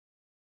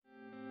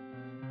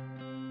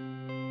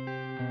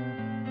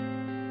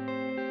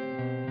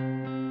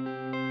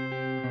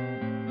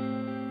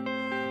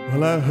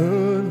Well, I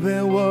heard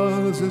there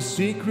was a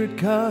secret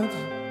cut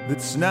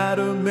that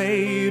Snyder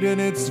made,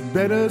 and it's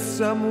better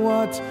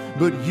somewhat,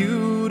 but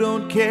you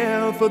don't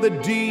care for the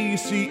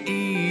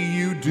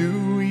DCEU,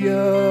 do ya?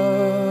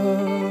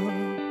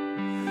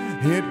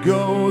 It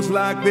goes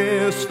like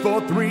this: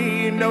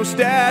 4-3, no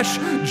stash.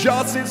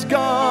 Joss is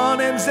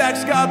gone and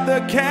Zack's got the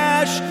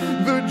cash.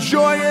 The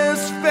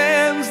joyous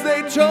fans,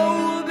 they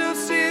told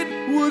us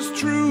it was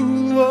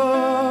true.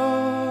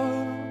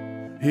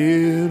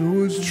 It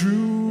was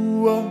true.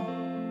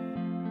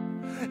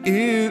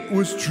 It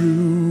was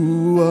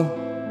true.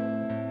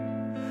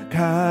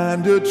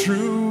 Kinda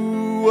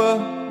true.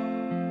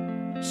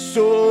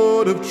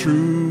 Sort of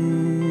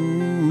true.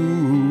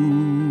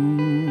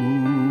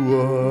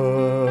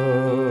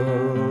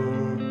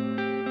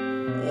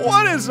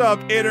 What is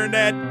up,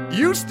 Internet?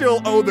 You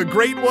still owe the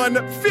Great One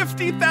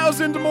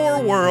 50,000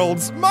 more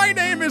worlds. My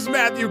name is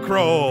Matthew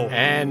Kroll.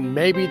 And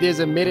maybe there's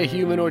a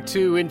metahuman or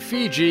two in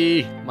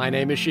Fiji. My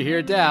name is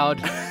Shahir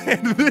Dowd.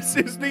 And this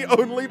is the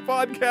only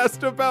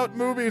podcast about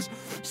movies,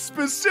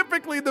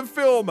 specifically the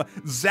film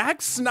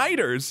Zack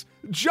Snyder's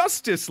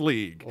Justice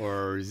League.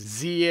 Or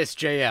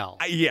ZSJL.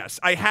 Yes,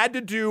 I had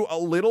to do a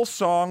little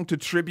song to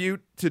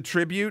tribute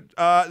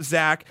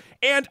Zack,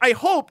 and I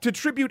hope to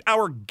tribute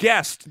our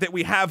guest that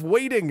we have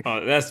waiting.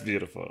 Oh, that's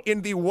beautiful.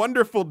 In the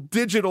wonderful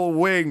digital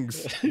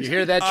wings. You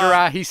hear that,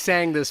 Jirah? He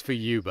sang this for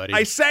you, buddy.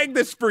 I sang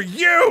this for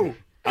you!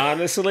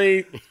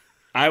 Honestly,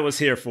 I was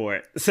here for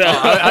it. So I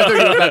thought you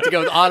were about to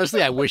go,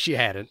 honestly, I wish you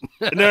hadn't.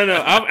 No,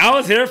 I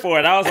was here for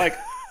it. I was like,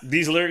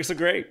 these lyrics are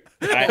great.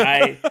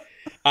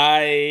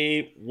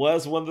 I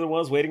was one of the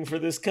ones waiting for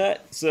this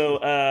cut.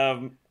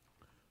 So,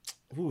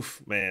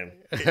 oof, man.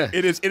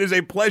 It is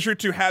a pleasure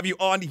to have you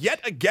on yet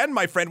again,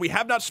 my friend. We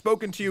have not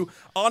spoken to you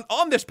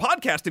on this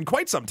podcast in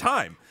quite some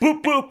time.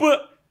 Boop, boop, boop.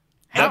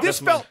 And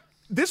this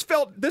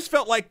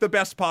felt like the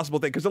best possible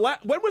thing, because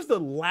when was the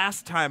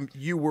last time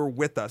you were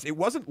with us? It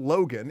wasn't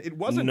Logan. It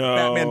wasn't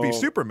Batman v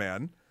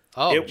Superman.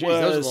 Oh, geez,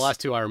 those are the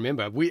last two I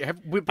remember.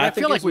 I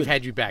feel like we've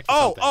had you back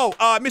for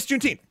something. Miss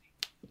Juneteenth.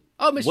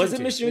 Oh, Miss Was Juneteenth.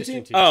 it Miss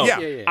Juneteenth? Oh,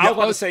 yeah. I was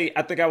about to say,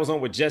 I think I was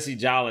on with Jesse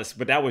Jollis,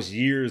 but that was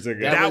years ago.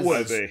 That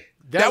was for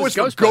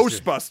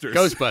Ghostbusters.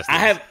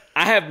 Ghostbusters.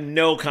 I have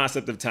no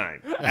concept of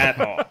time at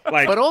all.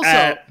 But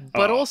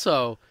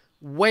also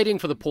waiting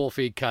for the Paul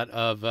Feig cut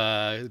of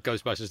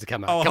Ghostbusters to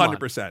come out. Oh,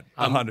 100%.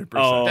 100%.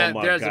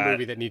 Oh, there's a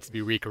movie that needs to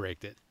be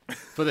recorrected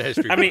for the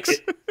history. I mean,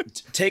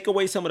 take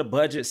away some of the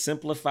budget,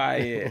 simplify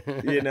it,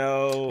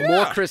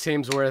 More Chris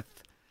Hemsworth.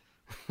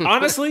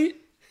 Honestly,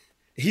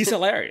 he's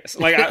hilarious.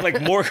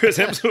 Like more Chris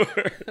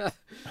Hemsworth.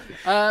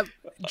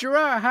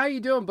 Jirah, how you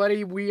doing,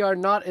 buddy? We are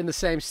not in the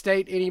same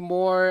state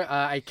anymore.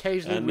 I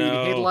occasionally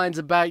read headlines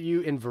about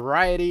you in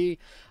Variety.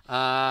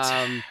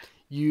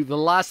 The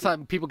last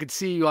time people could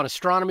see you on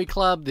Astronomy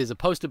Club, there's a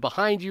poster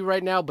behind you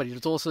right now, but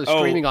it's also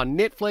streaming on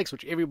Netflix,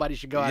 which everybody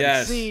should go out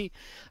and see,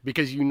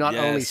 because you not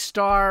only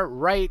star,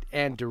 write,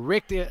 and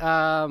direct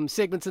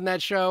segments in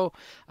that show,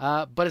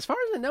 but as far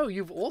as I know,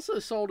 you've also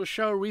sold a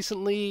show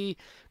recently.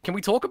 Can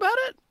we talk about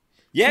it?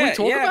 Yeah,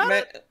 Can we talk about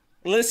it?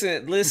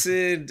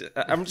 Listen.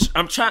 I'm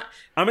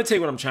gonna tell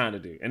you what I'm trying to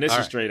do, and this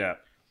is straight up.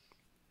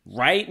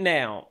 Right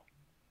now,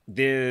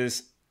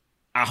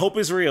 I hope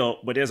it's real,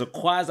 but there's a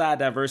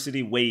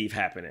quasi-diversity wave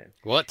happening.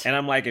 What? And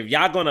I'm like, if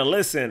y'all gonna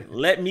listen,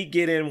 let me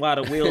get in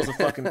while the wheels are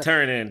fucking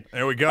turning.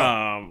 There we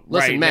go.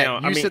 Listen,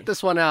 Matt, you sit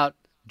this one out.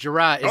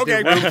 Jirah, is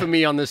there room for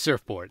me on this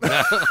surfboard?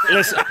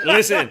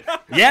 Listen.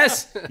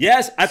 Yes.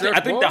 I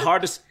think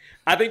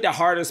the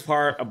hardest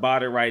part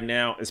about it right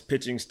now is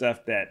pitching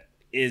stuff that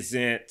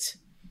isn't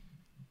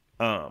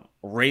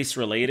race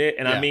related,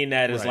 and I mean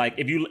that is like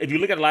if you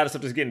look at a lot of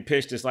stuff that's getting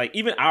pitched, it's like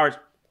even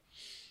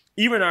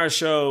our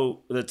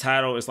show, the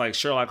title is like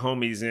Sherlock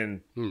Holmes,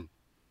 and the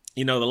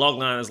log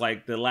line is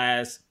like the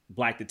last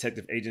black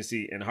detective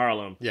agency in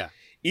Harlem. Yeah.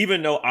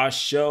 Even though our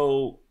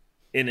show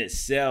in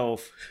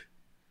itself,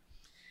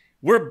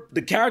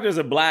 the characters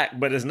are black,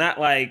 but it's not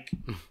like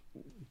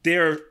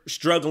they're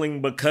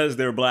struggling because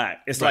they're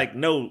black. It's like,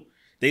 no,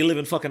 they live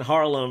in fucking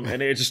Harlem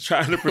and they're just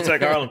trying to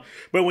protect Harlem.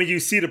 But when you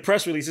see the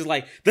press release, it's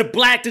like the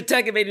Black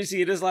Detective Agency.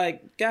 It is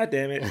like, God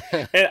damn it.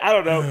 And I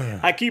don't know.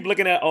 I keep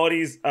looking at all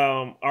these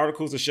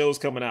articles or shows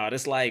coming out.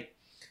 It's like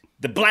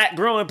the Black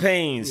Growing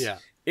Pains. Yeah.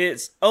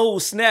 It's, oh,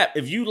 snap.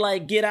 If you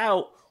like Get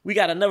Out, we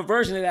got another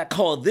version of that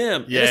called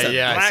Them. Yeah, it's a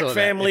black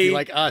family. If you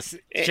like Us,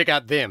 check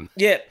out Them.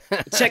 Yeah,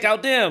 check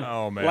out Them.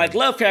 Oh, man. Like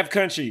Lovecraft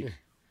Country.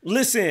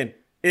 Listen,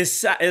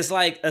 it's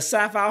like a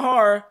sci-fi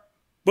horror,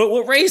 but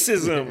with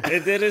racism.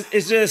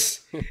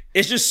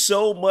 It's just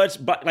so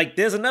much. But like,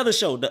 there's another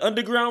show, The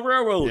Underground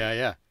Railroad.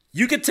 Yeah.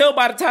 You can tell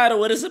by the title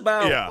what it's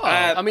about. Yeah.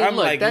 I'm look,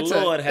 like, that's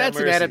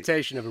an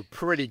adaptation of a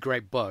pretty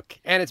great book,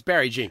 and it's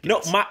Barry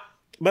Jenkins.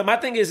 But my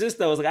thing is this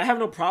though, is like I have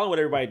no problem with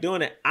everybody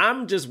doing it.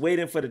 I'm just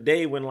waiting for the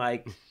day when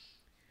like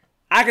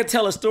I could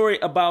tell a story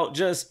about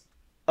just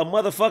a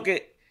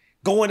motherfucker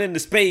going into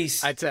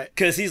space I'd say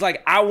because he's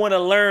like, I want to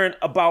learn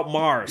about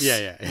Mars.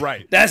 Yeah.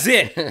 Right. That's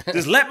it.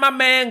 Just let my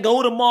man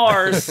go to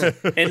Mars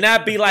and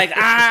not be like,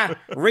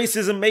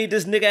 racism made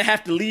this nigga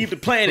have to leave the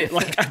planet.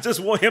 Like, I just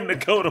want him to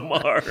go to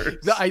Mars.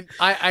 I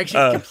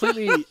actually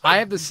completely. I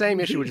have the same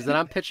issue, which is that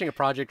I'm pitching a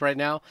project right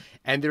now,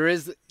 and there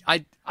is.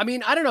 I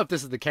mean, I don't know if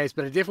this is the case,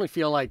 but I definitely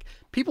feel like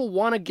people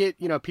want to get,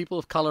 people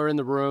of color in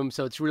the room,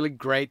 so it's really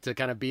great to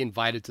kind of be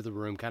invited to the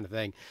room kind of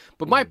thing.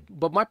 But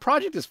my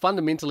project is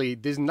fundamentally,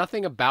 there's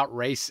nothing about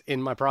race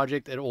in my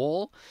project at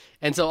all.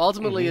 And so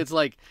ultimately it's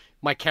like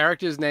my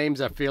characters' names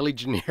are fairly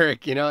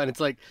generic, and it's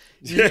like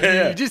you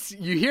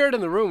hear it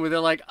in the room where they're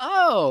like,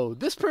 "Oh,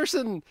 this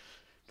person's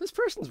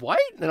white,"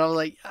 and I was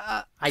like,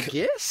 I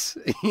guess,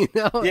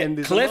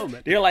 And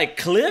Cliff, they're like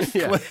Cliff.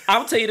 Yeah.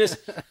 I'll tell you this: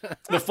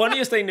 the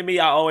funniest thing to me,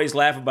 I always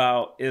laugh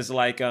about is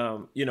like,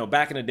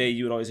 back in the day,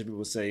 you would always hear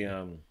people say,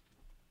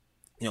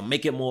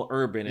 make it more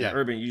urban, and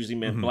urban usually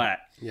meant black.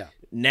 Yeah.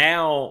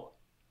 Now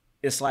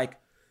it's like,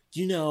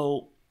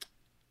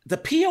 the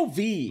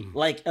POV,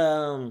 like,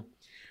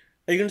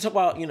 are you going to talk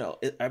about,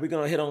 are we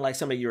going to hit on like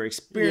some of your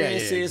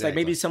experiences? Exactly. Like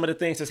maybe some of the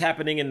things that's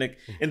happening in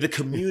the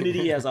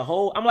community as a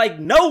whole? I'm like,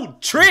 no,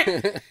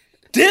 Trick.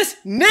 This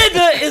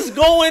nigga is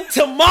going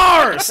to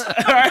Mars.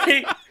 All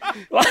right.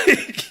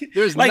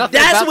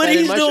 That's what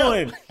he's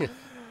doing.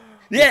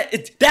 Yeah,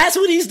 that's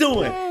what he's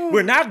doing.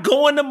 We're not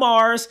going to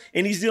Mars,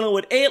 and he's dealing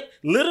with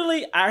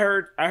literally, I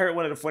heard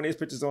one of the funniest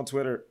pictures on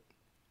Twitter.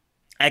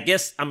 I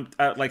guess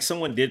like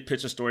someone did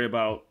pitch a story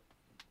about,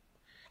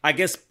 I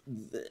guess,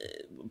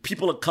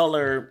 people of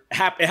color. It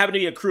happened to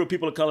be a crew of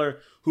people of color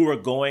who were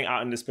going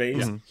out into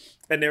space,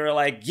 and they were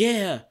like,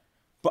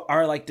 but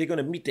are like they're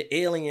gonna meet the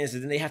aliens,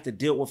 and then they have to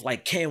deal with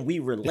like, can we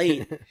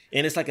relate?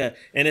 And it's like a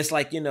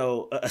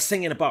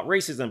singing about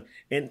racism,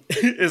 and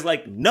it's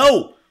like,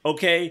 no,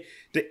 okay,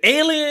 the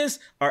aliens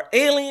are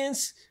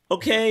aliens.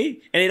 Okay,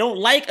 and they don't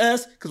like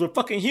us because we're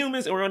fucking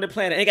humans and we're on the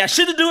planet. Ain't got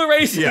shit to do with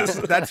racism.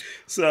 Yeah, that's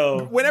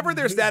so. Whenever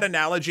there's that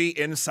analogy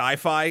in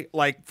sci-fi,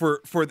 like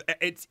for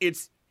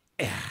it's,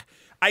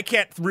 I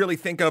can't really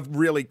think of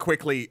really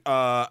quickly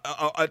a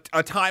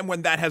time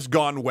when that has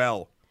gone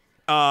well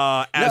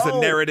as a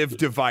narrative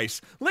device.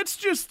 Let's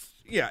just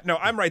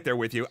I'm right there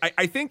with you.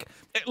 I think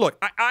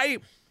look,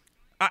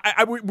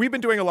 we've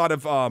been doing a lot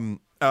of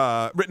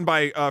written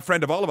by a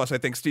friend of all of us, I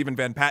think, Stephen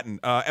Van Patten,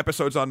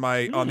 episodes on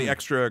the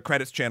Extra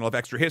Credits channel of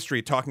Extra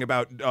History, talking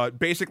about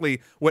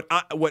basically what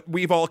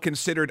we've all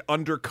considered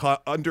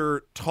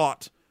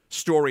undertaught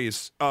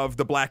stories of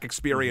the Black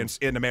experience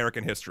in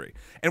American history.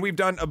 And we've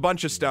done a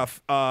bunch of stuff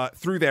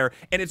through there,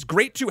 and it's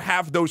great to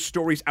have those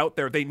stories out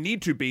there. They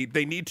need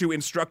to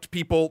instruct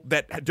people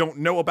that don't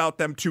know about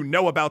them to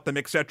know about them,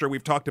 etc.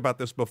 We've talked about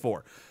this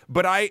before.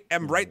 But I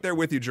am right there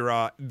with you,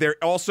 Gerard. There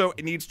also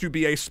needs to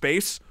be a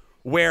space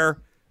where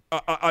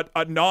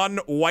a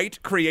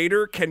non-white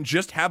creator can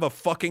just have a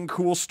fucking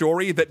cool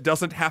story that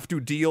doesn't have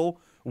to deal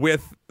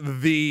with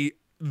the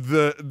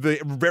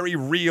very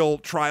real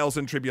trials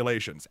and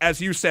tribulations. As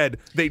you said,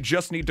 they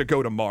just need to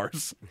go to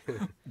Mars.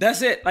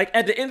 That's it. Like,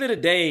 at the end of the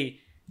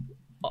day,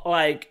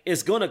 like,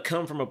 it's going to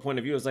come from a point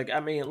of view. It's like, I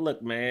mean,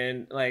 look,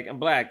 man, like, I'm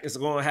Black. It's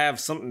going to have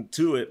something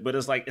to it, but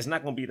it's like, it's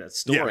not going to be that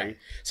story. Yeah.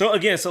 So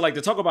again, like,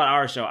 to talk about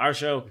our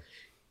show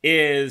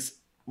is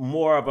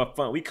more of a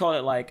fun. We call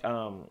it like,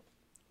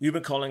 we've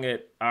been calling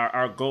it,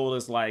 our goal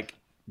is like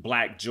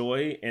Black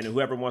joy, and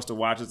whoever wants to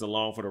watch us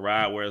along for the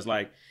ride, where it's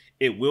like,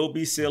 it will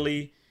be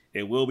silly,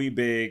 it will be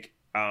big.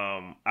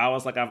 I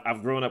was like,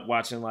 I've grown up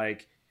watching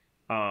like,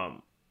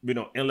 In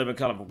Living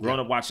Color. I've grown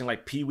up watching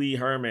like Pee Wee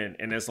Herman,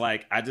 and it's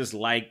like, I just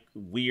like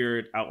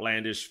weird,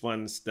 outlandish,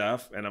 fun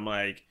stuff, and I'm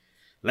like,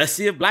 let's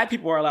see if Black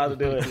people are allowed to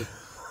do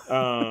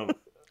it.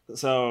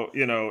 So,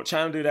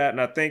 trying to do that,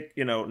 and I think,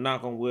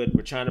 knock on wood,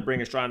 we're trying to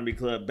bring Astronomy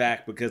Club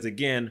back because,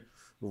 again,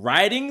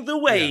 riding the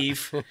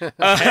wave.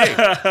 Yeah.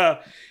 Hey,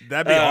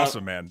 that'd be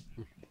awesome, man.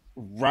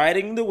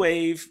 Riding the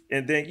wave,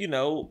 and then,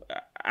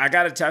 I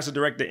got attached to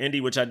direct the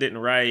indie, which I didn't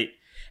write,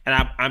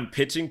 and I'm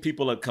pitching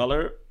people of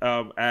color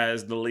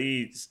as the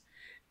leads,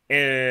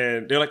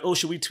 and they're like, "Oh,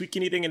 should we tweak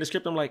anything in the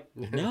script?" I'm like,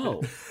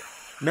 "No,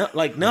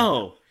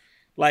 no,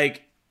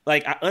 like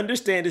I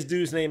understand this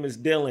dude's name is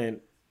Dylan.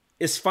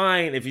 It's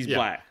fine if he's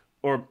Black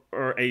or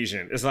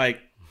Asian. It's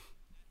like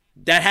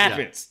that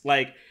happens. Yeah.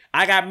 Like,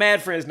 I got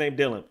mad friends named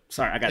Dylan.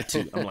 Sorry, I got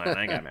two. I'm lying.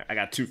 I ain't got mad. I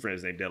got two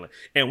friends named Dylan,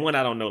 and one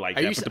I don't know like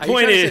that. But the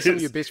point is, some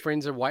of your best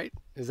friends are white.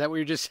 Is that what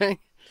you're just saying?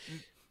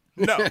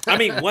 No, I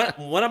mean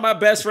one of my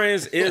best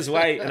friends is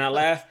white, and I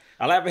laugh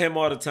at him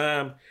all the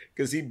time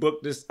because he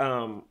booked this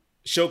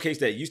showcase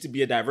that used to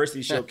be a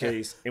diversity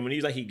showcase, and when he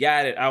was like he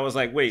got it, I was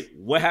like, wait,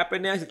 what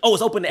happened now? He's like, oh,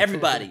 it's open to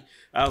everybody.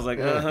 I was like,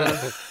 all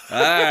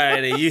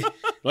right.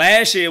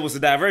 Last year was a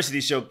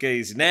diversity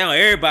showcase. Now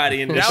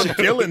everybody in this. Now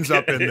Dylan's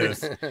up in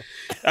this.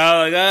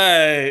 I was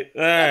like,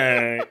 all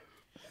right.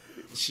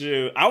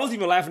 Shoot, I was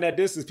even laughing at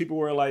this because people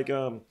were like,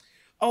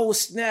 oh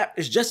snap,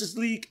 is Justice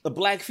League a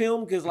Black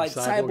film? Because like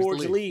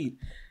Cyborg's the lead.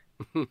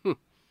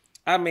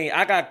 I mean,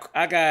 I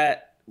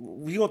got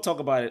we gonna talk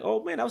about it.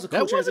 Oh man, that was a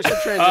cool That was a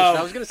transition. good transition.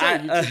 I was gonna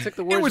say you took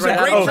the words It was right a out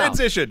of great my mouth.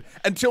 transition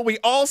until we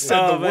all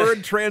said the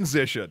word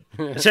transition.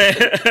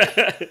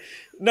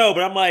 No,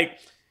 but I'm like,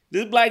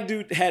 this black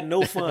dude had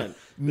no fun.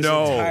 This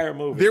entire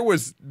movie. There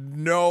was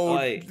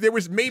there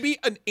was maybe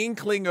an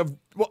inkling of,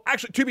 well,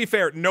 actually, to be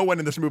fair, no one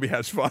in this movie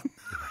has fun.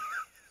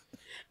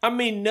 I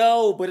mean,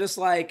 no, but it's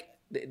like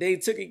they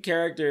took a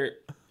character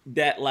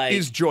that like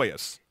He's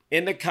joyous.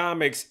 In the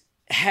comics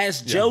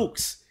has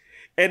jokes.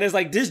 And it's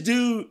like, this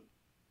dude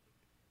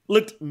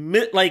looked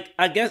like,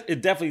 I guess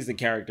it definitely is the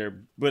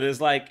character, but it's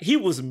like he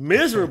was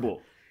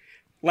miserable.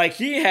 Like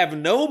he have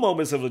no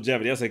moments of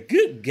longevity. I was like,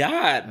 good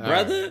God,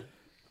 brother.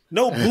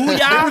 No booyah.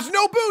 There was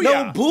no booyah.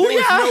 No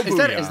booyah.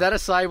 booyah. Is that a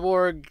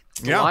Cyborg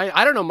Yeah. line?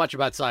 I don't know much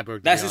about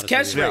Cyborg. That's his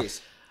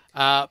catchphrase.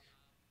 I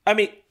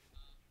mean,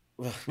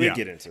 we'll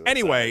get into it.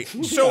 Anyway,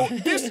 so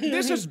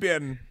this has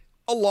been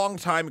a long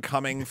time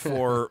coming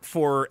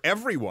for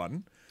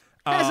everyone.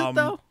 Has it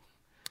though?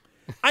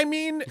 I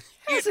mean,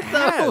 Has it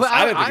has. though?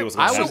 I didn't think it was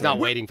gonna I was happen. not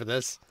waiting for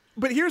this.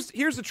 But here's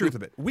the truth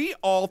of it. We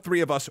all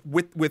three of us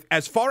with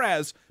as far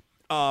as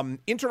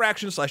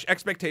interaction /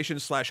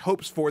 expectations /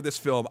 hopes for this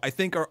film, I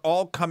think are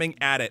all coming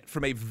at it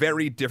from a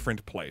very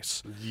different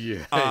place.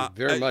 Yeah,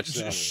 very much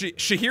so.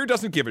 Shahir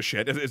doesn't give a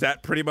shit. Is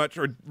that pretty much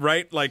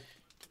right? Like,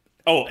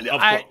 of course.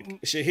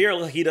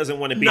 Shahir, he doesn't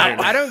want to be here.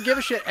 I don't give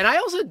a shit, and I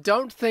also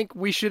don't think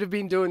we should have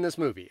been doing this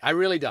movie. I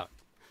really don't.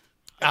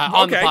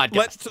 On the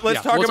podcast.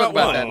 Let's talk about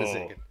that in a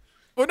second.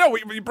 Well, no,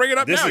 we bring it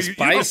up This now. is You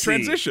spicy.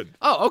 transition.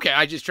 Oh, okay.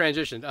 I just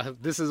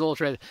transitioned. This is all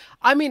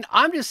I mean,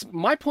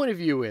 my point of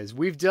view is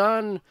we've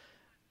done.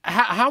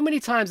 How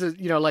many times is,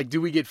 like, do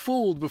we get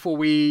fooled before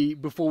we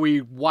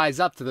wise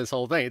up to this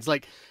whole thing? It's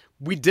like,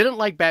 we didn't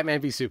like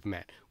Batman v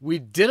Superman. We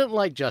didn't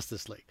like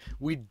Justice League.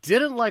 We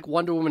didn't like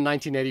Wonder Woman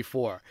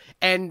 1984.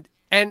 And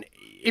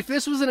if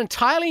this was an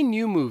entirely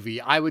new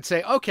movie, I would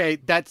say, okay,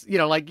 that's,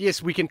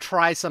 yes, we can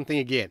try something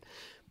again.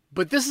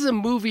 But this is a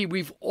movie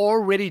we've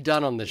already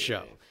done on the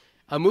show.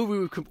 A movie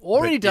we've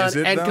already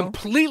done and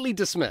completely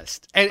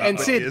dismissed. And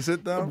said, is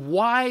it though?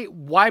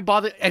 Why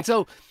bother? And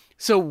so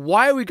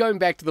why are we going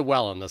back to the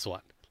well on this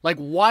one? Like,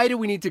 why do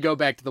we need to go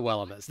back to the well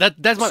on this?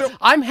 That's my.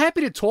 I'm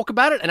happy to talk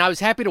about it, and I was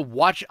happy to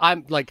watch.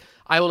 I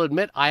will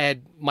admit, I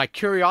had my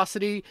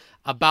curiosity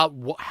about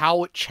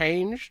how it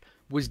changed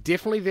was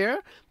definitely there.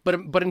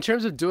 But in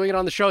terms of doing it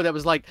on the show, that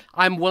was like,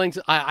 I'm willing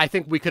to. I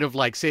think we could have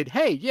said,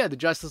 hey, yeah, the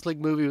Justice League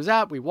movie was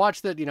out. We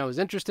watched it. It was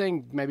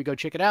interesting. Maybe go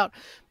check it out.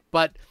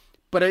 But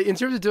in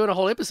terms of doing a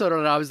whole episode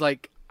on it, I was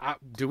like,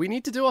 do we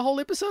need to do a whole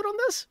episode on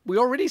this? We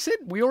already said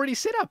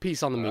our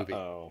piece on the movie.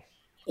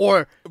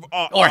 Or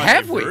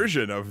have we?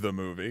 Version of the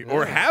movie,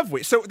 or have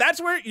we? So that's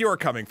where you're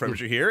coming from,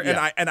 Shahir,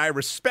 and I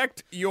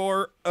respect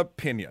your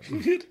opinion.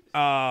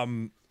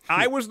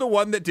 I was the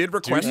one that did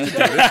request to do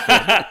this.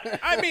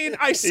 I mean,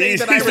 I say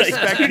that I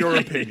respect your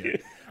opinion.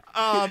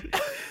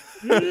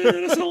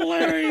 That's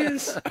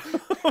hilarious.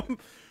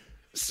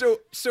 So,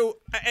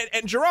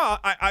 and Jarrah,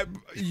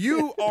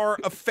 you are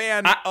a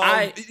fan of.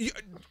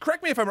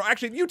 Correct me if I'm wrong.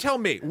 Actually, you tell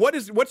me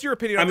what's your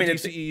opinion on the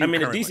DCEU? The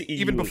currently, DCEU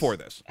even before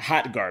this,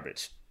 hot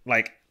garbage,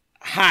 like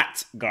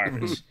hot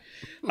garbage.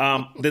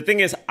 The thing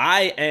is,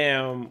 I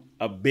am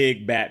a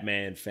big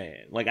Batman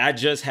fan. Like, I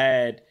just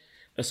had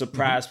a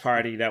surprise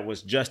party that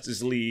was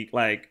Justice League.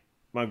 Like,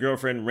 my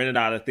girlfriend rented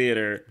out a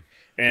theater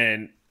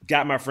and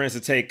got my friends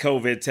to take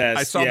COVID tests.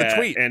 I saw the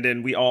tweet. And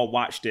then we all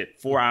watched it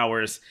 4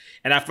 hours.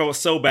 And I felt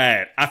so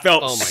bad. I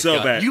felt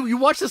so bad. You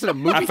watched this in a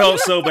movie I felt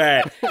so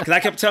bad. Because I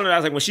kept telling her, I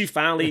was like, when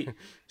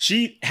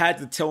she had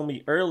to tell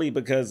me early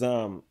because,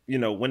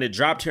 when it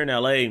dropped here in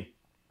LA,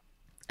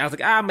 I was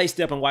like, I may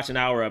step and watch an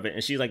hour of it.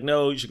 And she's like,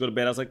 no, you should go to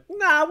bed. I was like,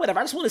 nah, whatever.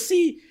 I just want to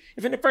see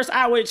if in the first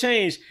hour it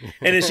changed.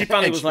 And then she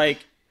finally was like,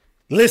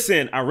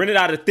 listen, I rented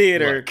out a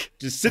theater. Look.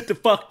 Just sit the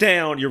fuck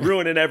down. You're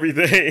ruining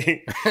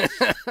everything.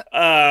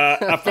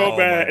 I felt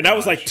bad. And that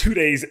was like 2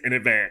 days in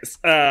advance.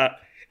 And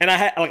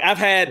I've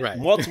had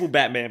multiple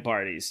Batman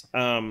parties.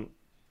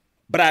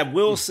 But I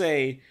will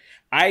say,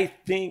 I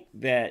think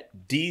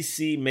that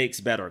DC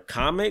makes better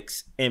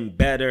comics and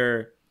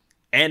better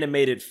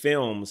animated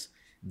films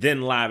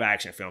than live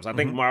action films. I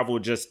think Marvel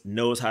just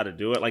knows how to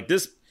do it. Like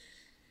this,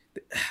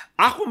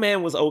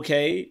 Aquaman was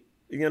okay,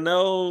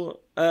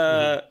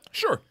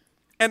 Sure.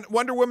 And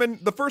Wonder Woman,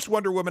 the first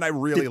Wonder Woman, I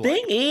really liked. The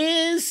thing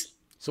is,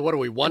 so what are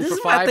we 1 for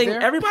 5 I think there?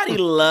 everybody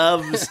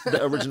loves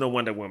the original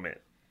Wonder Woman,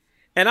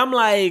 and I'm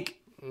like,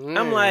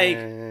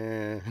 once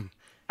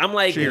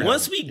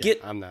we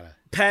get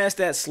past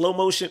that slow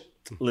motion,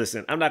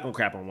 listen, I'm not gonna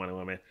crap on Wonder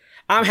Woman.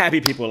 I'm happy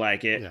people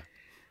like it. Yeah.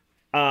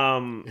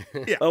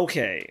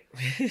 Okay.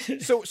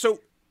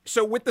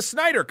 So with the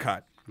Snyder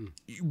Cut,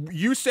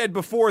 you said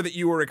before that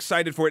you were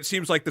excited for it. It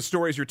seems like the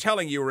stories you're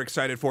telling you were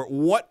excited for.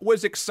 What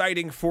was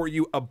exciting for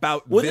you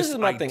about this is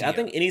my idea? thing. I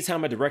think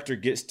anytime a director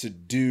gets to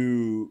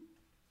do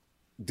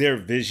their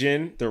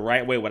vision the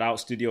right way without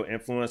studio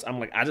influence, I'm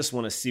like, I just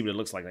want to see what it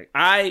looks like. Like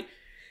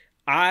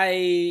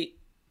I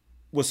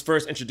was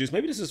first introduced,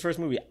 maybe this is his first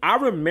movie. I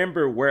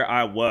remember where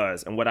I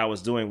was and what I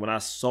was doing when I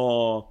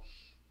saw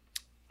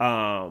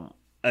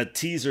a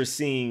teaser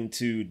scene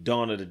to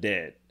Dawn of the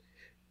Dead.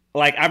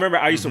 Like, I remember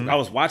I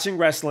was watching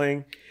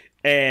wrestling,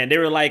 and they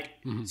were like,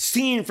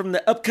 scene from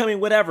the upcoming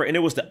whatever, and it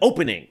was the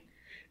opening.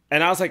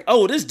 And I was like,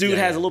 oh, this dude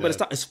has a little bit of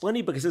stuff. It's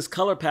funny because his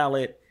color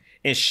palette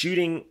and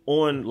shooting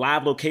on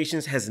live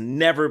locations has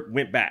never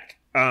went back.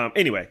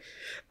 Anyway.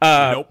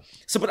 Nope.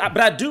 So, but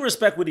I do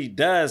respect what he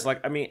does.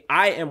 Like, I mean,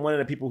 I am one of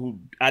the people who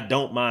I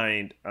don't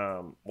mind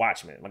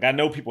Watchmen. Like, I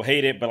know people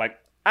hate it, but like,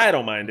 I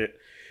don't mind it.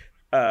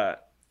 I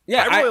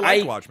really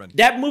like Watchmen.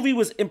 That movie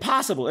was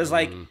impossible. It's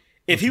like,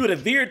 if he would have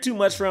veered too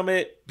much from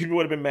it, people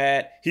would have been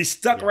mad. He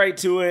stuck right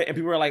to it, and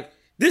people were like,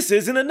 this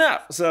isn't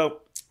enough.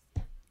 So,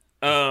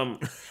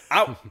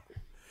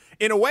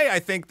 in a way, I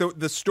think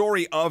the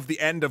story of the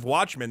end of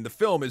Watchmen, the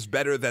film, is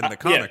better than the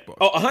comic book.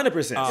 Oh,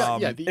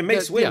 100%. It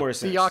makes way more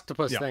sense. The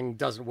octopus thing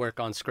doesn't work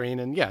on screen,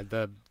 and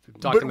the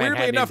Dr. But Manhattan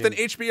weirdly enough, didn't.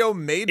 then HBO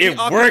made the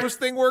octopus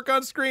thing work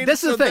on screen.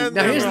 This is the thing.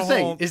 Now, here's the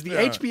thing: whole, is the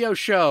HBO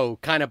show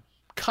kind of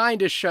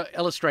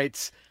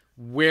illustrates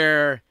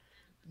where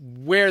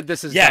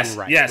this is done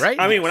right. Yes. Right?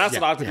 I mean, when I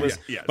said octopus,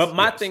 but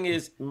my yes. thing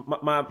is,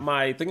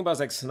 my thing about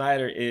Zack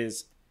Snyder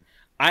is,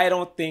 I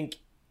don't think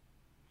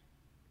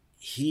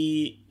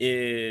he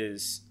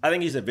is. I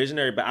think he's a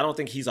visionary, but I don't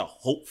think he's a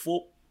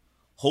hopeful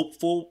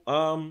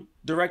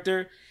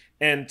director.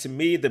 And to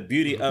me, the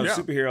beauty of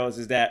superheroes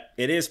is that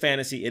it is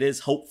fantasy, it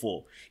is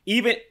hopeful.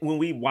 Even when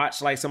we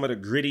watch like some of the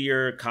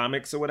grittier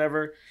comics or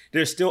whatever,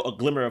 there's still a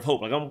glimmer of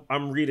hope. Like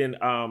I'm reading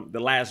The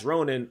Last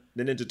Ronin,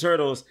 the Ninja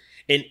Turtles,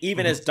 and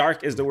even as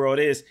dark as the world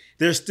is,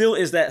 there still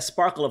is that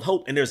sparkle of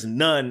hope, and there's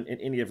none in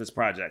any of his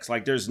projects.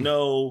 Like there's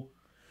no,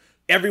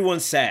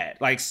 everyone's sad.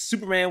 Like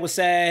Superman was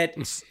sad.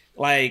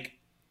 Like,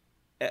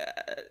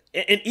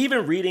 and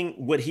even reading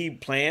what he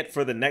planned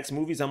for the next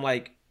movies, I'm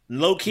like,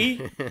 low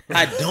key,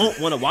 I don't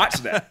want to watch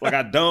that. Like,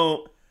 I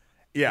don't.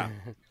 Yeah.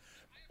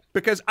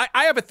 Because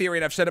I have a theory,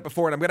 and I've said it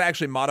before, and I'm going to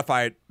actually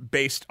modify it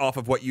based off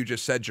of what you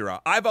just said, Jira.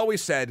 I've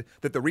always said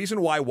that the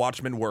reason why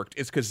Watchmen worked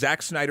is because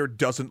Zack Snyder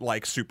doesn't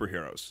like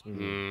superheroes.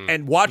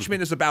 And Watchmen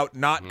is about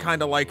not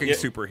kind of liking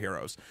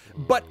superheroes.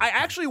 But I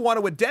actually want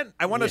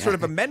to sort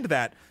of amend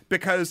that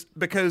because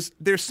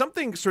there's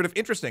something sort of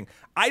interesting.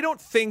 I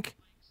don't think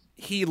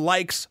he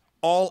likes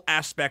all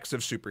aspects of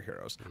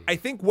superheroes. I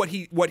think what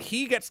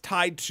he gets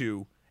tied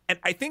to, and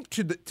I think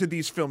to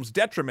these films'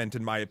 detriment,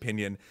 in my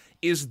opinion,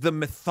 is the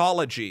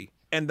mythology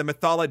and the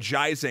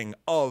mythologizing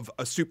of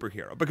a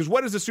superhero. Because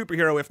what is a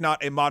superhero if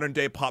not a modern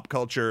day pop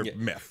culture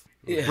myth?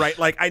 Yeah. Right?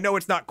 Like, I know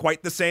it's not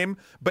quite the same,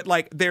 but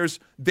like there's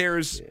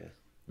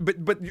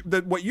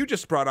what you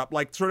just brought up,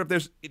 like sort of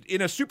there's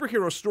in a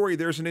superhero story,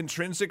 there's an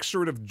intrinsic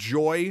sort of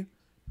joy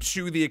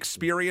to the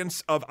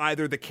experience of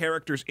either the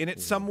characters in it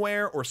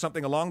somewhere or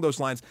something along those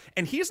lines.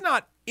 And he's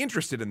not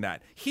interested in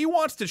that. He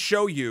wants to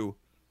show you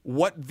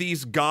what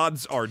these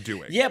gods are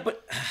doing. Yeah,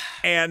 but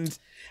and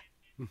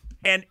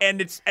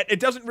it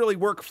doesn't really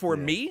work for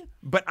me,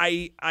 but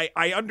I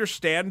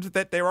understand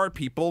that there are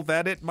people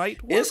that it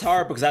might work. It's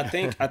hard because I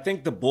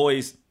think The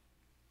Boys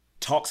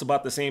talks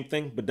about the same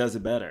thing but does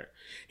it better.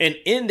 And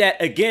in that,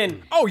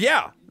 again,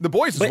 The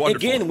Boys is wonderful. But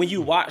again, when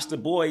you watch The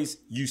Boys,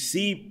 you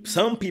see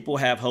some people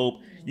have hope.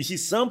 You see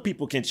some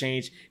people can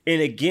change. And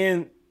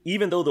again,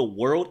 even though the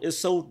world is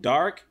so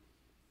dark,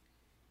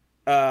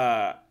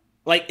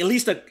 like at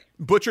least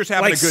Butcher's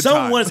having a good time.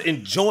 Someone's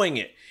enjoying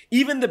it.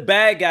 Even the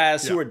bad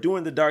guys who are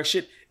doing the dark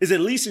shit is at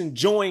least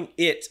enjoying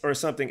it or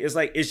something. It's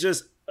like, it's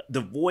just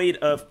devoid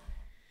of,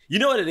 you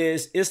know what it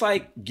is? It's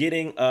like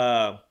getting,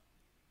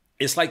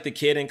 it's like the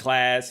kid in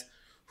class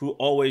who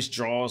always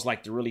draws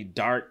like the really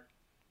dark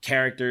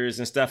characters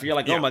and stuff. You're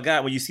like, oh my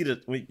God, when you see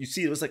it,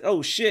 it's like,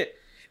 oh shit.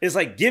 It's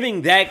like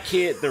giving that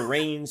kid the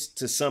reins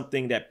to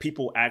something that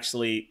people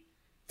actually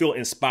feel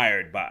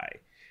inspired by.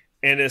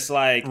 And it's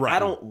like, I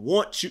don't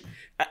want you,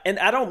 and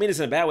I don't mean this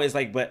in a bad way. It's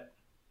like, but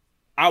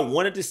I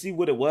wanted to see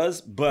what it was,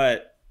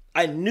 but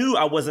I knew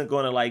I wasn't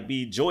going to like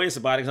be joyous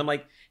about it. Cause I'm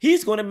like,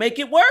 he's going to make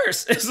it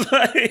worse. It's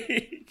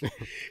like,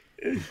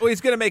 well, he's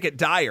going to make it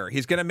dire.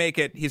 He's going to make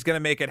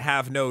it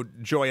have no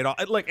joy at all.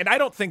 Like, and I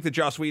don't think the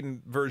Joss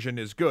Whedon version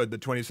is good, the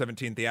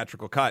 2017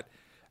 theatrical cut.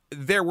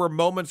 There were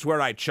moments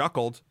where I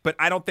chuckled, but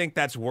I don't think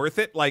that's worth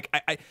it. Like,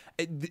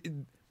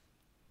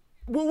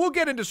 we'll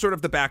get into sort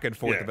of the back and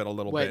forth of it a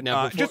little bit.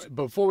 Now,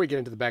 before we get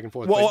into the back and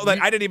forth,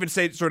 I didn't even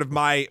say sort of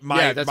my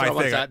that's my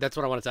what thing. That's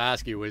what I wanted to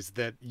ask you, is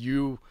that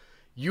you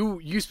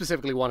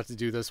specifically wanted to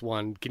do this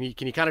one. Can you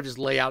kind of just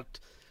lay out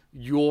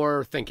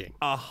your thinking?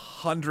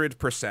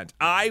 100%.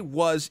 I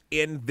was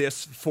in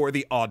this for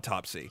the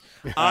autopsy.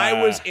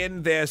 I was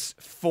in this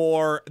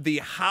for the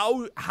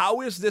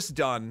how is this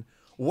done?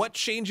 What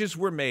changes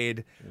were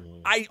made?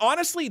 I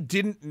honestly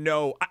didn't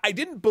know. I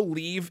didn't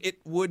believe it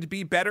would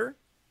be better,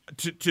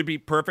 to be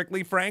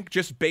perfectly frank,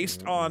 just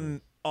based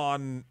on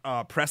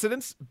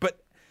precedence.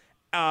 But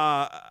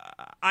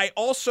I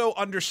also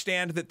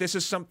understand that this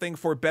is something,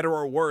 for better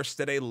or worse,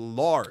 that a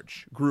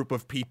large group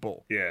of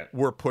people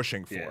were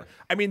pushing for. Yeah.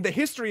 I mean, the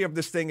history of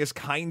this thing is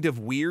kind of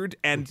weird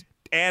and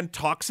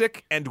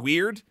toxic and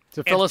weird.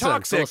 So fill us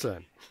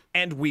in.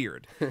 and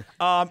weird.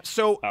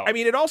 I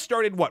mean, it all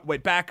started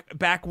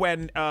back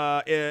when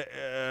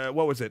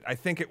what was it? I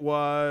think it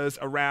was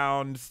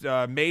around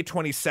May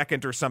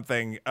 22nd or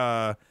something.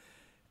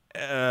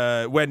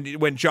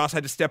 When Joss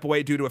had to step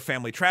away due to a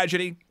family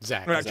tragedy.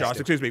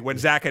 When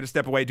Zack had to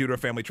step away due to a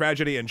family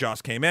tragedy, and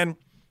Joss came in,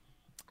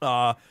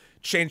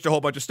 changed a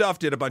whole bunch of stuff,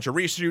 did a bunch of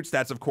reshoots.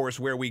 That's, of course,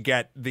 where we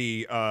get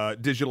the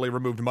digitally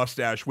removed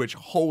mustache, which,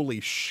 holy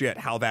shit,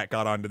 how that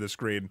got onto the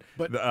screen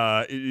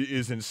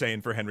is insane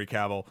for Henry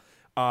Cavill.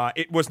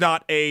 It was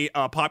not a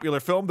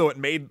popular film, though it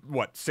made,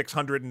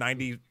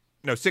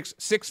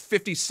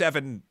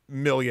 657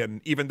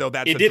 million, even though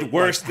that's... It did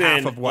worse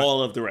than of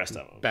all of the rest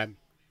of them.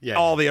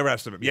 All the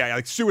rest of them. Yeah,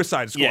 like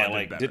Suicide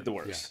Squad did the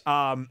worst.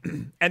 Yeah.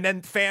 And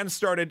then fans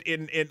started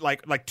in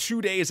like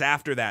 2 days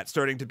after that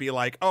starting to be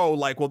like,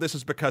 well, this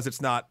is because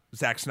it's not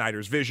Zack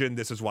Snyder's vision.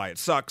 This is why it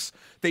sucks.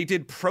 They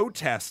did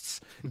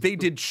protests. They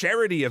did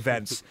charity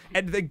events.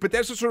 But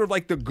that's sort of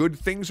like the good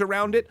things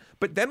around it.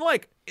 But then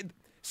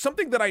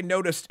something that I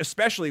noticed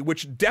especially,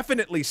 which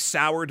definitely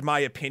soured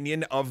my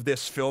opinion of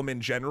this film in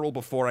general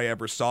before I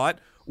ever saw it,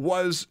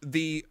 was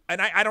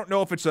and I don't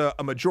know if it's a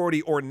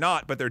majority or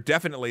not, but they're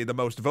definitely the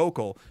most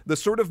vocal, the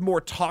sort of more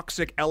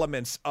toxic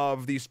elements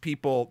of these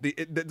people,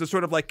 the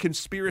sort of like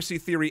conspiracy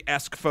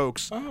theory-esque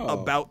folks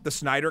about the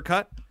Snyder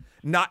Cut.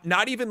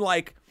 Not even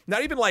like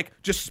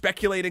just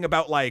speculating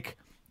about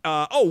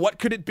what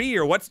could it be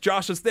or what's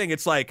Josh's thing.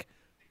 It's like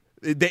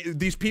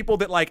these people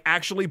that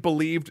actually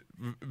believed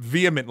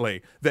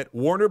vehemently that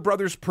Warner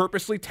Brothers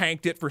purposely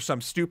tanked it for some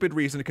stupid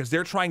reason because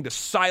they're trying to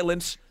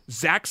silence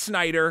Zack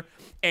Snyder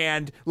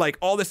and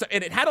all this stuff.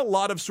 And it had a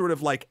lot of sort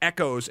of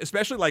echoes,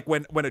 especially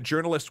when a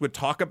journalist would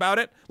talk about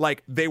it,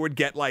 they would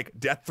get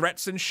death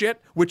threats and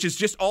shit, which is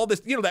just all this,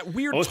 that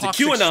weird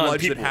toxic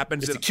sludge that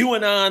happens. It's the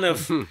QAnon of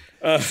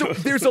so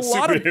there's a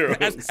lot of,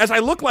 as I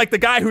look like the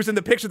guy who's in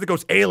the picture that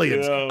goes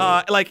aliens,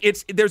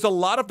 there's a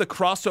lot of the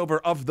crossover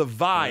of the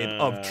vibe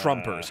of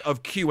Trumpers,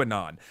 of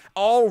QAnon,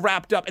 all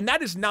wrapped up. And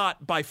that is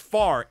not by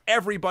far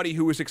everybody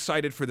who is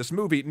excited for this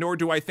movie, nor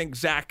do I think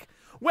Zack.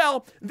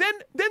 Well, then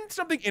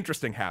something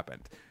interesting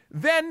happened.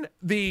 Then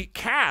the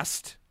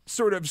cast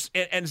sort of,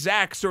 and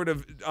Zack sort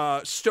of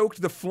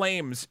stoked the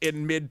flames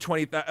in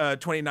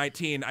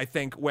mid-2019, I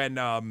think,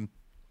 when,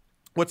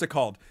 what's it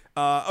called?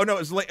 It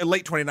was late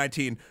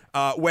 2019,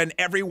 when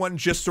everyone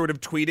just sort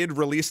of tweeted,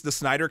 release the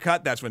Snyder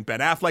Cut. That's when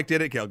Ben Affleck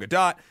did it, Gal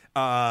Gadot,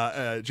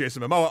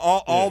 Jason Momoa,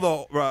 all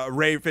the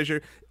Ray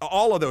Fisher,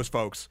 all of those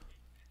folks.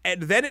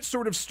 And then it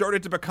sort of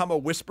started to become a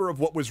whisper of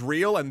what was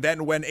real. And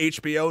then when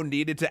HBO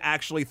needed to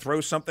actually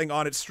throw something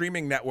on its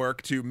streaming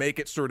network to make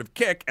it sort of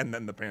kick, and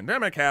then the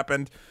pandemic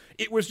happened,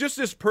 it was just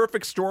this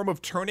perfect storm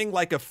of turning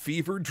a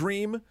fever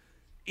dream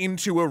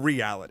into a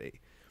reality.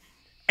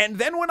 And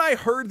then when I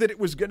heard that it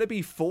was going to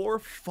be 4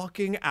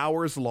 fucking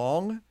hours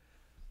long,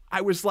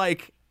 I was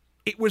like,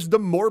 it was the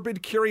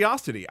morbid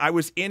curiosity. I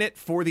was in it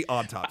for the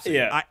autopsy.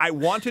 I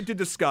wanted to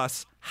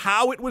discuss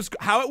how it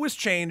was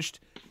changed.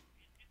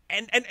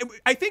 And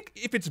I think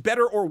if it's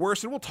better or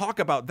worse, and we'll talk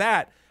about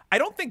that, I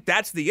don't think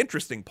that's the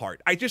interesting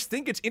part. I just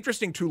think it's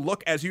interesting to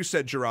look, as you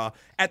said, Jirah,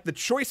 at the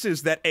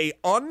choices that a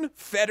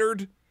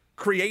unfettered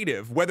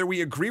creative, whether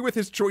we agree with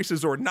his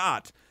choices or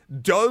not,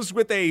 does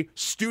with a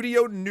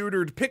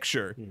studio-neutered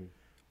picture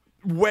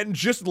when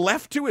just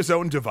left to his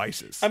own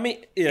devices. I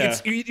mean, yeah.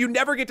 You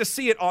never get to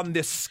see it on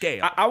this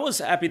scale. I was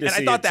happy to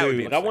see I thought it, that too. would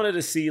be I wanted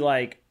to see,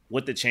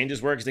 what the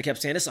changes were, because they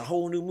kept saying, it's a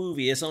whole new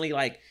movie. It's only,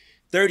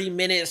 30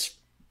 minutes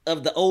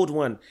of the old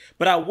one.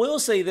 But I will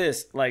say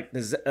this,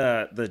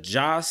 the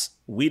Joss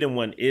Whedon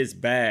one is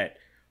bad,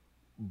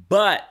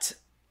 but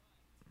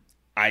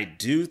I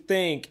do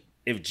think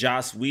if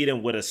Joss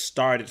Whedon would have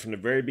started from the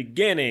very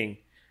beginning,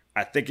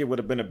 I think it would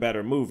have been a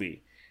better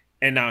movie.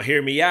 And now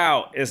hear me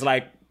out. It's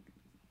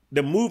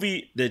the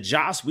movie, the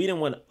Joss Whedon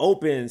one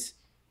opens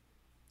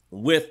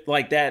with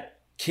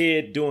that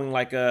kid doing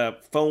a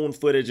phone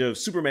footage of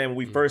Superman when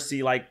we first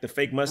see the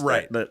fake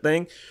mustache, the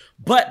thing.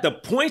 But the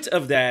point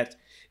of that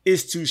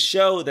is to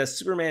show that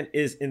Superman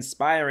is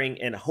inspiring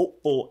and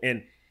hopeful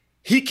and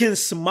he can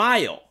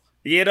smile.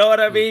 You know what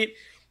I mean?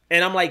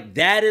 And I'm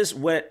that is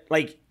what,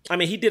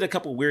 he did a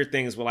couple weird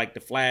things with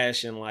the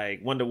Flash and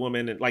Wonder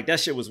Woman and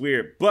that shit was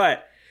weird.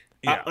 But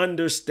I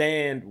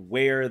understand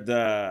where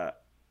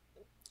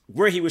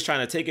he was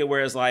trying to take it,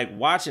 whereas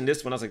watching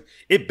this one, I was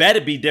it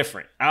better be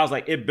different. I was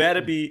it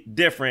better be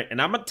different.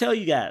 And I'm going to tell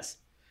you guys,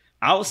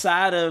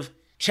 outside of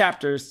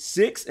chapter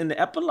 6 in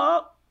the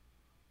epilogue,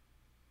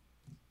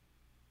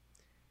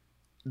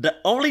 the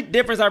only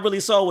difference I really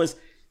saw was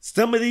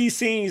some of these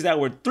scenes that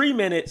were 3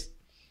 minutes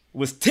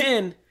was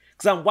 10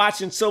 because I'm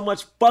watching so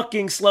much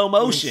fucking slow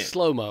motion.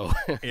 Slow-mo.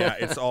 Yeah,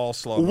 it's all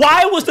slow.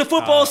 Why was the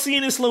football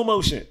scene in slow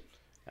motion?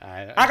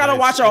 I got to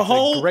watch a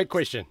whole... Great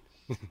question.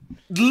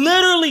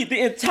 Literally,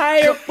 the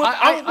entire...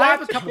 I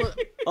have a couple of...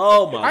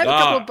 Oh, my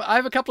God. I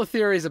have a couple of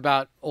theories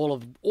about all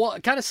of... Well,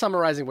 kind of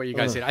summarizing what you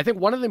guys said. I think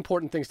one of the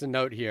important things to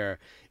note here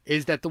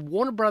is that the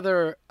Warner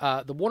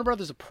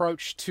Brothers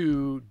approach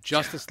to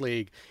Justice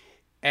League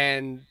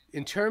and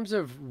in terms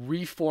of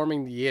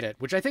reforming the edit,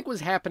 which I think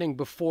was happening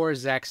before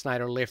Zack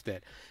Snyder left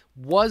it,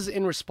 was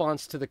in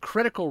response to the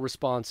critical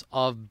response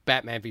of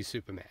Batman v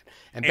Superman.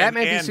 And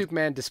Batman v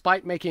Superman,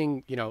 despite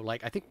making,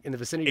 I think in the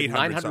vicinity of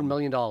 $900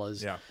 million,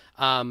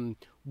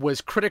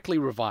 was critically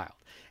reviled.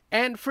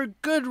 And for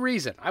good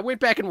reason. I went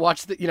back and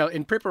watched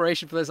in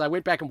preparation for this, I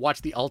went back and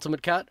watched the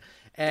Ultimate Cut.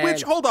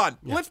 Which, hold on,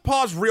 let's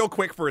pause real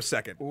quick for a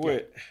second.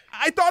 Wait.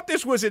 I thought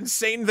this was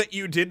insane that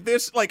you did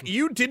this. Like,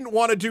 you didn't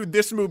want to do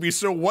this movie,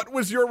 so what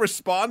was your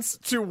response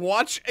to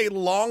watch a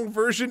long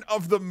version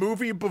of the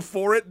movie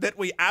before it that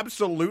we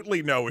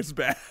absolutely know is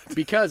bad?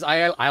 Because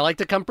I like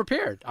to come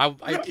prepared.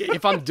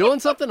 If I'm doing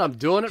something, I'm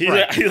doing it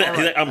right. He's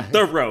like, I'm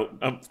thorough.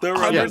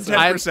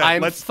 110%.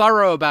 I'm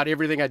thorough about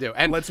everything I do.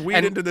 And let's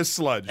weed into this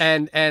sludge.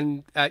 And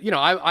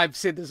I've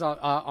said this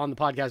on the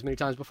podcast many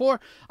times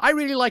before. I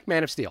really like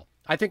Man of Steel.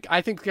 I think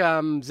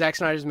Zack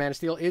Snyder's Man of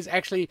Steel is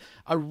actually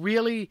a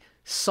really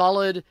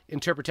solid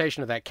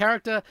interpretation of that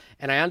character,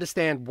 and I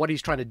understand what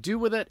he's trying to do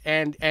with it,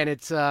 and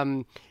it's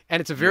a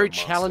very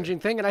challenging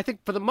thing, and I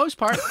think for the most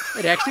part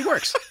it actually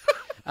works.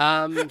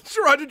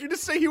 Sure, did you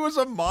just say he was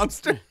a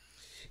monster?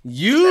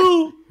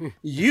 You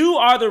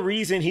are the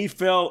reason he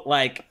felt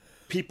like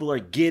people are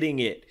getting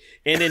it,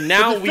 and then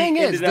now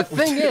the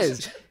thing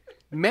is.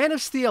 Man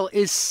of Steel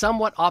is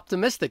somewhat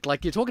optimistic,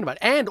 like you're talking about.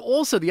 And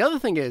also, the other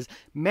thing is,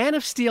 Man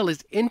of Steel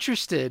is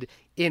interested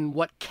in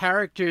what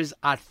characters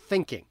are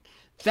thinking.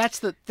 That's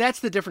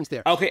the difference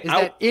there. Okay,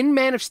 that in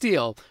Man of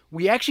Steel,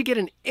 we actually get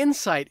an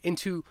insight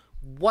into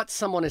what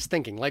someone is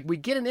thinking. Like, we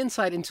get an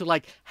insight into,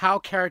 like, how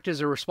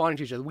characters are responding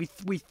to each other. We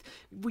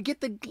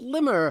get the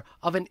glimmer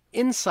of an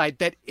insight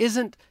that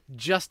isn't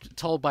just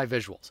told by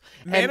visuals.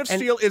 Man of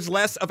Steel is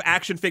less of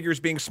action figures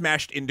being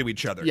smashed into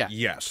each other. Yeah.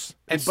 Yes.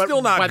 But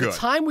still not by good. By the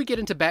time we get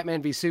into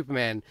Batman v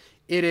Superman,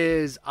 it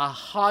is a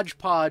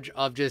hodgepodge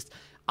of just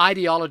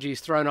ideologies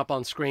thrown up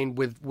on screen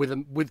with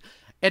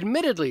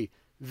admittedly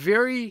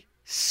very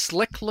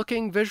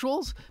slick-looking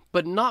visuals,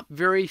 but not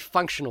very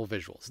functional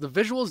visuals. The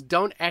visuals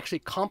don't actually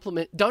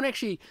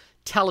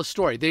tell a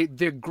story.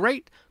 They're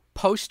great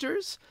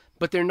posters,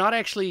 but they're not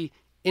actually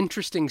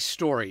interesting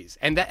stories.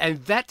 And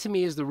that to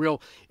me is a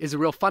real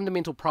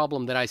fundamental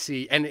problem that I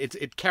see, and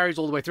it carries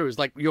all the way through. It's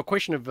like your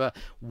question of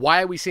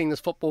why are we seeing this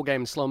football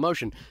game in slow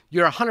motion?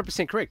 You're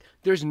 100% correct.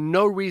 There's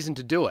no reason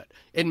to do it.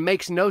 It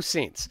makes no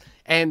sense.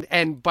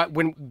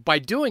 But by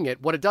doing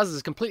it, what it does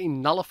is completely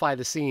nullify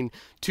the scene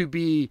to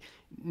be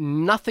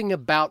nothing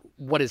about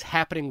what is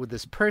happening with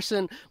this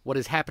person, what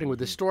is happening with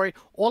this story.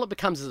 All it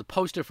becomes is a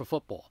poster for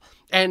football.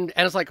 And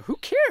it's like, who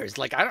cares?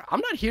 Like, I'm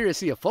not here to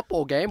see a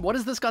football game. What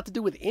has this got to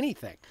do with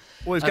anything?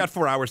 Well, he's got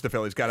 4 hours to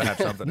fill. He's got to have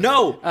something.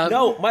 No.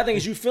 My thing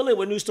is, you fill it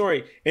with new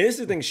story. And this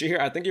is the thing, Shahir,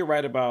 I think you're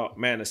right about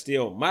Man of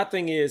Steel. My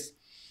thing is,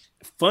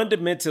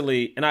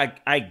 fundamentally, and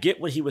I get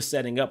what he was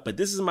setting up, but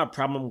this is my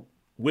problem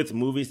with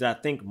movies that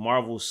I think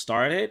Marvel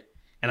started,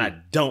 and I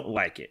don't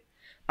like it.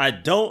 I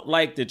don't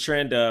like the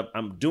trend of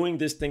I'm doing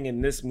this thing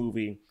in this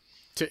movie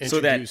to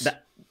introduce.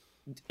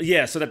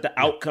 so that the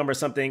outcome or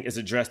something is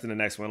addressed in the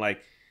next one.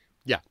 Like,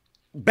 yeah,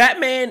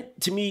 Batman,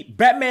 to me,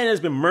 Batman has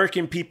been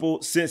murking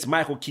people since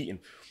Michael Keaton.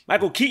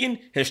 Michael Keaton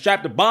has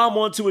strapped a bomb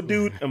onto a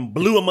dude and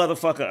blew a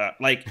motherfucker up.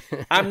 Like,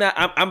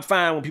 I'm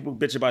fine when people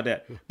bitch about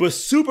that. But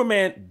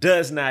Superman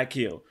does not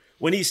kill.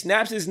 When he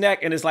snaps his neck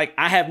and it's like,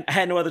 I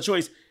had no other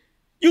choice.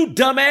 You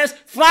dumbass,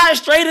 fly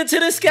straight into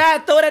the sky,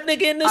 throw that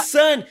nigga in the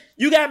sun.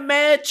 You got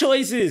mad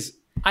choices.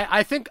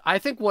 I think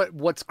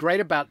what's great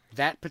about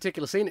that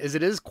particular scene is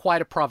it is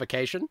quite a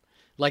provocation.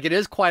 Like, it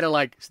is quite a,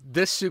 like,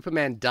 this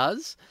Superman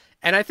does.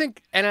 And I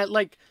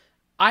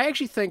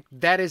actually think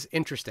that is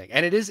interesting.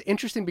 And it is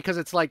interesting because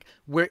it's like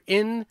we're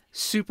in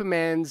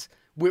Superman's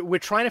we're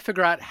trying to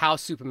figure out how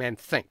Superman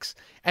thinks,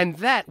 and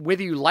that,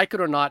 whether you like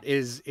it or not,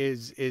 is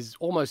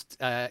almost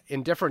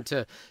indifferent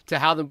to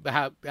how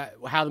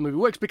the movie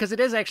works, because it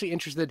is actually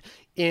interested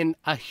in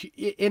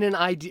an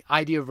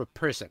idea of a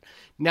person.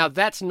 Now,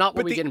 that's not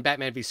what we get in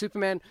Batman v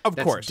Superman. Of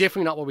course,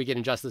 definitely not what we get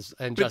in Justice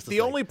League.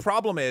 The only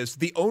problem is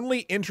the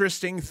only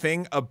interesting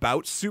thing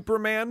about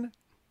Superman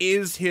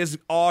is his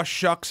aw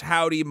shucks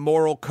howdy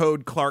moral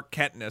code Clark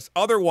Kentness.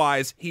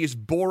 Otherwise, he's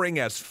boring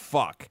as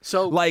fuck.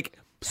 So like.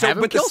 So, have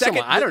him kill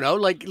someone. I don't know.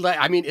 Like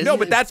I mean, no,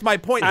 but that's my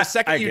point. The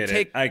second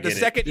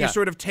you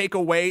sort of take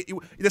away,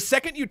 the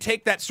second you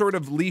take that sort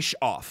of leash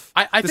off,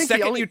 I think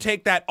you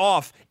take that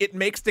off, it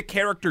makes the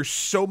character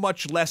so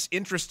much less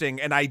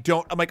interesting. And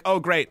I'm like, oh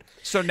great,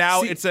 so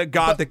now it's a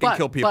god that can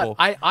kill people.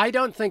 But I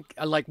don't think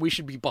like we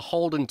should be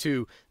beholden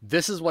to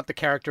this is what the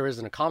character is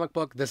in a comic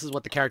book. This is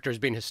what the character has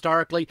been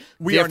historically.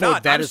 We are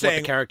not. That is what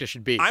the character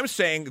should be. I'm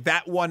saying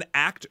that one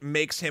act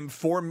makes him,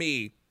 for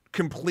me,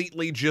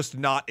 completely just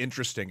not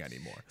interesting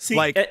anymore. See,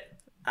 I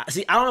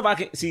don't know if I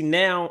can see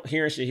now.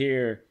 Hearing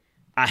Shahir,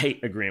 I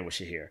hate agreeing with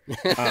Shahir.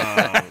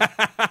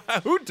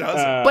 Who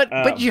doesn't? But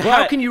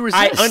how can you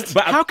resist?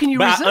 How can you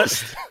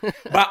resist?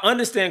 But I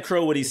understand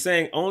Crow what he's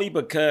saying only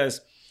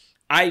because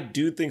I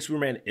do think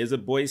Superman is a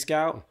Boy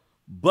Scout.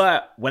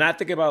 But when I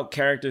think about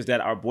characters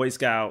that are Boy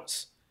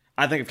Scouts,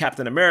 I think of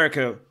Captain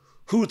America,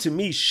 who to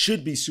me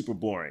should be super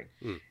boring.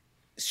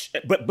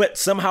 But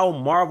somehow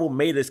Marvel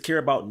made us care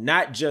about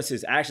not just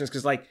his actions,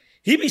 because like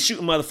he be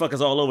shooting motherfuckers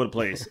all over the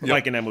place,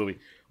 like in that movie.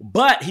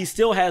 But he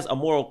still has a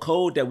moral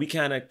code that we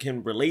kind of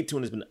can relate to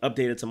and has been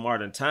updated to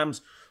modern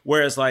times.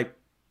 Whereas like,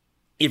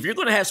 if you're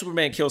going to have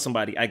Superman kill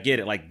somebody, I get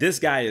it. Like, this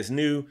guy is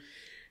new.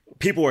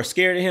 People are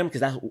scared of him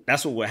because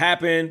that's what would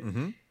happen.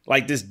 Mm-hmm.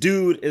 Like, this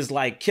dude is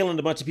like killing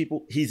a bunch of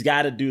people. He's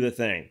got to do the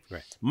thing.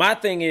 Right. My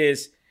thing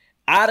is,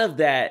 out of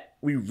that,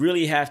 we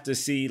really have to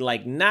see,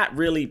 like, not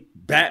really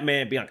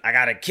Batman being like, I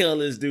got to kill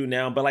this dude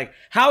now. But like,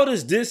 how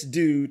does this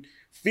dude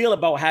feel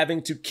about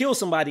having to kill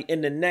somebody in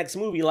the next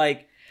movie?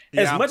 Like,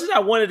 as much as I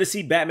wanted to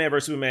see Batman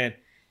versus Superman,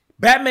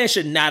 Batman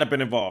should not have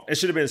been involved. It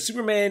should have been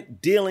Superman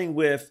dealing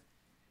with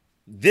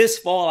this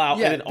fallout,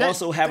 and then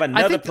also have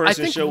another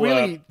person show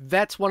really, up.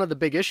 That's one of the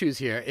big issues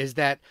here, is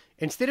that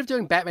instead of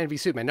doing Batman v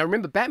Superman, now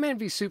remember, Batman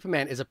v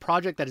Superman is a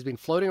project that has been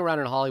floating around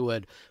in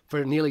Hollywood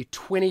for nearly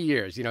 20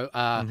 years. You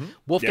know,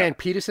 Wolfgang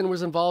Peterson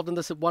was involved in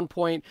this at one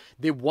point.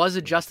 There was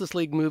a Justice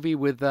League movie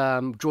with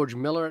George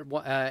Miller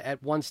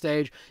at one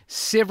stage.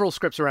 Several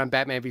scripts around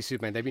Batman v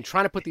Superman. They've been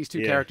trying to put these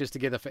two characters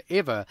together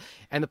forever.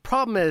 And the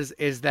problem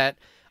is that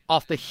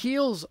off the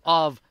heels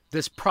of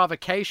this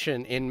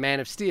provocation in Man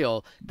of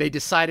Steel, they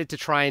decided to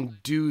try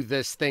and do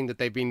this thing that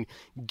they've been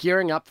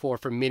gearing up for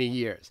many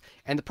years.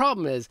 And the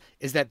problem is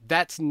that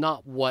that's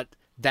not what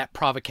that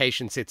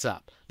provocation sets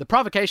up. The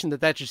provocation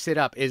that should set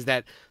up is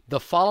that the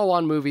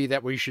follow-on movie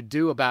that we should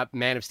do about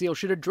Man of Steel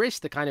should address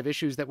the kind of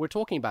issues that we're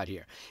talking about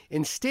here.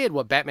 Instead,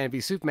 what Batman v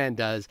Superman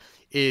does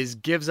is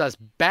gives us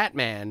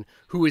Batman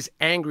who is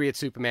angry at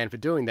Superman for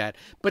doing that,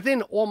 but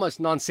then almost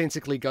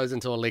nonsensically goes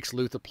into a Lex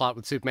Luthor plot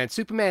with Superman.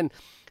 Superman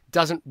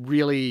isn't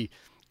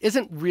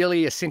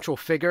really a central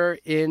figure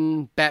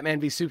in Batman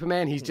v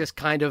Superman. He's just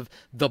kind of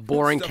the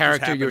boring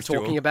character you're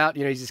talking about.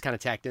 You know, he's just kind of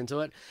tacked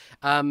into it.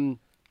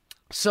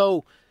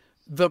 So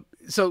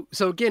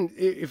again,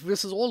 if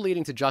this is all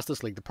leading to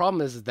Justice League, the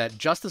problem is that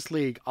Justice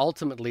League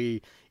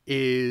ultimately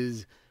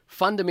is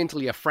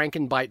fundamentally a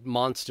Frankenbite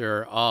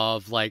monster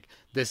of like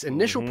this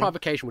initial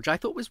provocation, which I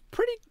thought was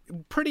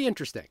pretty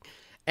interesting,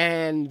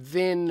 and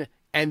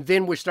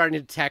then we're starting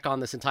to tack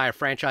on this entire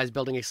franchise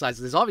building exercise.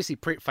 There's obviously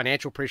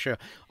financial pressure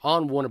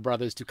on Warner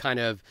Brothers to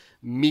kind of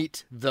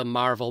meet the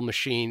Marvel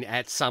machine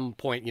at some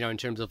point, you know, in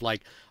terms of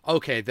like,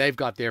 okay, they've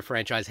got their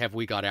franchise, have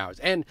we got ours?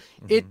 And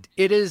it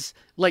is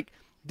like,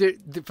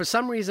 for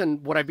some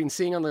reason, what I've been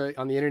seeing on the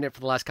internet for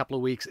the last couple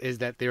of weeks is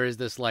that there is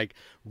this like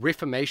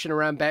reformation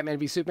around Batman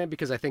v Superman,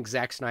 because I think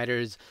Zack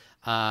Snyder's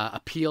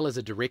appeal as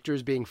a director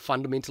is being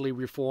fundamentally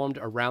reformed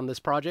around this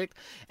project.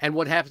 And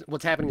what's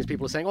happening is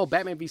people are saying, "Oh,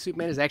 Batman v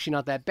Superman is actually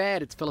not that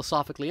bad. It's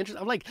philosophically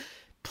interesting." I'm like,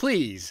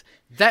 please,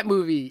 that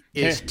movie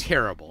is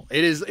terrible.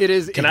 It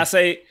is. Can I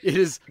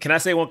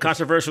say one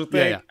controversial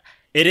thing? Yeah.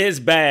 It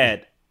is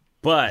bad,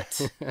 but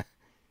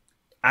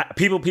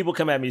people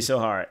come at me so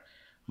hard.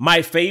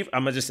 My favorite,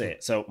 I'm gonna just say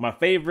it. So my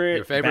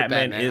favorite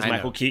Batman is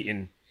Michael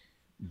Keaton,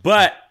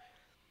 but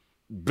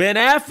Ben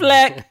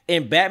Affleck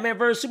in Batman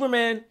vs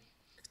Superman,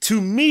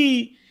 to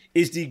me,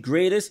 is the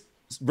greatest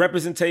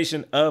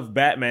representation of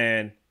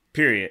Batman.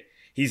 Period.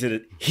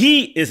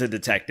 He is a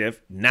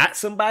detective, not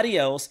somebody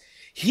else.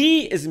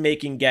 He is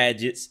making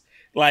gadgets.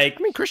 Like,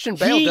 I mean, Christian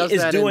Bale does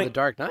that in The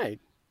Dark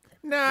Knight.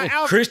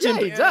 Nah, Christian,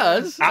 he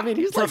does. I mean,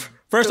 he's like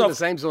first off the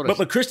same sort of.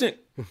 But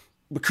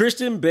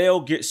Christian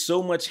Bale gets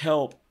so much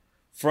help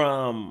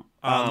from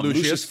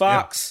Lucius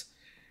Fox.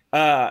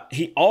 Yeah.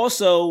 He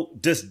also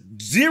does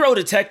zero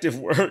detective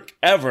work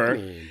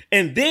ever.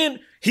 And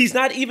then he's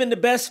not even the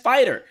best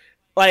fighter.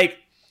 Like,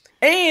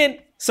 and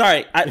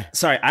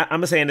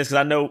I'm saying this because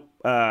I know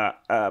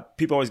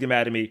people always get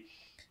mad at me.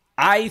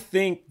 I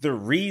think the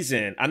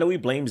reason, I know we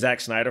blame Zack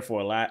Snyder for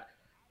a lot.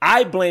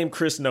 I blame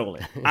Chris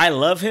Nolan. I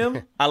love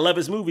him. I love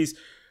his movies.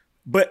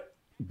 But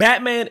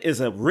Batman is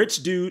a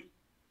rich dude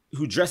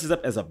who dresses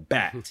up as a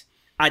bat.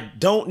 I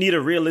don't need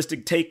a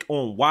realistic take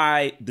on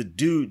why the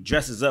dude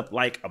dresses up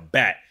like a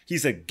bat.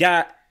 He's a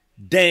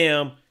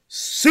goddamn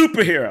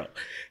superhero.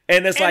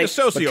 And it's like,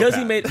 because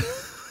he made...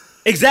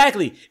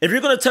 Exactly. If you're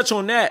going to touch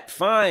on that,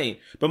 fine.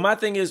 But my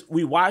thing is,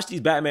 we watch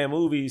these Batman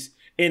movies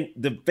and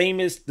the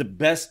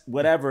best,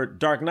 whatever,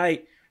 Dark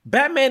Knight.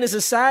 Batman is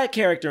a side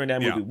character in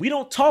that movie. We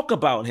don't talk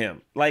about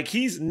him. Like,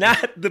 he's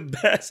not the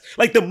best.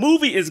 Like, the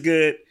movie is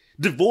good,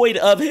 devoid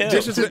of him. To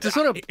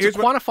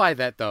quantify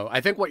that, though,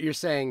 I think what you're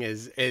saying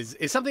is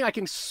something I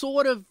can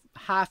sort of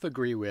half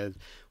agree with,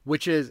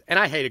 which is, and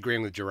I hate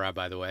agreeing with Gerard,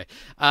 by the way.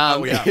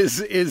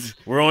 Is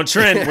we're on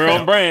trend, we're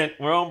on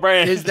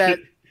brand, Is that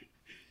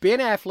Ben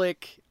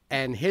Affleck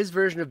and his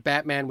version of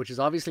Batman, which is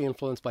obviously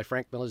influenced by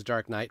Frank Miller's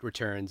Dark Knight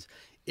Returns,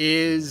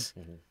 is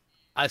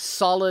a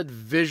solid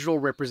visual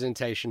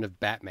representation of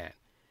Batman.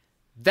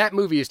 That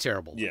movie is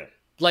terrible. Yeah.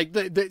 Like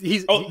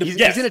he's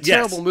in a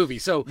terrible movie.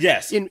 So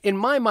in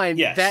my mind,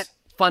 that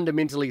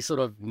fundamentally sort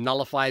of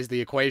nullifies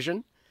the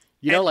equation.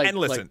 You know,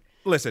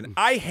 listen,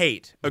 I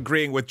hate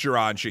agreeing with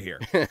Jiran Shahir.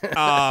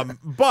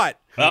 But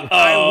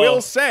I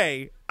will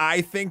say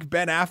I think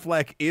Ben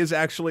Affleck is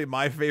actually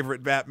my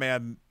favorite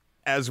Batman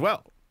as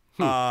well.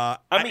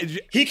 I mean,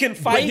 he can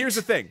fight. But here's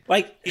the thing: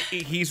 like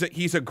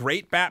he's a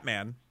great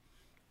Batman.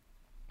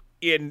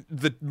 In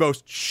the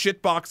most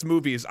shitbox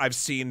movies I've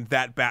seen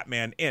that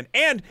Batman in,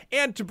 and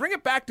to bring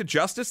it back to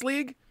Justice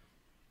League,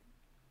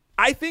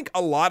 I think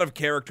a lot of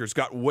characters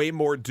got way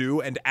more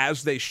due, and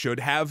as they should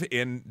have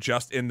in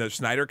the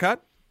Snyder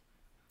Cut.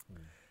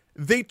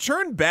 They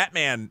turned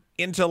Batman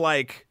into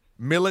like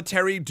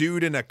military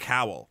dude in a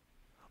cowl.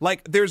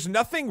 Like there's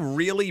nothing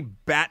really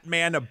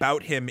Batman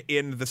about him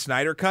in the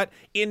Snyder Cut.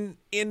 In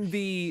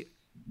the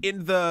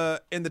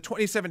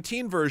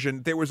 2017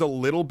 version, there was a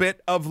little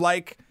bit of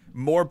like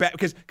more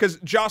because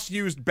Joss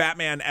used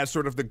Batman as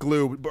sort of the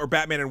glue, or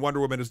Batman and Wonder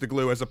Woman as the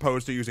glue, as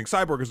opposed to using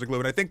Cyborg as the glue.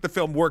 And I think the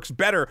film works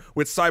better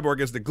with Cyborg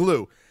as the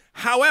glue.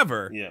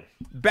 However,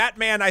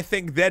 Batman, I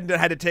think, then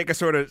had to take a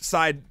sort of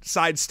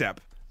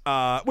sidestep,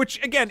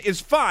 which again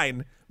is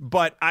fine.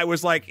 But I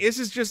was like,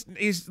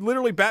 he's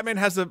literally Batman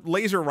has a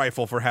laser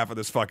rifle for half of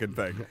this fucking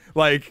thing.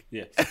 Like,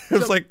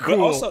 it's like cool.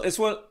 But also, it's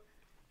one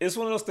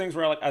of those things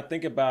where like I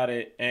think about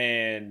it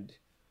and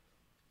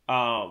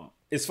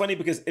it's funny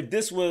because if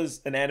this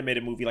was an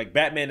animated movie, like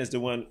Batman is the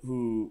one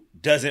who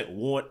doesn't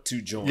want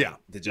to join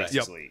the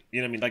Justice League.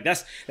 You know what I mean? Like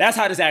that's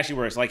how this actually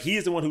works. Like he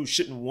is the one who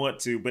shouldn't want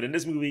to, but in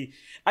this movie,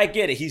 I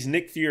get it. He's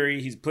Nick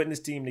Fury. He's putting his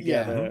team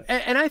together.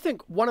 Yeah. And I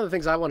think one of the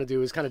things I want to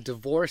do is kind of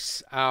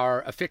divorce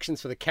our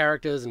affections for the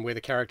characters and where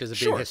the characters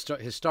are being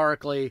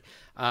historically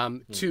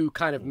to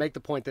kind of make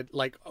the point that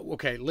like,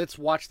 okay, let's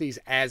watch these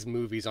as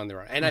movies on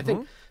their own. And I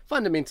think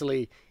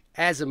fundamentally,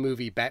 as a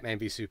movie, Batman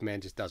v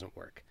Superman just doesn't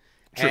work.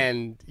 True.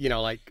 And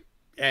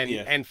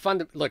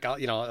look,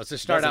 let's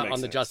just start out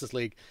on the Justice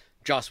League.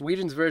 Joss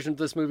Whedon's version of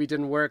this movie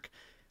didn't work.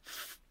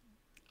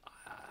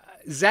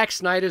 Zack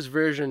Snyder's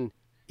version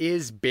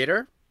is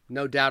better,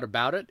 no doubt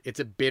about it. It's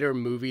a better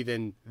movie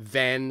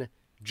than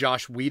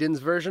Joss Whedon's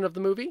version of the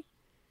movie.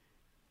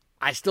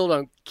 I still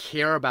don't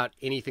care about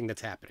anything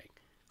that's happening.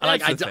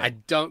 I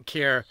don't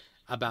care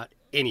about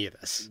any of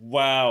this.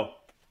 Wow,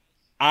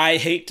 I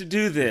hate to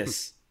do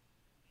this,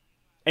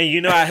 and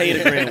you know I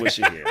hate agreeing with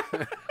you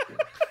here.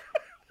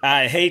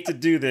 I hate to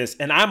do this,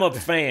 and I'm a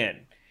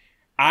fan.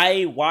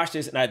 I watched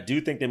this, and I do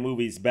think the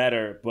movie's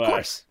better. But of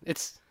course,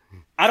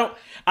 I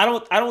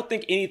don't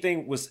think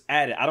anything was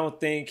added. I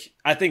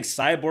think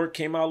Cyborg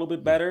came out a little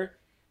bit better.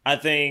 I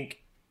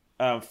think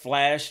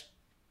Flash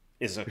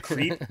is a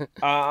creep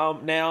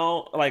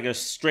now, like a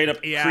straight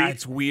up creep. Yeah,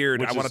 it's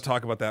weird. I want to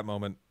talk about that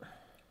moment.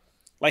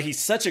 Like he's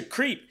such a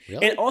creep,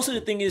 really? And also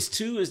the thing is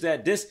too is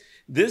that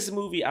this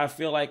movie, I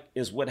feel like,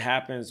 is what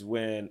happens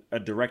when a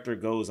director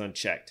goes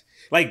unchecked.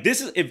 Like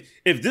this is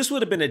if this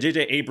would have been a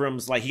J.J.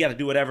 Abrams, like he got to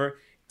do whatever,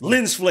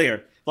 lens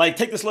flare, like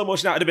take the slow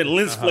motion out, it'd have been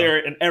lens flare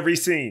in every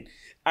scene.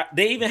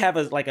 They even have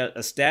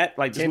a stat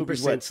like this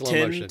movie's what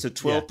 10 to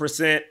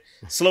 12%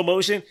 slow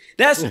motion.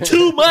 That's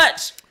too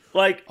much.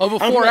 Like over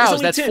 4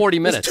 hours, that's 10. 40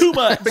 minutes. It's too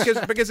much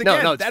because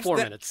again, no, it's 4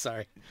 minutes.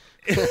 Sorry.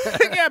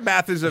 Yeah,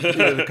 math is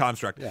a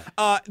construct.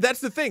 Yeah. That's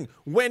the thing.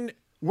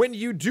 When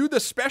you do the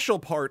special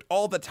part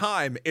all the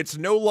time, it's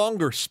no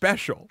longer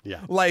special.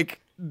 Yeah.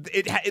 Like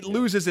it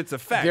loses its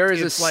effect. There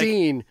is a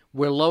scene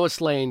where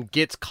Lois Lane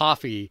gets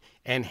coffee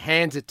and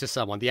hands it to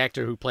someone, the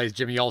actor who plays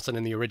Jimmy Olsen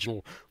in the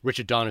original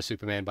Richard Donner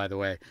Superman, by the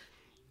way,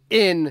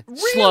 in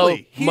slow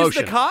motion. He's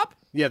the cop?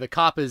 Yeah, the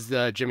cop is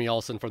Jimmy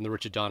Olsen from the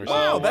Richard Donner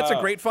Superman. Wow, that's a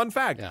great fun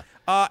fact. Yeah.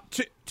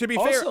 To be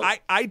fair,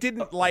 I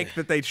didn't like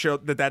that they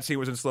showed that scene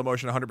was in slow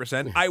motion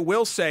 100%. I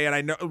will say, and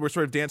I know we're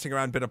sort of dancing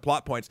around a bit of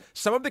plot points,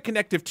 some of the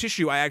connective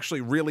tissue I actually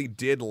really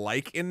did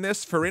like in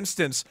this. For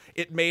instance,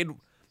 this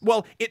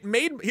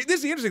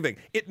is the interesting thing.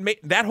 It made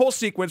that whole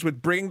sequence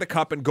with bringing the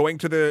cup and going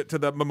to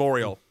the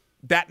memorial.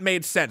 That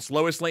made sense.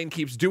 Lois Lane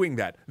keeps doing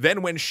that.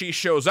 Then when she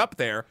shows up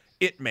there,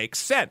 it makes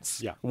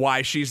sense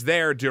why she's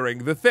there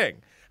during the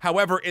thing.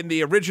 However, in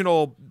the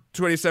original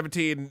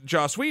 2017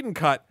 Joss Whedon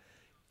cut,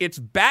 it's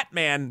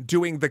Batman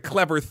doing the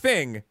clever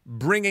thing,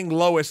 bringing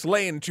Lois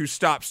Lane to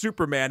stop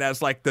Superman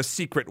as like the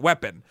secret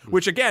weapon,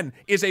 which again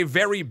is a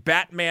very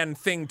Batman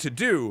thing to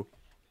do.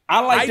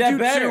 I that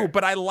better. Too,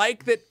 but I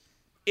like that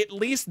at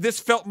least this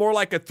felt more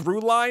like a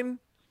through line.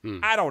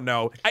 I don't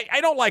know. I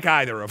don't like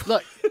either of them.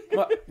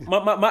 Look,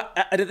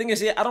 the thing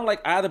is, I don't like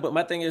either, but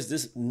my thing is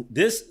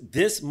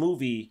this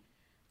movie,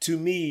 to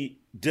me,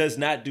 does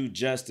not do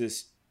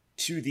justice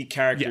to the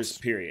characters,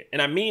 period.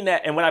 And I mean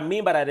that, and what I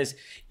mean by that is,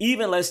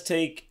 even let's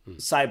take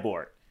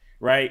Cyborg,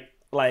 right?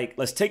 Like,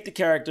 let's take the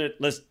character,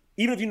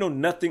 even if you know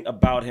nothing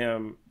about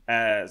him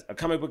as a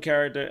comic book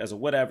character, as a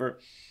whatever,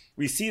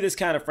 we see this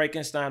kind of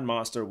Frankenstein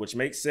monster, which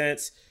makes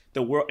sense.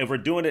 The world, if we're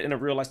doing it in a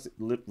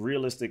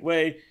realistic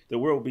way, the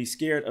world will be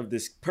scared of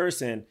this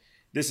person.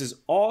 This is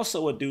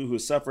also a dude who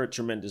suffered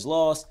tremendous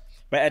loss.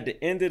 But at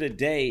the end of the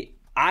day,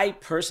 I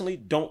personally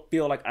don't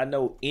feel like I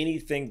know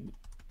anything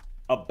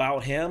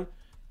about him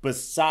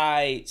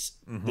besides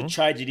the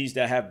tragedies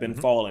that have been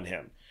falling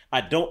him. I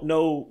don't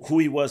know who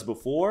he was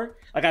before.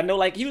 Like, I know,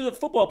 like, he was a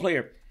football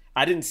player.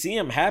 I didn't see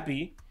him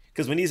happy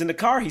because when he's in the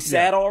car, he's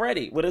sad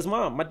already with his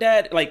mom. My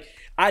dad, like,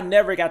 I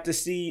never got to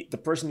see the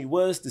person he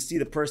was, to see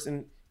the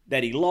person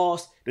that he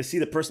lost to see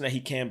the person that he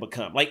can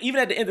become. Like, even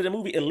at the end of the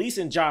movie, at least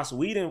in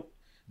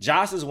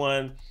Joss's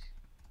one,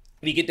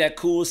 we get that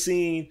cool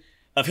scene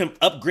of him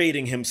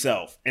upgrading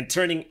himself and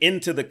turning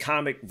into the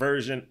comic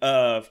version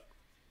of,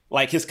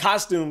 like, his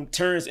costume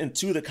turns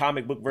into the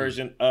comic book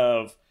version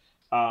of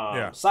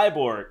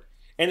Cyborg.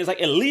 And it's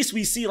like, at least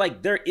we see,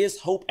 like, there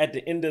is hope at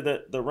the end of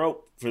the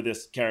rope for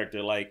this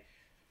character. Like,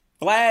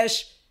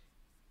 Flash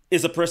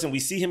is a person, we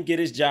see him get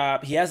his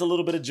job. He has a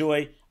little bit of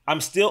joy.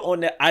 I'm still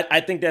on that. I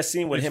think that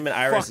scene with him and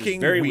Iris is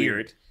very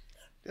weird.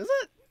 Is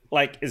it?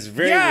 Like, it's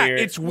very weird.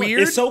 It's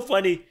weird. It's so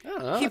funny.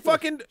 He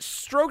fucking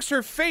strokes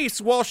her face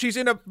while she's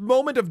in a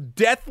moment of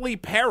deathly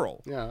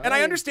peril. Yeah, and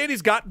I understand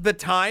he's got the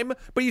time,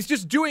 but he's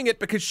just doing it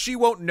because she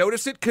won't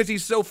notice it because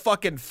he's so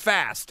fucking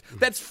fast.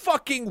 That's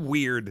fucking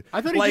weird.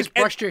 I thought he just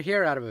brushed her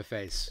hair out of her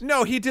face.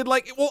 No, he did,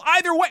 like, well,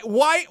 either way,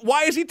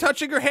 why is he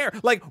touching her hair?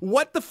 Like,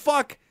 what the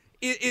fuck?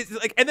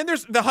 Like, and then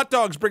there's the hot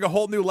dogs bring a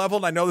whole new level,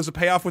 and I know there's a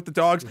payoff with the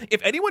dogs.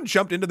 If anyone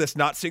jumped into this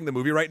not seeing the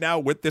movie right now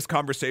with this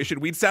conversation,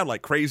 we'd sound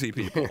like crazy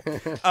people.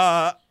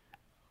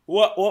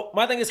 Well,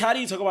 my thing is, how do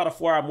you talk about a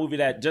 4-hour movie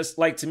that just,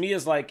 like, to me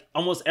is like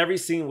almost every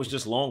scene was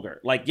just longer?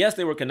 Like, yes,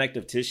 they were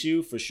connective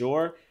tissue for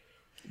sure,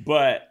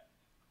 but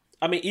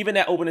I mean, even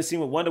that opening scene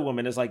with Wonder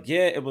Woman is like,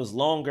 yeah, it was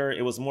longer,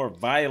 it was more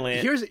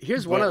violent.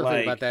 Here's one other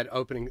thing about that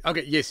opening.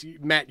 Okay, yes,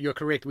 Matt, you're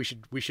correct. We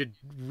should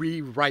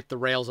rewrite the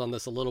rails on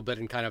this a little bit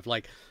and kind of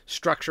like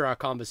structure our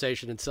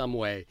conversation in some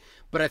way.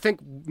 But I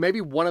think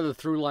maybe one of the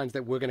through lines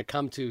that we're going to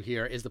come to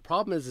here is the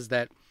problem is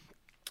that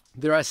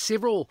there are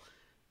several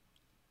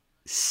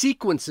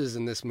sequences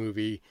in this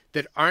movie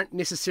that aren't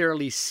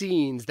necessarily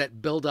scenes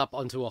that build up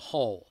onto a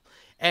whole.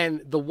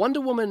 And the Wonder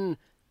Woman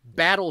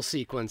battle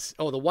sequence,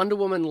 or the Wonder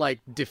Woman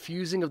like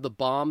diffusing of the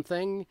bomb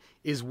thing,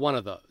 is one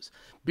of those.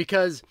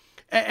 Because,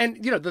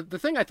 and you know, the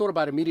thing I thought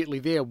about immediately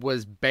there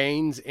was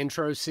Bane's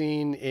intro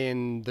scene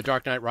in The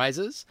Dark Knight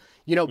Rises,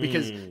 you know,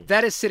 because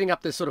that is setting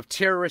up this sort of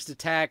terrorist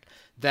attack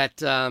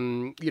that,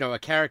 you know, a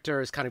character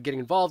is kind of getting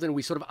involved in.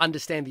 We sort of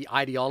understand the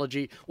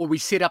ideology, or we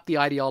set up the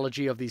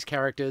ideology of these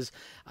characters.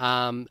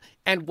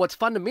 And what's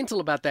fundamental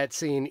about that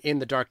scene in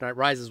The Dark Knight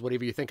Rises,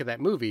 whatever you think of that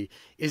movie,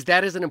 is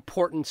that is an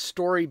important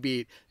story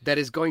beat that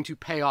is going to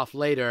pay off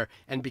later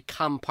and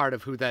become part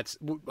of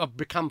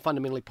become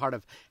fundamentally part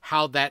of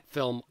how that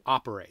film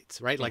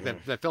operates, right? Like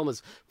that film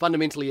is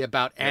fundamentally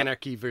about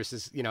anarchy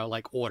versus, you know,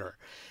 like order.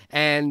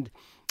 And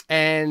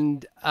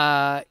in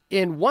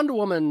Wonder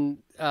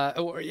Woman,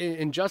 or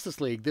in Justice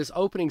League, this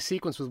opening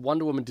sequence with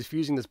Wonder Woman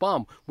diffusing this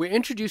bomb, we're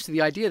introduced to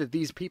the idea that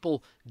these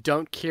people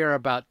don't care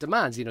about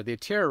demands. You know, they're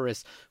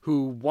terrorists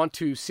who want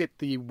to set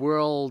the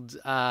world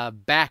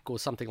back or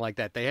something like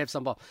that. They have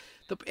some bomb.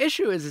 The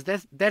issue is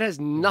that has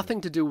nothing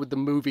to do with the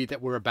movie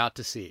that we're about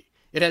to see.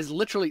 It has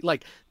literally,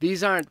 like,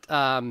 these aren't.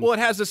 Well, it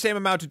has the same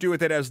amount to do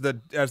with it as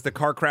the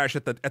car crash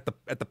at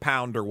the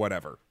pound or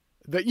whatever.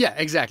 Yeah,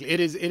 exactly. It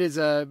is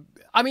a.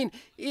 I mean,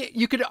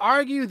 you could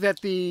argue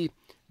that the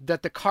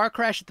car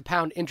crash at the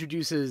pound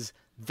introduces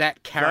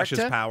that character.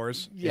 Flash's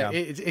powers. Yeah.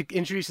 It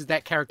introduces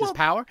that character's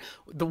power.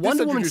 The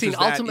Wonder Woman scene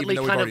ultimately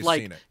kind of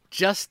like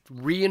just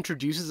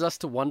reintroduces us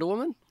to Wonder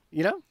Woman.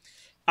 You know.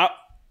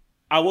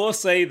 I will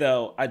say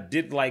though, I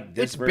did like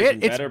this version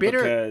better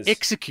because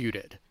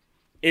executed.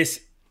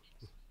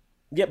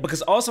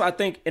 Because also I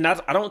think, and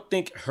I don't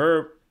think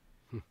her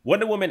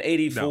Wonder Woman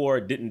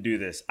 84 didn't do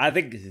this. I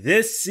think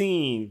this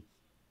scene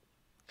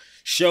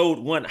showed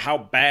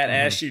how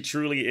badass she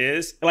truly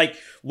is. Like,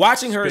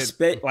 watching her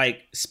sped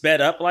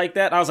up like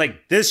that, I was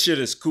like, this shit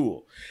is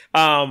cool.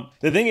 The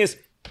thing is,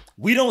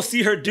 we don't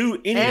see her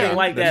do anything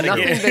like that again.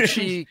 Nothing that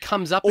she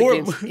comes up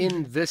against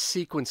in this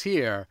sequence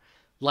here,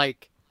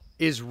 like,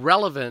 is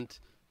relevant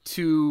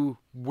to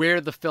where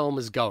the film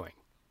is going.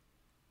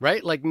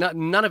 Right? Like,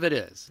 none of it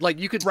is. Like,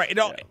 you could... Right.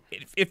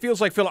 It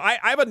feels like, Phil, I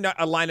have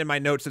a line in my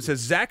notes that says,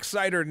 Zack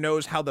Snyder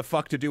knows how the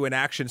fuck to do an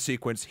action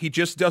sequence. He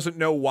just doesn't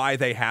know why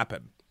they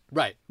happen.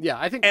 Right. Yeah,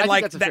 I think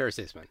that's a fair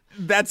assessment.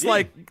 That's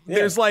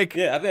there's like...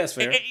 Yeah, I think that's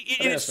fair.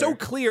 It's so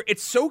clear.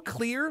 It's so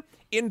clear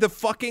in the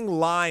fucking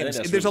lines.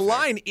 There's a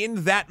line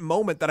in that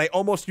moment that I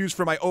almost used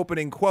for my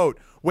opening quote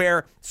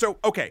where... So,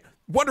 okay...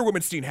 Wonder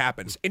Woman scene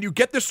happens, and you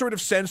get this sort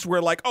of sense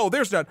where, like, oh,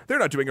 they're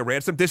not doing a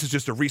ransom. This is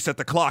just to reset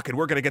the clock, and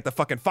we're going to get the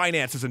fucking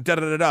finances and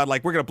da-da-da-da.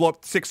 Like, we're going to blow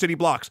up 6 city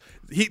blocks.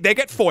 They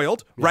get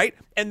foiled, right?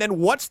 And then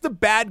what's the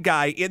bad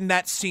guy in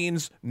that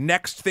scene's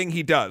next thing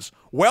he does?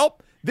 Well,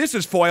 this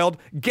is foiled.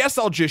 Guess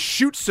I'll just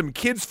shoot some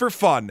kids for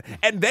fun.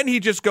 And then he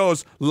just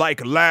goes,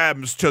 like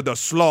lambs to the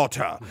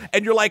slaughter.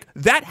 And you're like,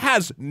 that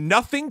has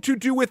nothing to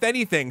do with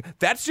anything.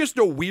 That's just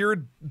a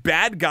weird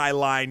bad guy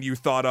line you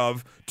thought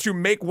of to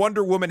make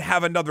Wonder Woman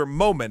have another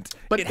moment.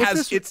 But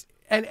it's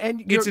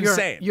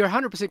insane. You're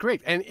 100%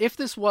 correct. And if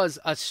this was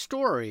a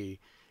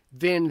story,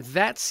 then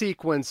that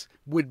sequence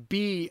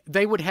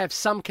they would have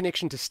some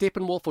connection to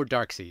Steppenwolf or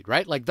Darkseid,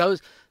 right? Like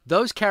those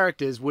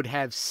characters would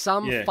have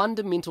some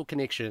fundamental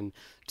connection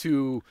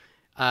to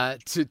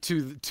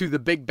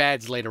the big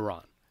bads later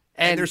on.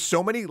 And there's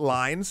so many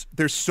lines.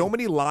 There's so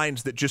many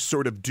lines that just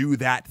sort of do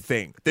that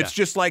thing. That's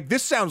just like,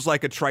 this sounds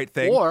like a trite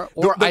thing. Or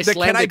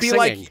Icelandic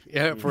singing,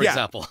 for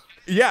example.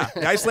 Yeah,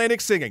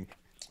 Icelandic singing.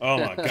 Oh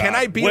my God! Can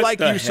I be like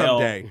you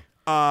someday?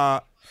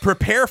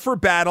 Prepare for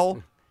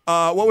battle.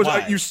 What was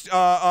you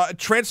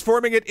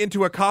transforming it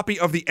into a copy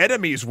of the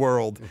enemy's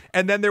world?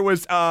 And then there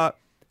was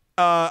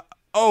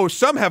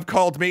some have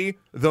called me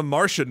the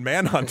Martian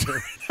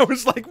Manhunter. I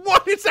was like,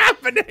 what is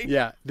happening?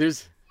 Yeah,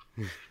 there's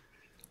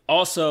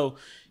also,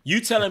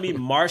 you telling me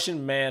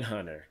Martian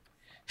Manhunter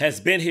has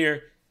been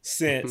here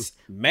since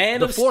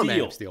before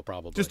Man of Steel,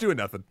 probably just doing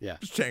nothing. Yeah,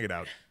 just checking it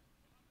out.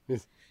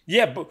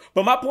 Yeah,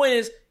 but my point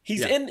is,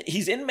 he's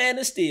in Man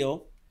of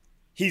Steel.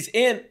 He's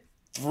in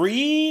 4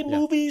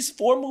 movies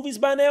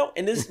by now,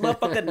 and this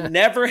motherfucker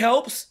never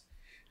helps.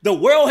 The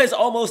world has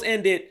almost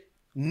ended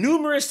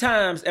numerous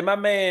times, and my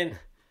man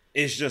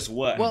is just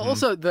what? Well,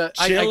 also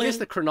I guess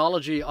the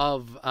chronology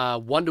of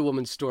Wonder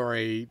Woman's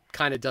story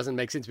kind of doesn't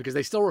make sense because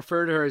they still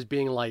refer to her as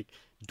being like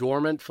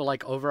dormant for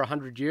like over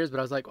 100 years. But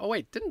I was like, oh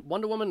wait, didn't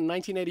Wonder Woman in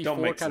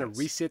 1984 kind of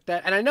reset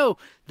that? And I know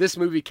this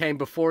movie came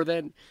before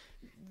then,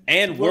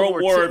 and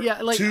World War II.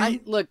 Yeah, like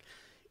look,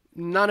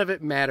 none of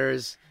it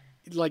matters.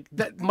 Like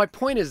that. My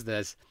point is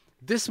this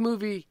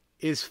movie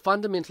is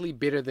fundamentally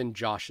better than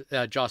Joss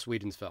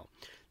Whedon's film.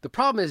 The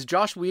problem is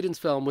Joss Whedon's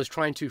film was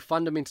trying to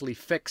fundamentally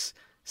fix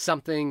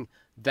something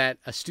that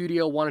a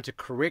studio wanted to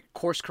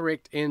course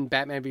correct in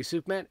Batman v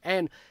Superman,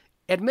 and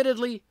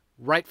admittedly,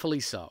 rightfully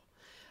so.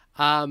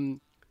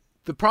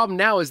 The problem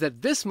now is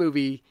that this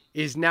movie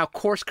is now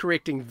course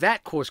correcting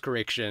that course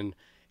correction,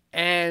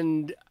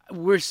 and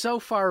we're so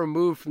far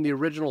removed from the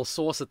original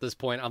source at this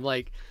point. I'm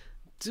like,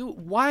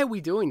 why are we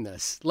doing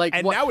this? Like,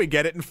 now we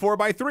get it in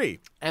 4x3,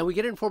 and we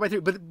get it in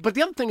 4x3. But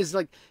the other thing is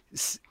like.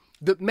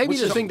 The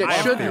thing that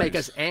should make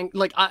us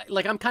angry,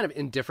 I'm kind of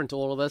indifferent to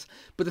all of this,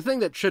 but the thing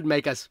that should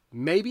make us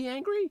maybe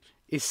angry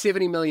is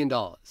 $70 million.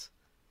 $70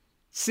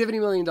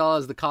 million,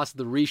 the cost of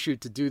the reshoot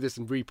to do this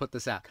and re-put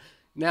this out.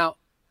 Now,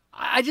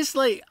 I just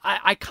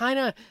I kind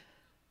of.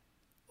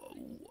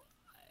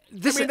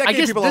 That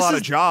gave people a lot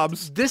of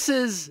jobs. This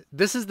is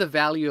the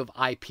value of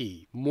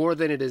IP more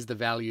than it is the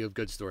value of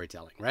good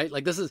storytelling, right?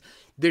 Like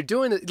they're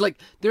doing it. Like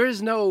there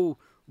is no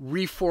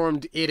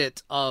reformed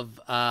edit of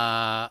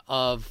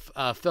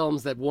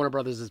films that Warner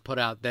Brothers has put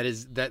out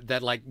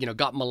that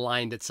got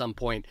maligned at some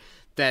point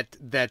that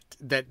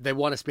they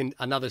want to spend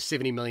another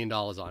 $70 million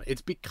on.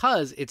 It's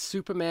because it's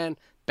Superman,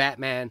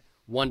 Batman,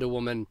 Wonder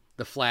Woman,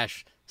 The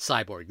Flash,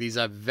 Cyborg. These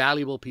are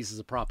valuable pieces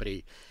of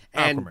property.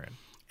 Aquaman.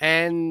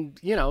 And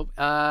we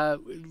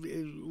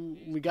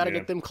got to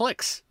get them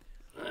clicks.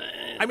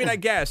 I mean, I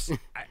guess.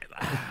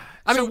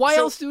 Why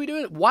else do we do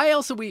it? Why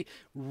else are we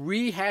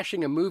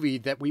rehashing a movie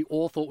that we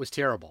all thought was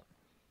terrible?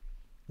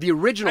 The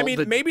original.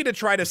 Maybe to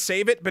try to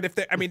save it, but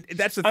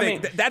that's the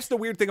thing. That's the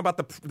weird thing about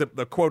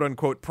the quote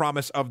unquote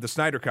promise of the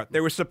Snyder Cut.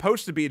 There was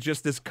supposed to be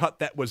just this cut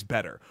that was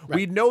better. Right.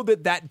 We know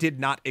that did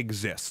not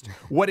exist.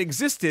 What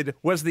existed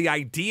was the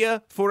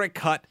idea for a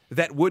cut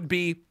that would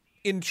be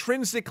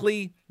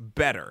intrinsically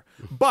better.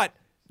 But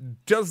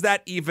does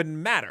that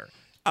even matter?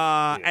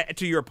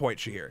 To your point,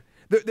 Shahir.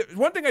 The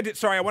one thing I did,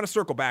 sorry, I want to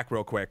circle back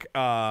real quick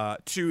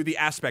to the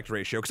aspect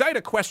ratio, because I had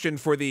a question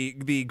for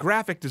the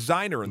graphic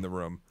designer in the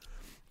room.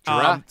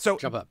 So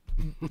jump up.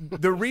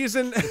 The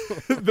reason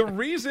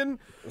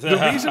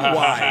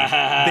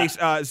why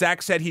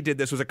Zack said he did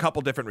this was a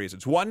couple different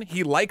reasons. One,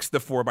 he likes the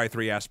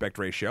 4x3 aspect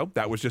ratio.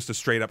 That was just a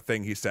straight up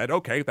thing he said.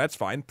 Okay, that's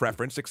fine,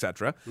 preference,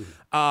 etc.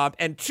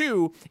 And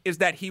two is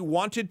that he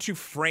wanted to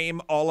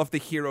frame all of the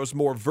heroes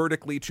more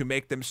vertically to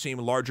make them seem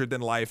larger than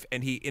life,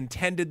 and he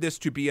intended this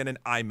to be in an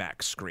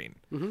IMAX screen,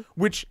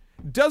 which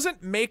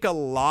doesn't make a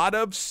lot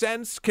of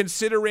sense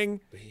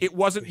considering it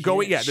wasn't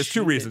going. Yeah, there's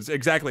two reasons.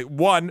 Exactly.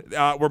 One,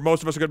 where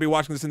most of us are going to be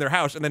watching this in their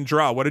house, and then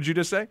Draw. What did you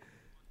just say?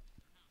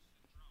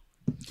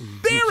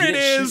 There it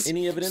is.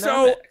 Any of it in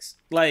IMAX.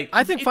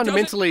 I think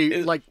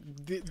fundamentally,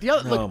 the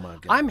other.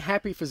 I'm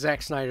happy for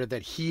Zack Snyder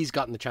that he's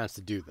gotten the chance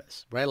to do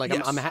this, right? Like,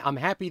 yes. I'm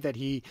happy that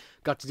he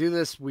got to do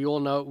this. We all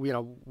know, we're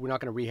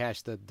not going to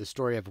rehash the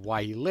story of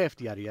why he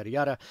left, yada yada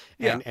yada,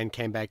 and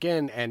came back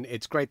in. And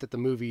it's great that the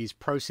movie's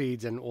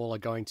proceeds and all are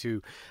going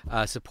to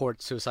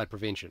support suicide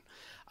prevention.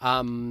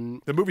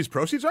 The movie's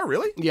proceeds are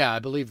really? Yeah, I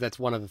believe that's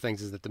one of the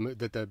things is that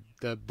the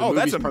oh,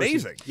 that's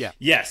amazing. Yeah.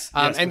 Yes.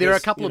 And there are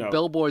a couple of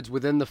billboards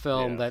within the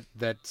film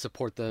that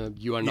support the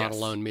 "You Are Not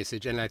Alone"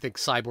 message, and I think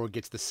Cyborg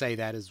gets to say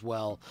that as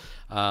well.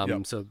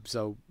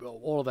 So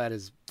all of that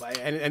is,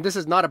 and this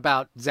is not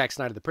about Zack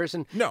Snyder the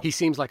person. No, he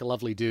seems like a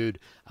lovely dude.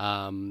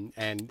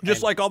 And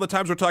like all the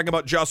times we're talking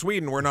about Joss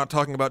Whedon, we're not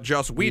talking about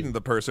Joss Whedon the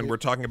person. We're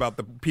talking about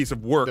the piece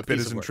of work that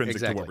is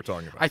intrinsic to what we're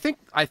talking about.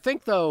 I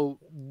think though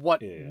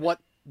what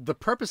the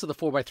purpose of the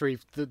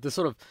 4x3, the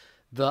sort of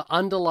the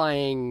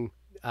underlying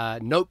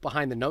note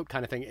behind the note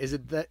kind of thing is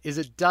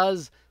it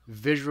does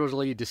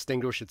visually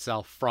distinguish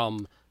itself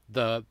from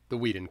the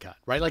Whedon cut,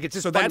 right? Like it's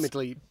just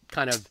fundamentally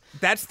kind of.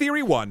 That's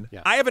theory one.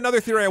 Yeah. I have another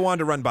theory I wanted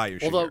to run by you.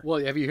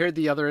 Well, have you heard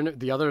the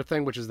other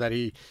thing, which is that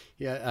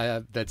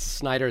that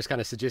Snyders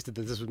kind of suggested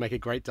that this would make a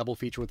great double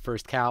feature with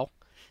First Cow,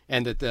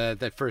 and that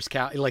that First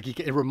Cow, like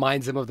it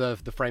reminds him of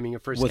the framing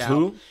of First Cow.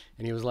 Who?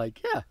 And he was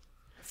like, yeah.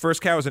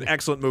 First Cow is an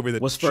excellent movie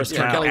that was First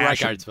Cow Kelly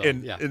Reichardt's film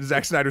in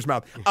Zack Snyder's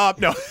mouth.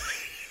 No.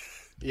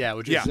 Yeah,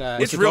 which is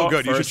it's real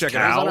good. You should check it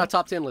out. It was on our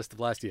top 10 list of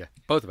last year.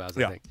 Both of ours,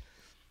 I think.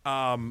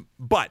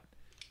 But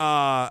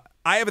I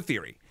have a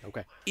theory.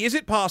 Okay. Is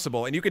it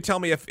possible, and you could tell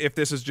me if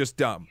this is just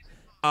dumb,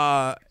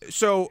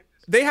 so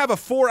they have a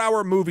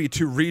 4-hour movie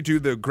to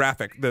redo the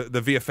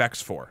the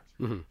VFX for.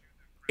 Mm-hmm.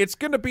 It's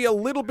going to be a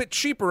little bit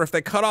cheaper if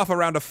they cut off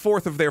around a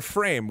fourth of their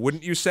frame,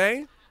 wouldn't you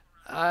say?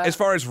 As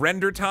far as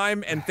render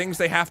time and things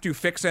they have to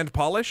fix and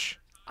polish?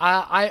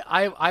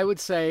 I would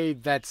say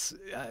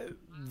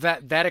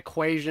that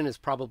equation is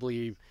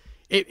probably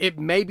it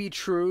may be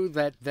true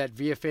that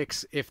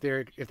VFX if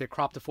they're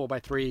cropped to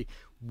 4:3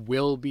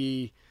 will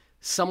be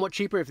somewhat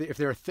cheaper if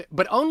there are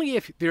but only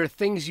if there are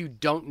things you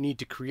don't need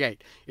to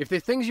create. If there are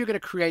things you're going to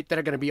create that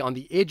are going to be on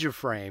the edge of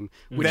frame,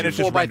 which is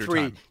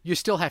 4:3, you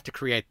still have to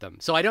create them.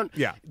 So I don't.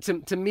 Yeah.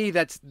 To me,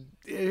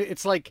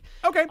 it's like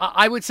okay.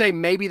 I would say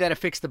maybe that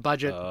affects the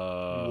budget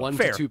 1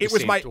 to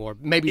 2%, or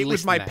maybe it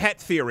was my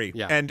pet theory,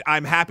 and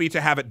I'm happy to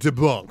have it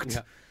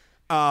debunked.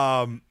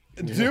 Yeah.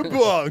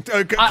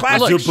 Debunked.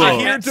 Class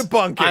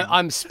debunking.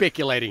 I'm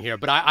speculating here,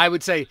 but I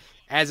would say,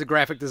 as a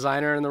graphic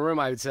designer in the room,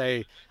 I would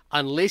say,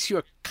 unless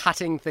you're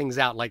cutting things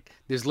out, like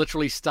there's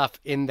literally stuff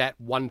in that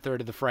 1/3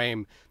 of the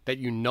frame that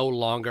you no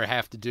longer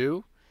have to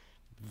do,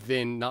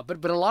 then not.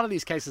 But a lot of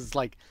these cases,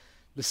 like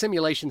the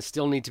simulations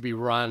still need to be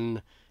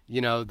run. You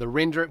know, the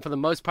render, for the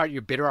most part,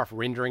 you're better off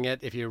rendering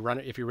it if you're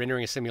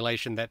rendering a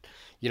simulation that,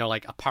 you know,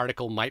 like a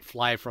particle might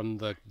fly from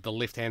the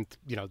left hand,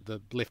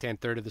 the left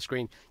hand third of the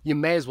screen. You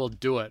may as well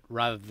do it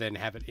rather than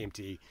have it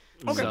empty.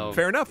 Okay, so,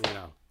 fair enough.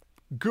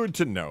 Good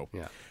to know.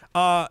 Yeah.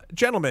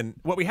 Gentlemen,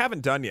 what we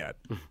haven't done yet,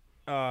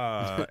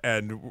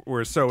 and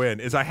we're so in,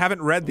 is I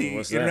haven't read the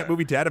Internet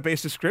Movie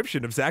Database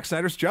description of Zack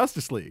Snyder's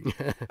Justice League,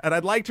 and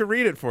I'd like to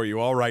read it for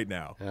you all right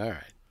now. All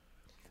right.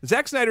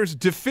 Zack Snyder's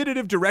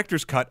definitive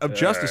director's cut of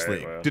Justice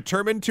League.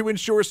 Determined to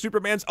ensure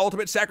Superman's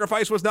ultimate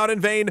sacrifice was not in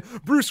vain,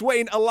 Bruce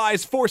Wayne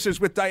allies forces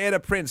with Diana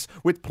Prince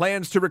with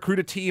plans to recruit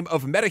a team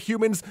of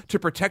metahumans to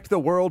protect the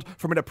world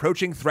from an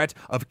approaching threat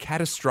of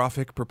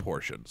catastrophic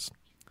proportions.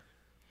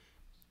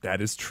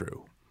 That is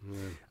true.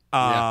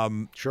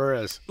 Sure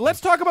is.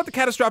 Let's talk about the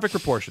catastrophic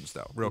proportions,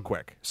 though, real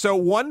quick. So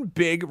one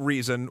big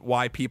reason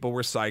why people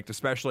were psyched,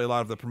 especially a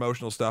lot of the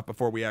promotional stuff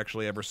before we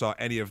actually ever saw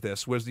any of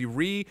this, was the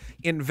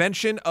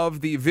reinvention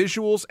of the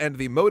visuals and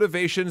the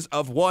motivations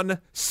of one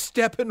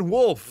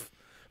Steppenwolf,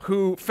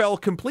 who fell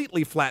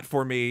completely flat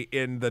for me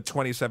in the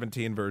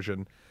 2017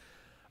 version.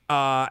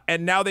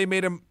 And now they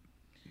made him...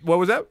 What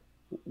was that?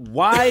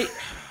 Why?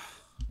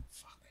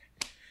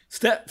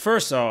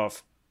 First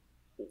off,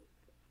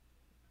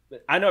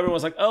 I know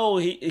everyone's like, oh,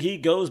 he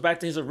goes back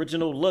to his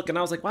original look. And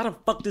I was like, why the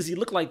fuck does he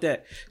look like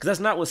that? Because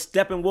that's not what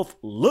Steppenwolf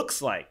looks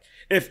like.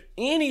 If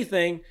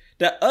anything,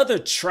 that other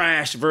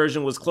trash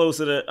version was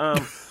closer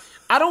to...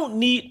 I don't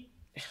need...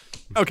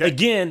 Okay.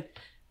 Again,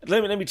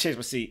 let me change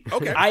my seat.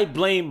 Okay. I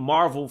blame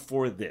Marvel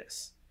for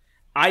this.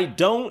 I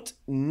don't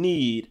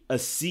need a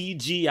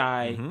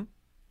CGI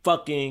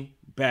fucking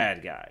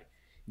bad guy.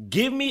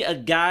 Give me a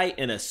guy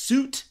in a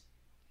suit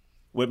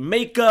with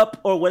makeup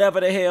or whatever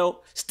the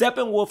hell.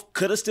 Steppenwolf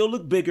could have still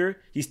looked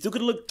bigger. He still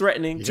could have looked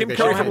threatening. Tim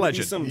Curry from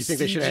Legend. You think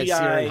they should have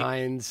had Ciarán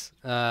Hinds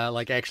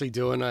like actually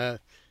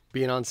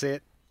being on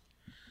set?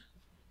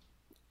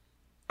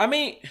 I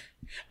mean,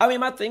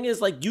 my thing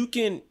is like you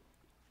can.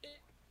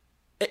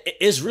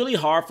 It's really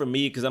hard for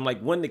me because I'm like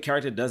when the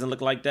character doesn't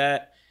look like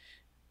that.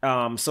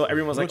 So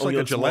everyone's like, looks oh, like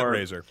a Gillette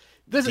razor.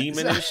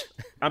 Demonish.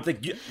 I'm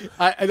thinking.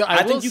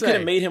 I think you could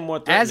have made him more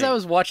threatening. As I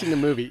was watching the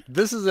movie,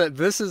 this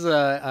is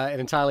an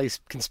entirely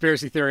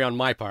conspiracy theory on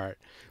my part,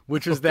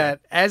 which was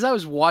that as I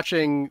was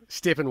watching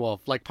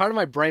Steppenwolf, like part of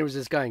my brain was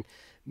just going,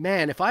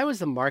 man, if I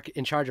was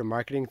in charge of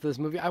marketing for this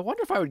movie, I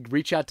wonder if I would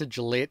reach out to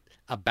Gillette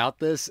about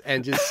this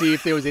and just see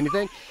if there was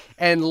anything.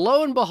 And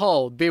lo and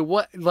behold, they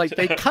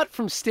cut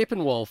from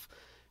Steppenwolf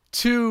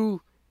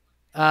to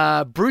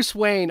Bruce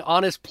Wayne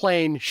on his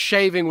plane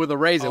shaving with a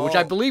razor, which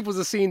I believe was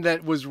a scene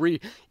that was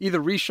either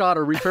reshot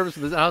or repurposed for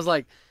this. And I was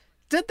like,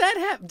 did that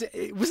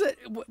happen? Was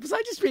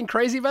I just being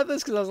crazy about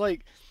this? Because I was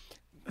like,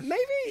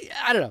 maybe,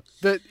 I don't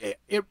know.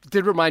 It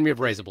did remind me of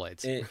razor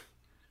blades.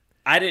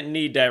 I didn't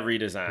need that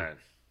redesign.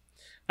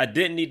 I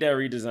don't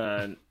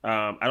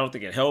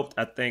think it helped.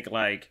 I think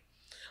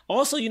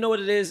also, you know what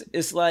it is?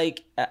 It's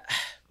like,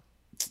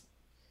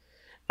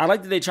 I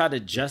like that they tried to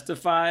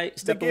justify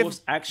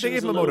Steppenwolf's actions. They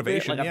gave him a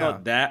motivation. I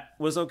thought that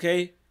was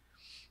okay,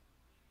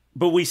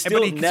 but we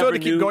still never sort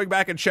of keep going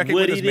back and checking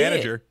with his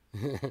manager.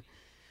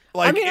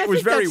 It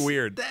was very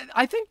weird.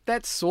 I think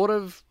that's sort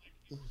of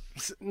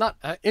not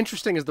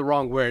interesting is the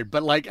wrong word,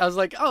 but I was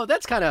like, oh,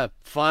 that's kind of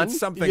fun. It's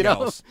something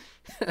else.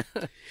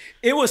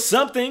 It was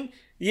something.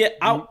 Yeah,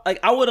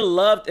 I would have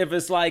loved if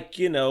it's like,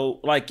 you know,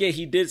 like, yeah,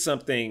 he did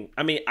something.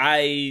 I mean,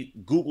 I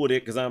Googled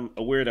it because I'm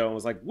a weirdo and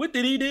was like, what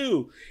did he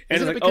do?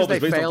 And Isn't it's it like, oh, because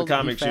it's based they off the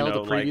comics, he failed you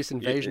know, the previous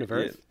like, invasion of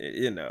Earth?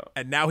 You know.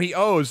 And now he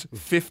owes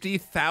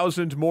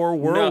 50,000 more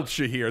worlds,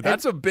 Shahir.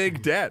 That's a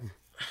big debt.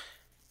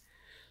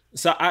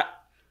 So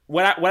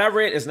what I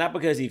read is not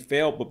because he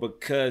failed, but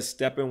because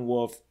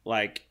Steppenwolf,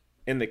 like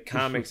in the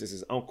comics, is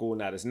his uncle,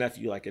 not his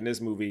nephew, like in this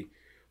movie.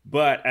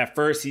 But at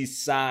first he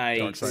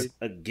sides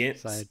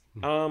against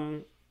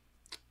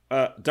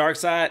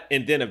Darkseid,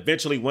 and then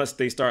eventually once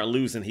they start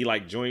losing, he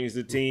like joins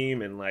the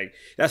team, and like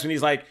that's when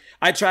he's like,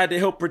 I tried to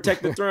help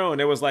protect the throne.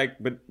 It was like,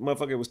 but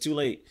motherfucker, it was too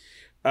late.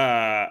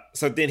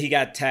 So then he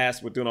got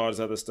tasked with doing all this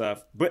other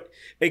stuff. But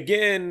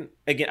again,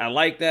 I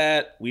like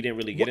that. We didn't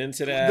really get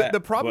into that.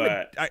 The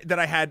problem that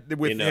I had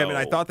with him, and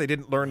I thought they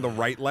didn't learn the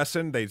right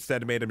lesson. They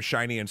instead made him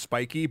shiny and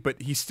spiky,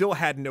 but he still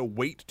had no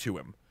weight to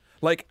him.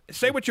 Like,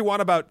 say what you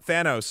want about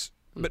Thanos,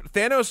 but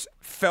Thanos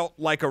felt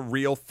like a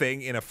real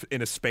thing in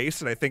a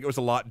space, and I think it was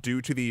a lot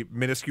due to the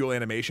minuscule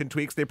animation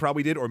tweaks they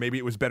probably did, or maybe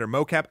it was better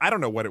mocap. I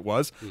don't know what it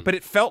was, but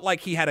it felt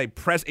like he had a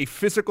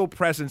physical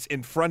presence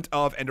in front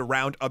of and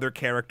around other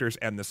characters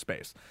and the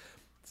space.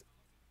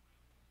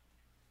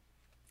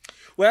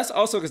 Well, that's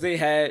also because they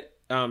had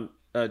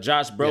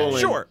Josh Brolin,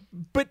 sure,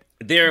 but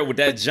there with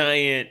that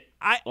giant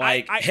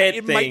head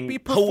it thing, might be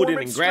holding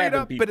and grabbing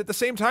up, people. but at the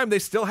same time, they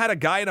still had a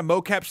guy in a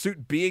mocap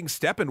suit being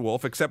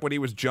Steppenwolf, except when he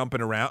was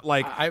jumping around.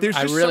 Like, there's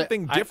just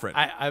something different.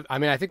 I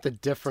mean, I think the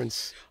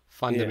difference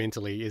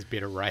fundamentally is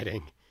better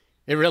writing.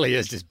 It really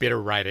is just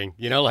better writing.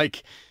 You know,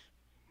 like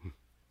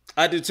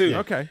I do too.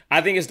 Okay,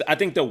 I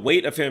think the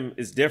weight of him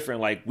is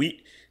different. Like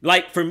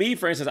for me,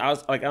 for instance, I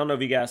was like, I don't know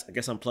if you guys. I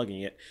guess I'm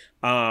plugging it.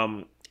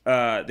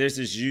 There's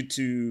this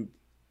YouTube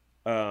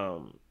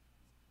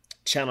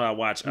channel I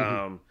watch.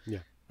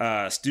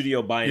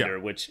 Studio Binder,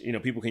 which, you know,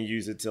 people can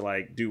use it to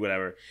like do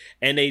whatever,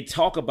 and they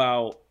talk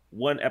about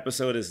one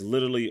episode is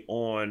literally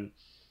on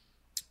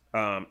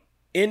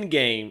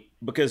Endgame,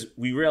 because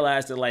we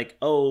realized that like,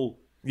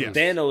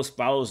 Thanos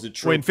follows the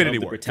trope of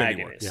the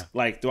protagonist,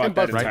 like throughout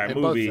that entire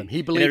movie.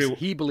 He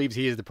believes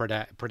he is the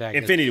protagonist.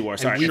 Infinity War,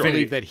 sorry, and we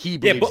believe that he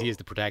believes he is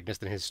the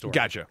protagonist in his story.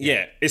 Gotcha.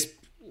 Yeah,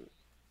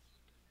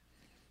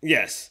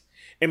 yes.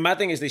 And my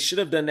thing is, they should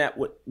have done that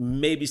with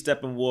maybe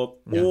Steppenwolf,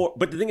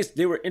 but the thing is,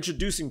 they were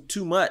introducing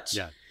too much,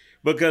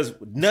 because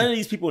none of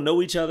these people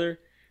know each other.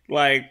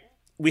 Like,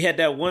 we had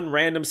that one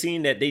random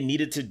scene that they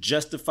needed to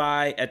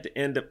justify at the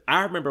end of.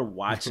 I remember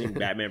watching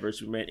Batman vs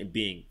Superman and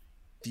being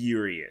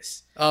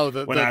furious. Oh,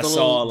 when I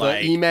saw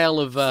the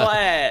email of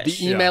Flash,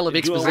 the email of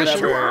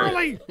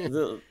exposition.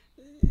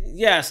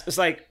 Yes, it's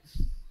like.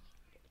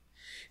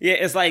 Yeah,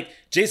 it's like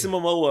Jason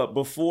Momoa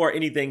before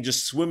anything,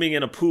 just swimming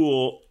in a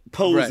pool,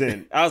 posing.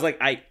 Right. I was like,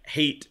 I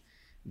hate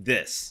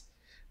this.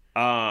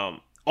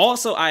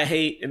 Also, I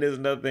hate, and there's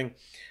another thing,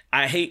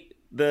 I hate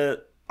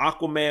the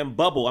Aquaman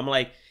bubble. I'm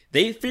like,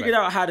 they figured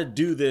out how to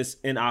do this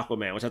in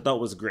Aquaman, which I thought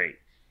was great.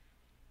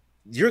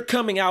 You're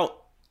coming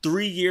out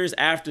 3 years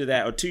after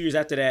that, or 2 years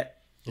after that.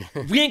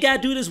 We ain't got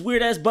to do this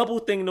weird ass bubble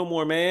thing no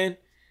more, man.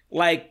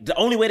 Like, the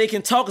only way they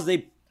can talk is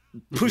they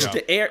push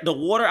the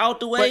water out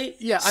the way.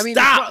 But, yeah, I mean,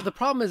 the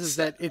problem is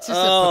that it's just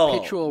a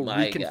perpetual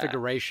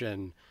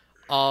reconfiguration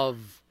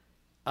of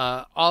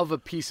a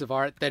piece of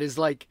art that is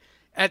like,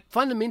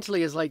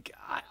 fundamentally is like,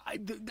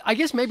 I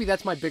guess maybe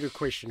that's my bigger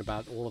question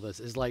about all of this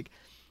is like,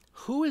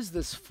 who is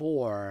this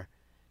for,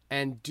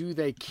 and do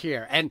they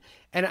care? And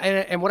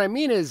what I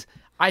mean is,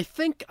 I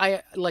think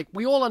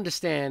we all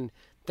understand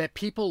that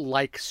people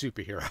like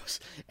superheroes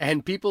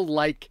and people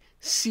like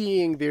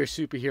seeing their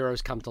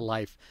superheroes come to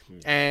life,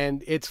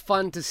 and it's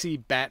fun to see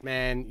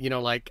Batman, you know,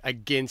 like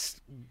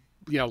against,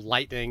 you know,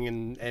 lightning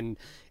and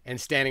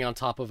standing on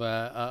top of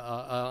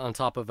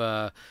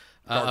a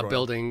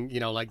building, you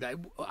know, like that.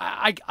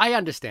 I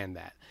understand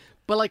that,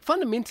 but like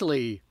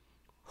fundamentally,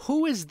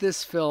 who is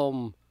this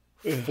film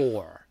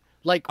for?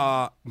 Like,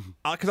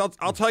 because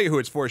I'll tell you who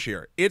it's for,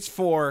 Sheer. It's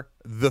for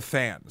the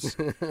fans,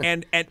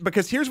 and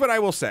because here's what I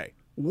will say.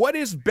 What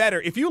is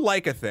better, if you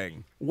like a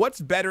thing,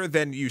 what's better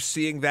than you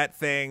seeing that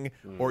thing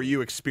or you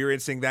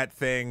experiencing that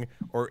thing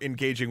or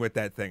engaging with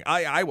that thing?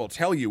 I will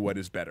tell you what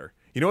is better.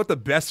 You know what the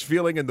best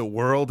feeling in the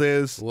world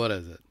is? What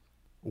is it?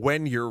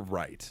 When you're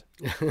right.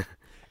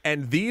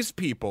 And these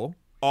people,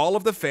 all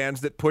of the fans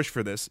that push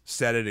for this,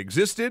 said it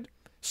existed,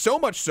 so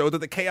much so that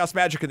the chaos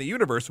magic in the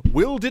universe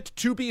willed it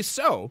to be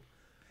so.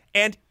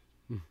 And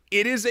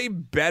it is a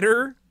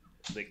better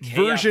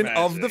version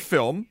of the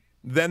film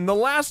than the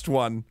last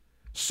one.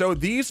 So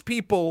these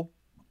people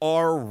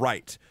are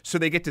right. So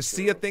they get to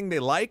see a thing they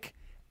like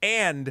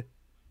and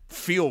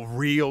feel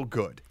real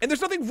good. And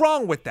there's nothing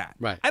wrong with that.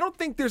 Right. I don't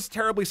think there's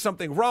terribly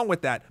something wrong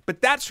with that,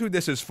 but that's who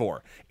this is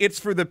for. It's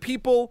for the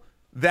people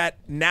that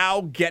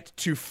now get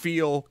to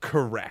feel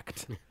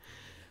correct.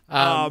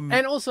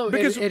 And also,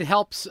 because it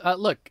helps.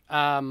 Look,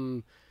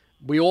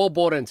 we all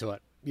bought into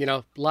it. You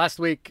know, last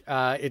week,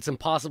 it's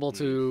impossible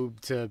to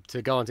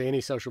go onto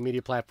any social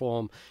media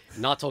platform,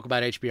 not talk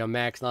about HBO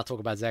Max, not talk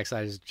about Zack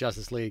Snyder's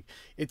Justice League.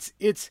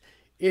 It's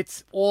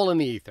it's all in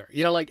the ether.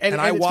 You know, like and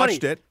I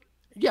watched funny. it.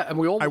 Yeah, and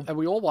we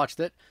all watched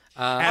it.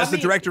 As the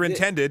director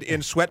intended,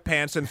 in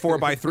sweatpants and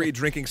 4x3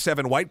 drinking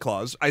 7 White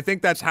Claws. I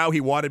think that's how he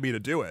wanted me to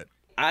do it.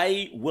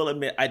 I will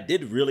admit, I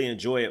did really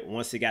enjoy it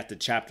once it got to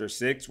chapter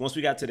 6. Once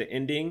we got to the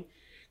ending,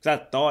 because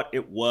I thought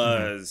it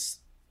was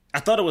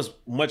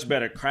much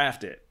better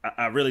crafted.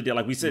 I really did.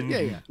 Like we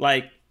said,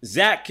 like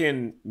Zack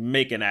can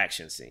make an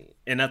action scene,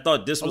 and I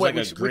thought this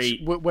was a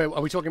great. Wait,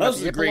 are we talking about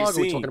the epilogue? Or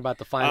are we talking about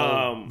the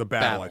final? The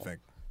battle, I think.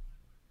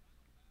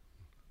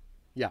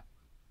 Yeah.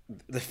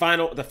 The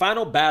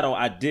final battle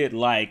I did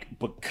like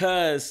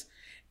because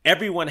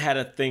everyone had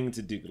a thing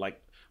to do.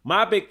 Like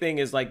my big thing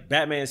is like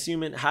Batman's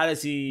human. How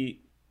does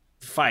he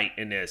fight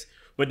in this?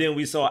 But then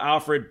we saw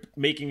Alfred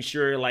making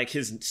sure like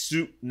his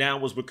suit now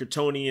was with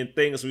Kryptonian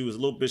things, so he was a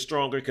little bit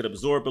stronger, could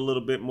absorb a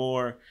little bit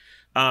more.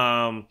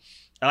 I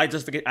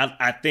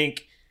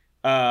think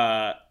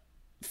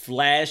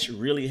Flash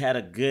really had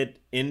a good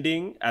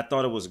ending. I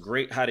thought it was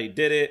great how they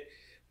did it.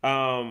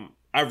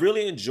 I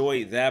really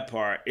enjoyed that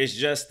part. It's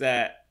just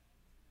that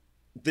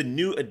the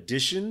new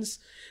additions,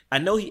 I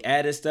know he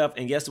added stuff,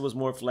 and yes, it was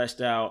more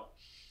fleshed out.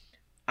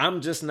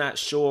 I'm just not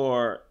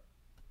sure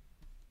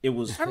it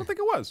was. I don't think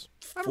it was.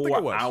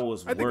 4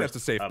 hours. I think that's a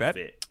safe bet.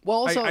 Well,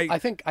 also, I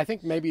think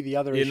maybe the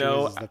other issue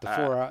is that the 4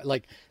 hour,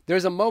 like,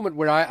 there's a moment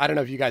where I don't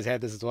know if you guys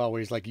had this as well, where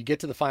he's like, you get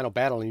to the final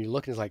battle and you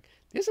look and it's like,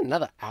 there's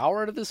another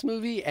hour to this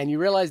movie, and you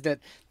realize that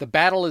the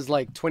battle is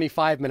like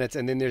 25 minutes,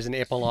 and then there's an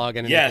epilogue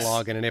and an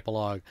epilogue and an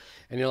epilogue,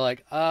 and you're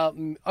like,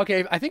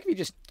 okay, I think if you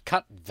just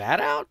cut that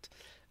out.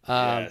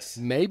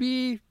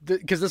 Maybe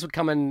because this would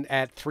come in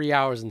at 3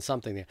 hours and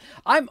something. There,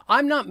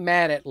 I'm not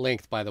mad at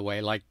length, by the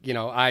way. Like, you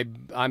know,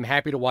 I'm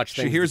happy to watch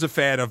things. Here's a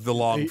fan of the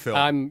long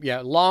film.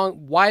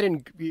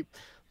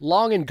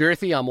 Long and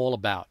girthy. I'm all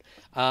about.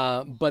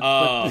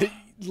 But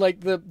like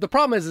the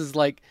problem is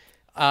like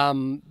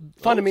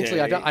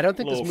fundamentally, okay. I don't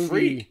think this movie.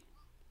 Freak.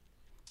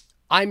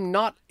 I'm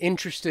not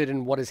interested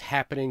in what is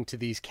happening to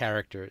these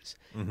characters,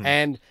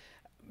 and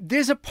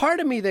there's a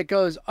part of me that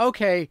goes,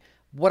 okay.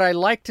 What I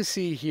like to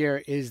see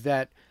here is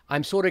that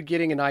I'm sort of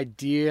getting an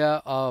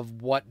idea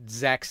of what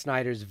Zack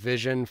Snyder's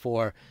vision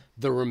for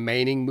the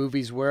remaining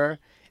movies were,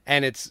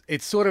 and it's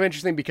sort of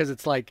interesting because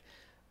it's like,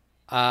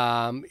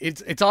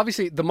 it's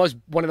obviously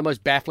one of the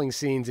most baffling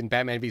scenes in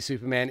Batman v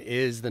Superman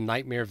is the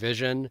nightmare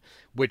vision,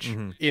 which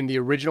in the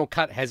original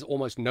cut has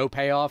almost no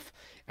payoff,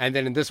 and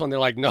then in this one they're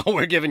like, no,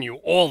 we're giving you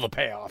all the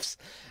payoffs,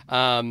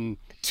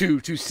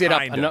 to set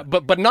up,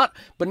 but not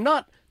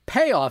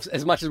payoffs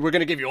as much as we're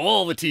going to give you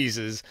all the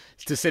teases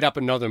to set up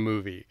another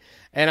movie.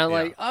 And I'm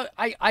like,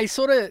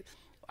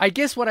 I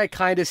guess what I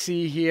kind of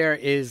see here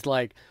is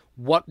like,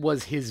 what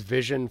was his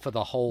vision for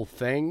the whole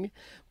thing?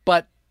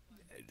 But,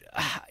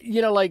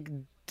 you know, like,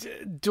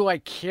 do I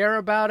care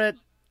about it?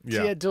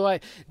 Yeah.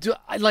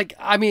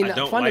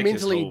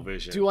 Fundamentally,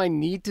 do I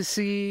need to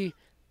see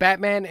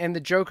Batman and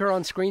the Joker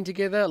on screen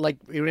together? Like,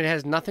 it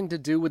has nothing to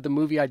do with the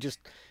movie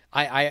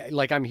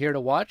I'm here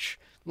to watch.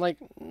 Like,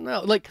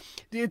 no, like,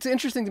 it's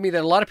interesting to me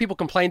that a lot of people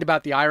complained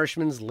about The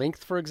Irishman's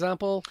length, for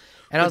example,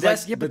 and I was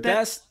like, yeah, but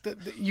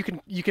you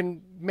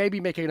can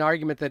maybe make an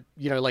argument that,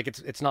 you know, like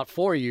it's not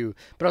for you,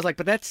 but I was like,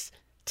 but that's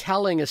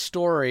telling a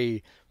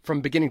story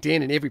from beginning to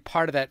end, and every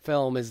part of that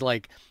film is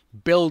like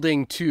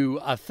building to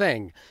a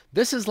thing.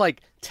 This is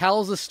like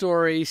tells a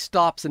story,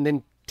 stops, and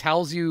then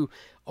tells you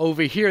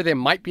over here there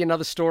might be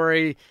another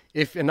story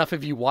if enough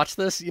of you watch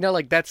this. You know,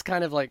 like that's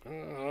kind of like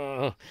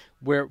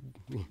where.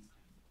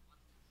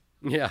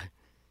 Yeah.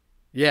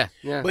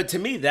 But to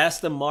me, that's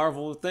the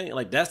Marvel thing.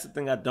 Like, that's the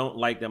thing I don't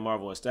like that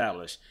Marvel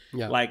established.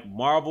 Yeah. Like,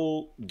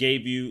 Marvel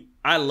gave you...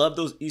 I love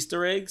those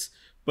Easter eggs,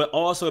 but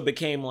also it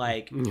became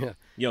like,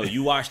 yo,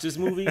 you watch this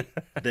movie,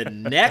 the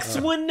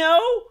next one,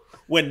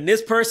 when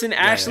this person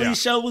actually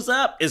shows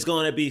up, is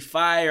going to be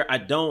fire. I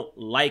don't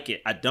like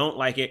it.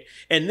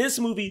 And this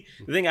movie,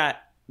 the thing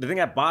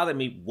that bothered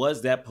me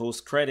was that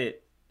post-credit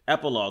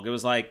epilogue. It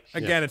was like,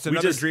 again, it's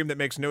another dream that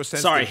makes no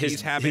sense. That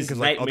he's having because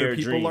like other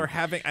people are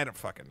having. I don't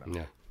fucking know.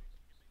 Yeah.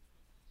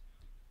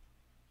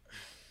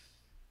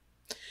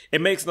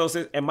 It makes no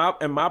sense. And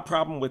my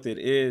problem with it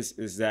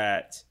is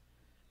that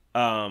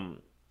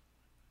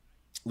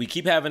we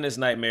keep having this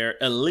nightmare.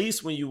 At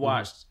least when you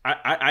watch,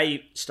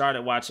 I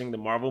started watching the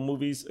Marvel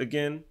movies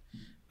again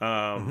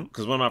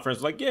because one of my friends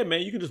was like, yeah,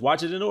 man, you can just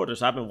watch it in order.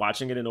 So I've been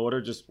watching it in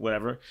order, just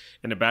whatever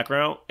in the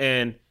background.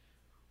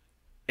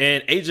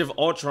 And Age of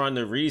Ultron,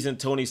 the reason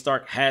Tony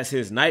Stark has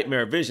his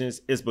nightmare visions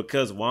is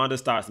because Wanda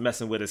starts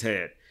messing with his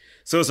head.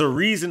 So it's a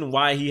reason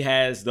why he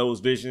has those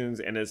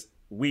visions, and it's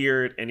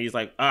weird, and he's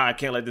like, I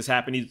can't let this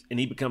happen, and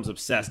he becomes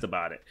obsessed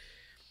about it.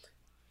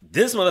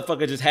 This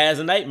motherfucker just has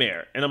a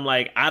nightmare, and I'm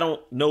like, I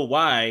don't know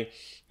why.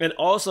 And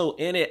also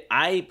in it,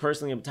 I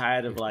personally am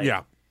tired of like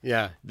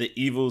the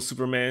evil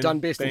Superman done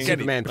based in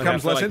Superman.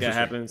 Becomes less interesting.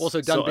 Happens.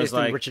 Also done based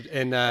in Richard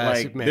and like,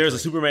 Superman. There's a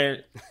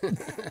Superman.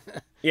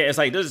 Yeah, it's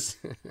like there's.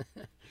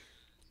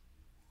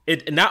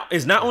 It's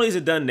not only is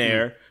it done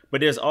there,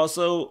 but there's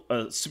also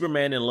a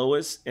Superman and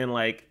Lois, and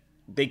like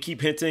they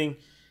keep hinting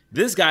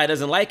this guy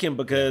doesn't like him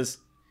because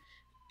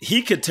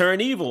he could turn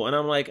evil, and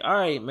I'm like, all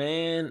right,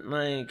 man,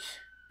 like.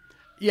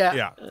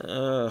 Yeah.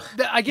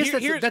 I guess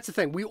that's the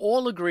thing. We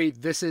all agree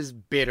this is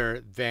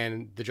better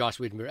than the Joss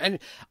Whedon movie. And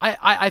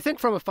I think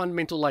from a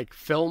fundamental like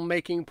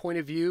filmmaking point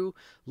of view,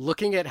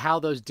 looking at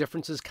how those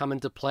differences come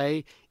into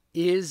play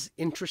is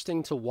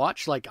interesting to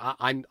watch. Like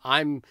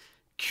I'm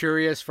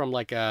curious from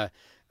like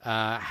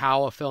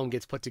how a film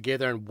gets put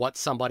together and what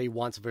somebody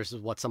wants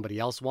versus what somebody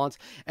else wants.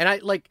 And I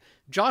like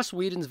Joss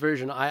Whedon's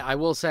version. I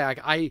will say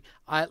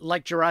I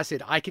like Gerard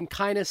said, I can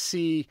kind of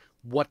see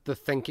what the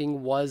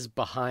thinking was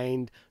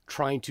behind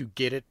trying to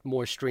get it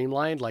more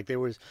streamlined. Like there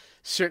was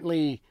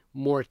certainly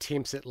more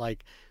attempts at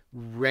like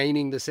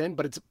reining this in,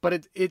 but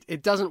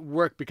it doesn't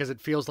work because it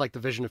feels like the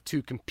vision of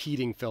two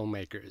competing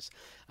filmmakers,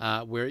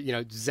 where, you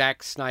know,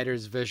 Zack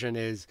Snyder's vision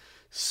is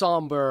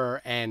somber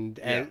and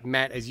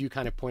Matt, as you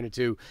kind of pointed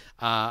to,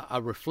 a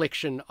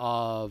reflection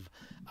of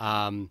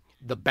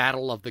the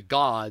battle of the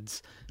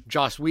gods.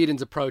 Joss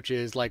Whedon's approach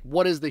is like,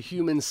 what is the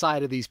human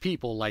side of these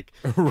people? Like,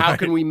 how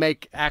can we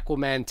make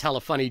Aquaman tell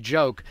a funny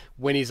joke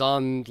when he's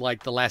on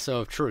like the lasso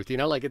of truth? You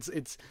know, like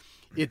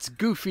it's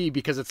goofy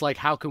because it's like,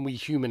 how can we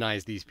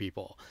humanize these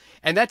people?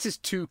 And that's his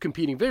two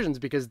competing visions,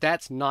 because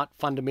that's not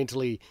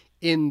fundamentally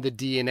in the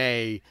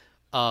DNA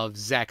of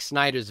Zack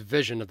Snyder's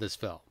vision of this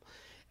film.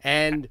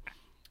 And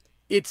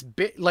it's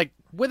like,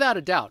 without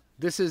a doubt,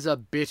 this is a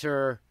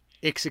bitter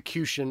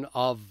execution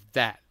of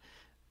that.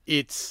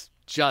 It's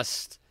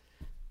just,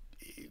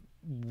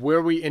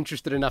 were we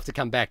interested enough to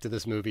come back to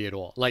this movie at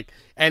all? Like,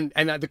 and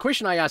the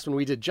question I asked when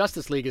we did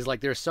Justice League is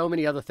like, there are so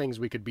many other things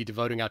we could be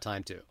devoting our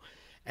time to,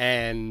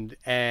 and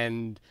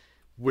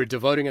we're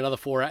devoting another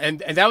 4 hours.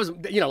 And that was,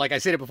 you know, like I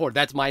said it before,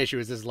 that's my issue,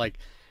 is like,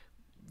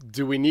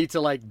 do we need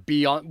to like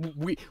be on?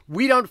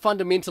 We don't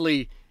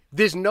fundamentally.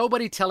 There's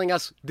nobody telling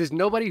us. There's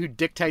nobody who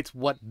dictates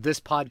what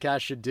this podcast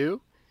should do.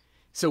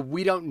 So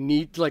we don't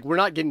need, like, we're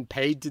not getting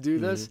paid to do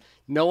this.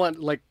 No one,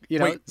 like, you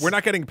know. Wait, we're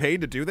not getting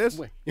paid to do this?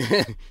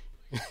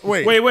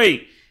 Wait.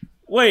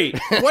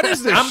 What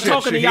is this? I'm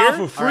talking to y'all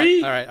for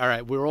free? All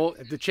right. We're all,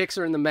 the checks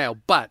are in the mail,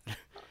 but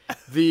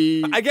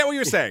I get what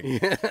you're saying.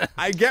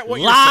 I get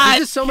what you're saying.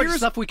 There's so much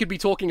stuff we could be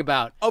talking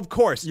about. Of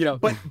course. You know,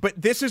 but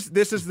this is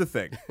the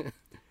thing.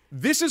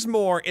 This is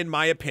more, in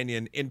my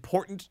opinion,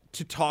 important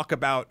to talk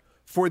about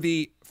for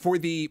the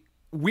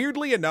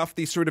weirdly enough,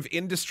 the sort of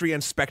industry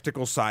and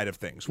spectacle side of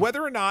things.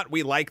 Whether or not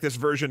we like this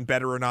version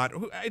better or not,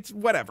 it's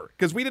whatever.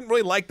 Because we didn't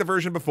really like the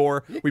version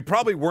before. We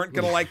probably weren't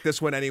going to like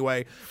this one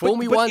anyway. Fool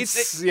me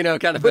once, you know,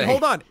 kind of thing. But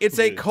hold on. It's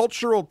a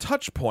cultural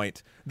touch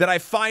point that I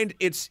find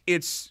its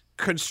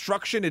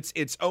construction,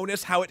 its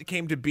onus, how it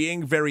came to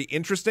being, very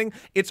interesting.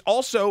 It's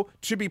also,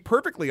 to be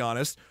perfectly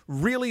honest,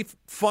 really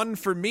fun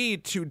for me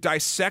to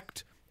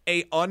dissect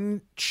a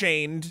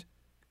unchained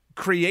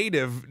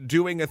creative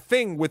doing a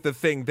thing with the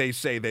thing they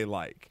say they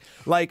like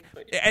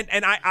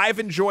and I've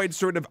enjoyed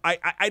sort of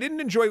I didn't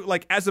enjoy,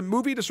 like, as a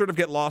movie to sort of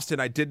get lost in.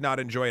 I did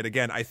not enjoy it.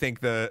 Again, I think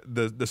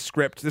the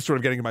script, this sort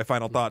of getting to my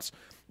final thoughts,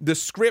 the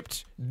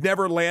script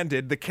never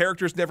landed. The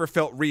characters never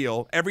felt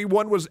real.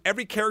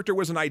 Every character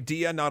was an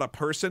idea, not a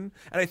person.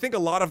 And I think a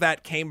lot of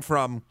that came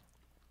from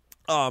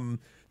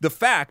the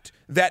fact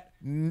that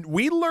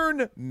we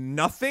learn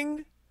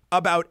nothing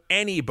about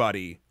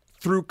anybody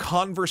through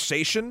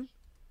conversation.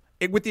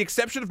 With the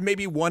exception of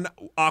maybe one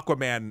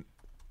Aquaman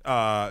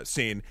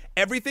scene,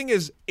 everything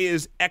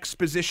is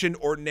exposition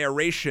or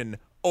narration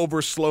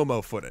over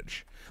slow-mo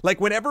footage. Like,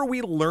 whenever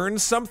we learn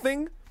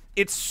something,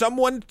 it's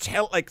someone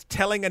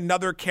telling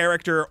another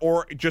character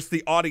or just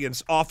the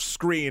audience off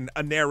screen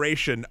a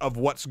narration of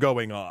what's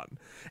going on.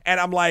 And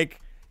I'm like,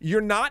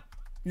 you're not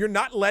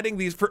letting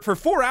these for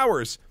 4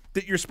 hours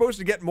that you're supposed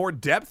to get more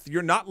depth.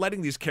 You're not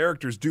letting these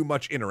characters do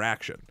much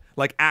interaction.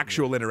 Like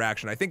actual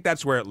interaction. I think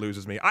that's where it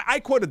loses me. I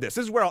quoted this.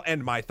 This is where I'll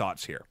end my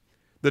thoughts here.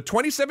 The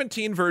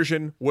 2017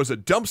 version was a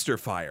dumpster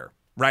fire,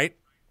 right?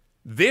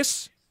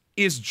 This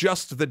is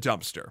just the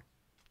dumpster.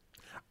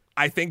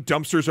 I think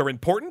dumpsters are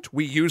important.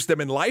 We use them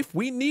in life.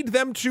 We need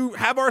them to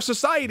have our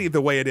society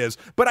the way it is.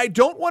 But I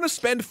don't want to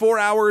spend 4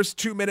 hours,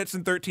 2 minutes,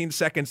 and 13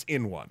 seconds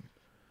in one.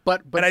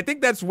 But and I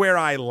think that's where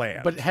I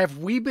land. But have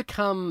we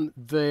become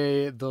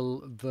the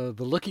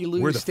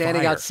looky-loo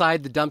standing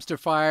outside the dumpster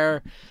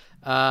fire?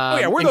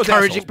 We're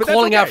encouraging,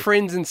 calling out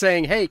friends and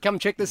saying, "Hey, come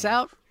check this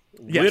out."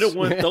 Yes. We're the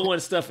one throwing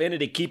stuff in it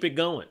to keep it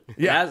going.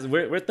 Yeah,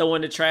 we're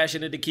throwing the trash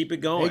in it to keep it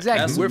going.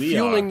 Exactly, we're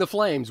fueling the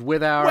flames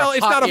with our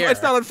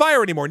it's not on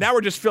fire anymore. Now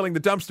we're just filling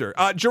the dumpster.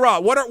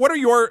 Gerard, what are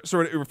your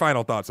sort of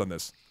final thoughts on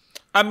this?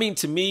 I mean,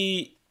 to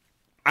me,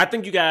 I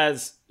think you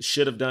guys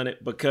should have done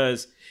it,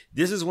 because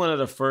this is one of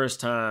the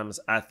first times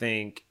I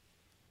think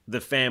the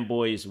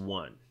fanboys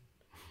won.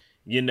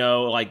 You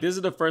know, like, this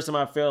is the first time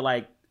I feel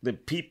like the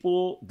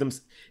people,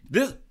 this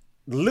is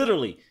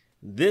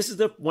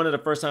one of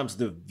the first times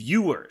the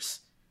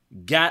viewers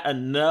got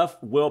enough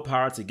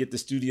willpower to get the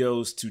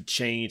studios to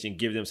change and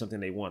give them something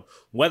they want.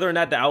 Whether or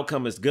not the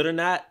outcome is good or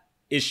not,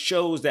 it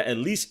shows that at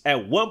least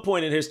at one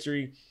point in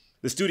history,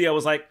 the studio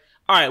was like,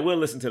 all right, we'll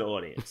listen to the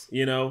audience,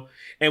 you know?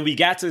 And we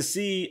got to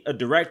see a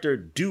director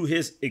do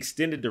his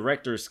extended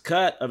director's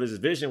cut of his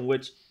vision,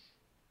 which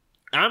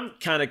I'm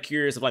kind of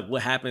curious of, like,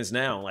 what happens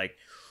now? Like,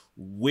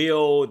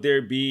 will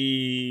there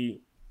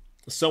be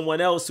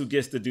someone else who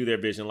gets to do their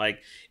vision? Like,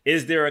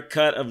 is there a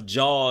cut of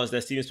Jaws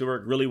that Steven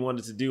Spielberg really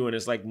wanted to do and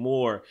it's like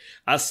more?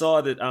 I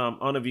saw that, I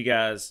don't know if you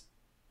guys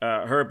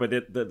heard, but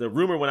the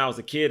rumor when I was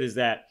a kid is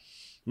that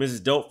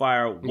Mrs.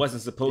 Doubtfire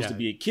wasn't supposed to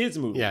be a kid's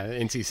movie. Yeah,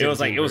 NC-17 it was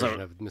like, it was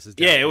version of Mrs.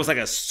 Doubtfire. Yeah, it was like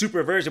a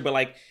super version, but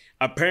like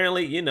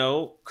apparently, you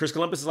know, Chris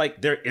Columbus is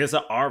like, there is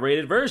an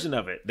R-rated version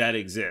of it that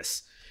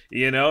exists.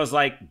 You know, it's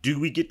like,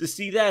 do we get to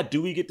see that?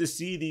 Do we get to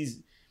see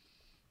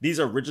these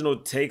original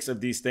takes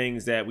of these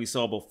things that we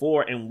saw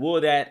before? And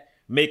will that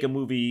make a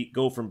movie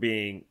go from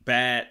being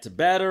bad to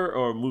better,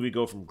 or a movie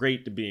go from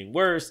great to being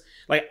worse?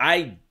 Like,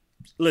 I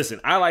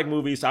like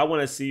movies, so I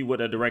want to see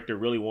what a director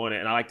really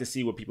wanted, and I like to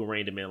see what people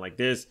reined him in. Like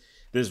this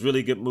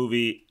really good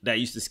movie that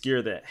used to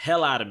scare the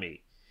hell out of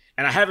me,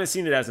 and I haven't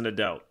seen it as an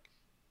adult.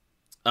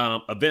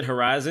 Event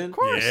Horizon. Of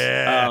course.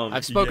 Yeah.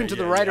 I've spoken to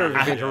the writer of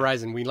Event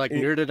Horizon. We like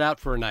nerded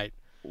out for a night.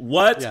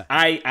 What? Yeah.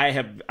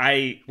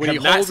 I when have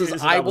he not holds seen his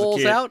this since I was a eyeballs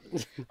kid. out.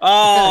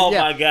 Oh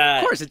Yeah. my god!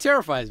 Of course, it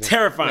terrifies me.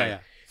 Terrifying. Yeah.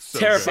 So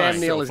Terrifying.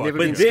 Sam Neill has never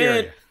But been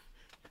then- scarier.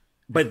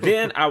 But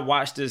then I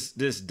watched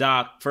this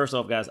doc. First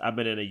off, guys, I've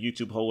been in a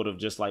YouTube hole of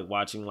just like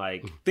watching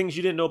like things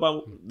you didn't know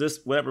about this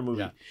whatever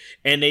movie,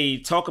 and they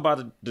talk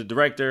about the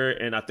director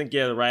and I think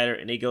the writer,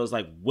 and he goes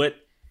like what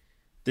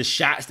the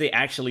shots they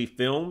actually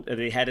filmed and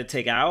they had to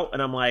take out,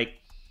 and I'm like,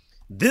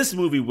 this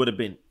movie would have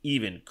been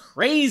even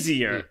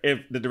crazier if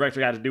the director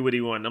got to do what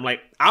he wanted. I'm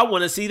like, I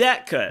want to see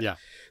that cut. Yeah.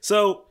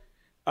 So,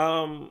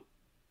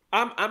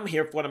 I'm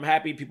here for it. I'm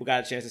happy people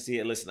got a chance to see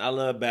it. Listen, I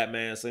love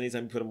Batman, so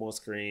anytime you put him on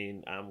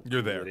screen, I'm cool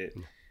You're there. with it.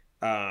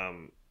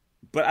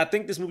 But I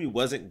think this movie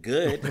wasn't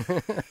good.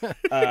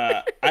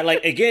 I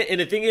like, again, and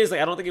the thing is,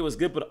 like, I don't think it was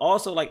good, but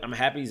also like I'm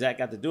happy Zack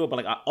got to do it.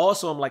 But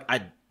like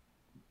I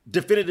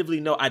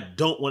definitively know I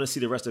don't want to see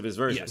the rest of his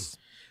version. Yes.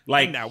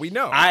 Like And now we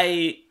know.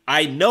 I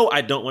know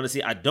I don't want to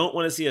see. I don't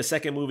want to see a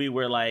second movie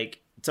where like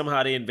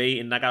somehow they invade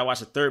and I gotta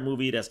watch a third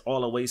movie that's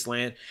all a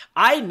wasteland.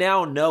 I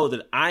now know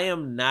that I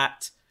am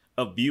not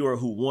a viewer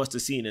who wants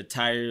to see an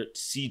entire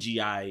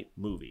CGI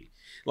movie.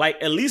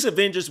 Like, at least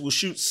Avengers will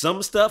shoot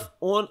some stuff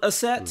on a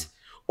set,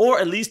 or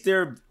at least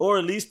their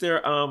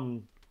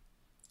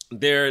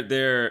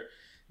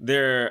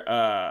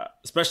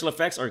special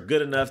effects are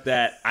good enough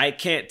that I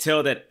can't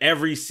tell that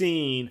every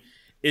scene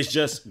is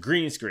just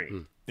green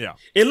screen. Yeah.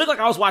 It looked like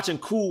I was watching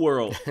Cool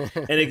World,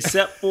 and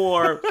except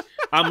for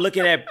I'm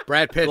looking at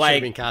Brad Pitt should like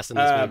have been cast in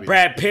this movie.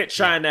 Brad Pitt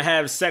trying to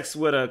have sex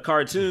with a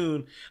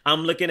cartoon.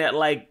 I'm looking at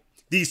like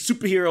these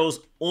superheroes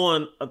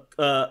on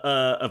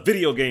a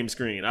video game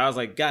screen. I was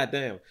like, God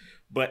damn.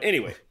 But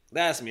anyway,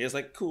 that's me. It's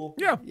like, cool.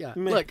 Yeah. Yeah.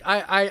 Meh. Look,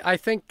 I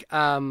think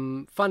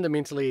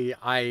fundamentally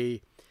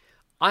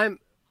I'm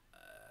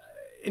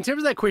in terms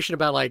of that question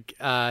about like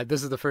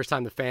this is the first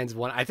time the fans have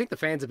won. I think the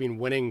fans have been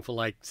winning for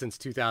like since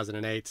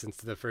 2008, since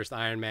the first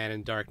Iron Man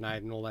and Dark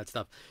Knight and all that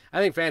stuff. I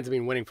think fans have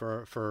been winning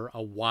for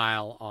a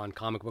while on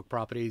comic book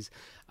properties.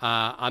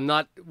 I'm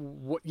not,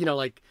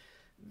 like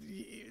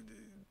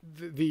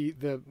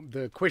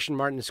the question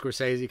Martin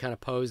Scorsese kind of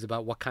posed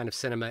about what kind of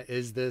cinema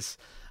is this,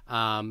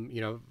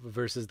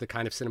 versus the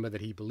kind of cinema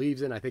that he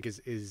believes in, I think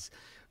is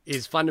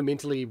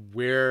fundamentally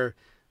where,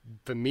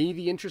 for me,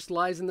 the interest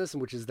lies in this,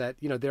 which is that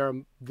there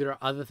are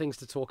other things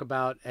to talk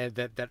about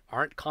that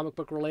aren't comic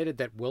book related,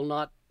 that will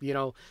not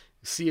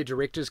see a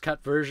director's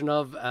cut version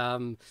of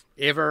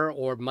ever,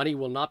 or money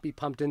will not be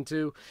pumped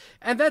into,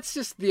 and that's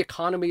just the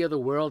economy of the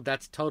world.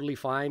 That's totally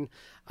fine.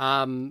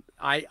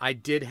 I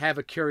did have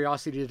a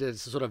curiosity to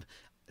sort of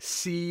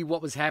see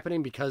what was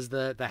happening because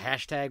the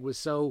hashtag was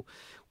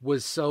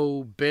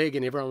so big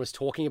and everyone was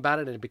talking about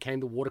it and it became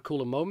the water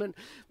cooler moment.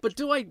 But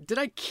did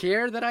I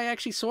care that I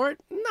actually saw it?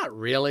 Not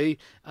really.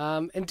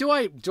 And do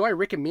I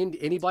recommend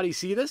anybody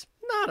see this?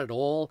 Not at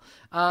all.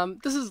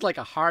 This is like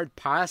a hard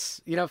pass,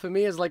 for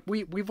me. Is like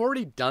we've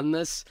already done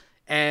this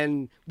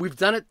and we've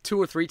done it 2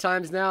 or 3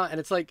 times now, and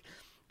it's like,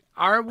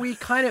 are we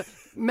kind of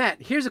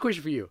Matt, here's a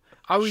question for you.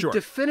 Are we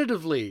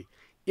definitively,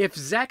 if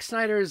Zack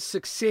Snyder's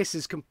success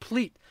is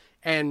complete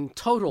and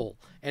total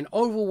and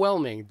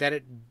overwhelming, that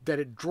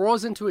it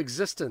draws into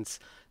existence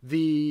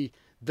the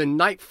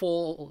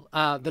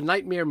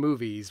nightmare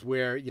movies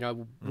where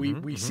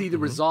we see the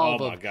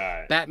resolve of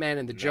Batman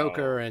and the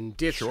Joker and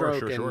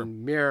Deathstroke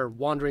and Mirror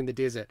wandering the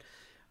desert?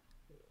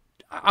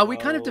 Are we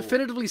kind of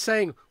definitively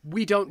saying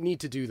we don't need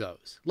to do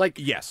those? Like,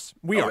 yes,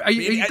 we are. Are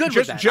you good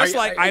with that? Just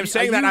like I'm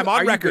saying that, I'm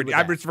on record.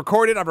 It's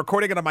recorded. I'm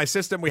recording it on my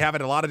system. We have it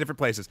in a lot of different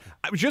places.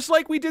 Just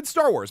like we did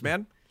Star Wars,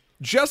 man.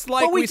 Just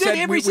like we did said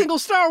every single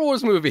Star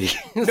Wars movie.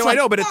 No, I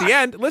know, but at the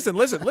end, listen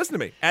to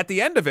me. At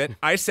the end of it,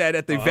 I said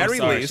at the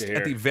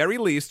very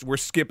least, we're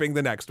skipping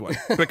the next one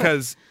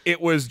because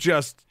it was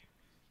just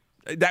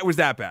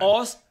that bad.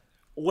 Also,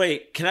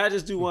 wait, can I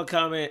just do one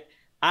comment?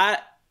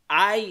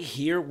 I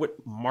hear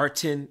what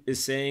Martin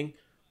is saying,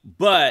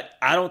 but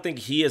I don't think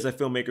he is a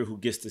filmmaker who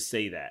gets to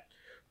say that.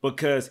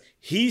 because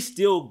he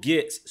still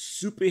gets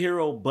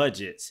superhero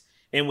budgets.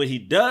 And what he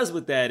does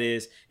with that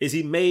is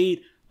he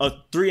made a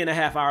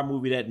 3.5 hour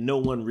movie that no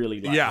one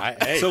really liked.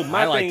 Yeah. So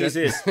my thing is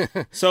this.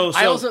 So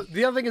I also,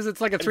 the other thing is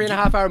it's like a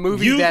 3.5 hour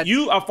movie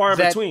you are far in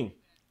between.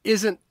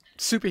 Isn't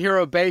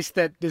superhero based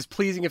that is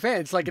pleasing a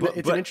fan. It's like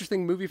an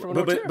interesting movie from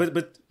an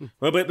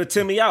but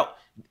tell me out.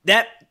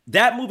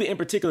 That movie in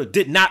particular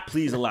did not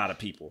please a lot of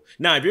people.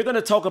 Now, if you're going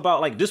to talk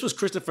about, like, this was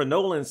Christopher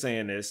Nolan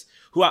saying this,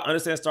 who I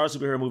understand starts a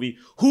superhero movie,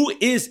 who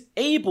is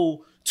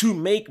able to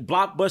make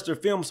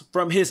blockbuster films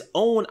from his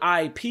own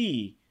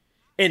IP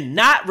and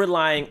not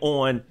relying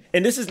on,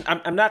 and this is,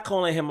 I'm not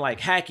calling him like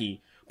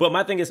hacky, but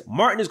my thing is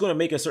Martin is going to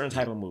make a certain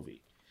type of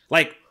movie.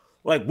 Like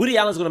Woody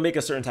Allen's going to make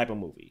a certain type of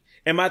movie.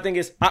 And my thing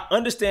is, I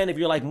understand if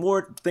you're like,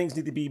 more things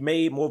need to be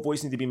made, more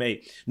voices need to be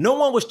made. No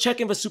one was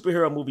checking for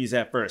superhero movies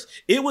at first.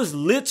 It was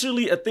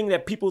literally a thing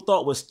that people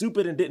thought was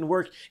stupid and didn't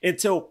work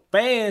until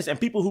fans and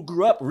people who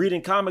grew up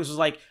reading comics was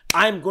like,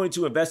 I'm going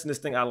to invest in this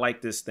thing. I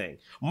like this thing.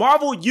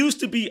 Marvel used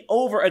to be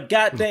over a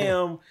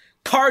goddamn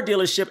car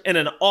dealership in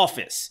an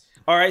office.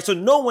 All right. So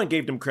no one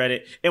gave them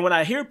credit. And when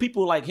I hear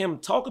people like him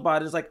talk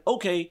about it, it's like,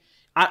 okay,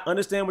 I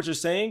understand what you're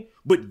saying,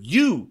 but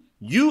you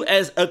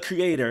as a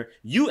creator,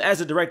 you as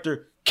a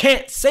director,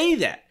 can't say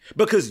that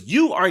because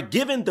you are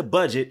given the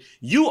budget.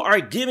 You are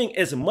giving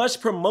as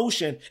much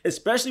promotion,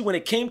 especially when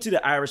it came to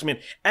The Irishman,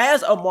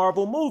 as a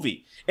Marvel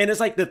movie. And it's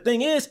like, the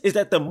thing is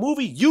that the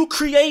movie you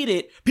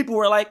created, people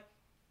were like,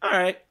 all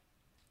right.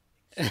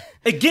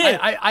 Again,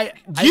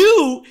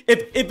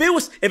 if it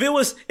was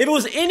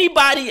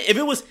anybody, if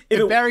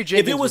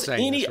it was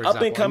any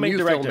up and coming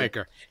director,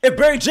 filmmaker. If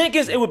Barry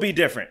Jenkins, it would be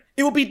different.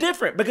 It would be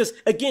different because,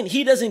 again,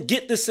 he doesn't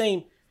get the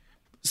same.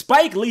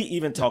 Spike Lee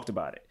even talked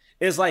about it.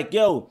 It's like,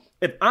 yo,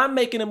 if I'm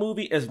making a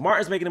movie, as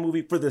Martin's making a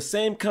movie for the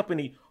same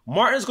company,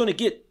 Martin's going to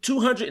get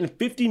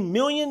 $250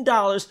 million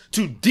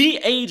to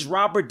de-age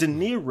Robert De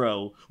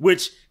Niro,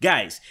 which,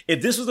 guys,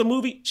 if this was a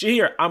movie,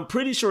 Shahir, I'm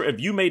pretty sure if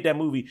you made that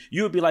movie,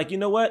 you would be like, you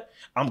know what?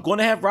 I'm going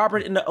to have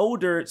Robert in the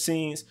older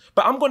scenes,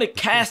 but I'm going to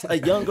cast a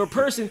younger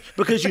person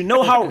because you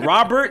know how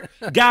Robert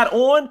got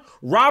on?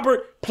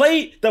 Robert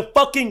played the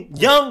fucking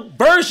young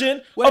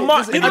version of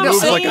Martin. He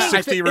moves like a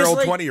 60-year-old,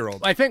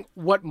 20-year-old. I think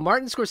what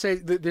Martin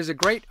Scorsese, there's a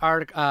great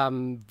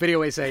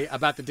video essay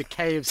about the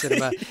decay of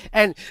cinema.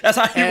 And that's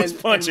how he was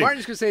punching. And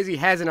Martin Scorsese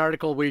has an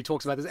article where he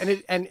talks about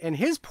this. And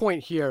his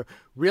point here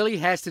really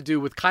has to do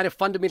with kind of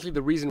fundamentally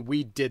the reason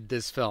we did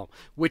this film,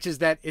 which is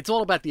that it's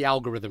all about the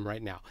algorithm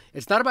right now.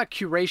 It's not about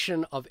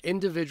curation of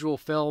individual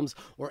films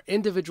or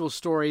individual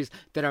stories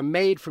that are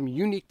made from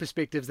unique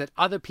perspectives that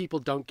other people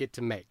don't get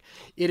to make.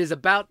 It is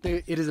about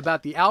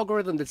the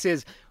algorithm that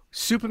says,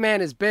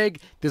 Superman is big.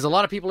 There's a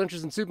lot of people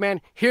interested in Superman.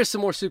 Here's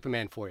some more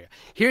Superman for you.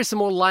 Here's some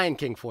more Lion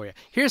King for you.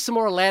 Here's some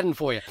more Aladdin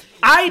for you.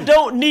 I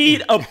don't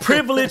need a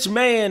privileged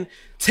man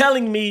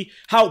telling me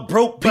how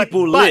broke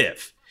people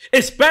live.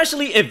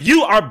 Especially if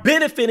you are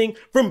benefiting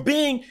from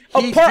being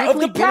a part of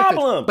the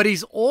problem. But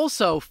he's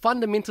also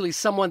fundamentally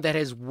someone that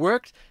has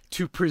worked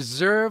to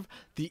preserve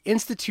the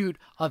Institute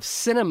of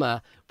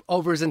Cinema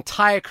over his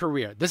entire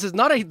career. This is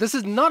not a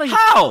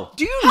How?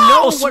 Do you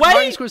know what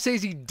Martin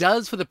Scorsese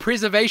does for the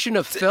preservation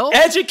of film?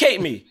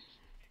 Educate me.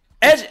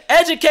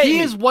 Educate me. He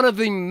is one of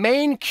the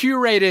main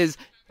curators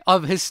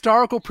of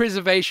historical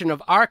preservation, of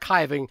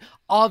archiving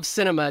of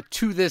cinema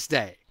to this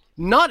day.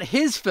 Not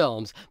his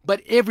films,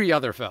 but every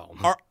other film.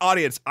 Our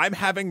audience, I'm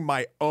having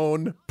my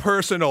own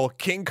personal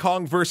King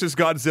Kong versus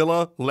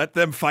Godzilla, let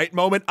them fight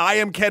moment. I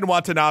am Ken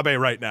Watanabe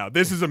right now.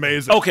 This is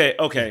amazing. Okay.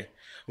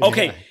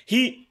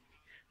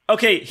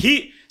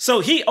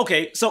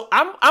 So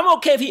I'm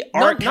okay if he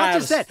archives not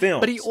just that, films.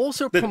 But he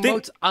also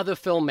promotes other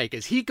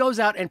filmmakers. He goes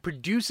out and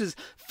produces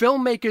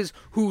filmmakers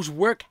whose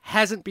work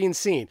hasn't been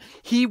seen.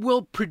 He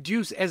will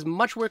produce as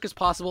much work as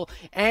possible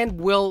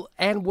and will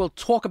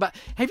talk about.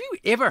 Have you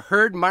ever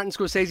heard Martin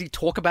Scorsese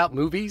talk about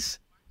movies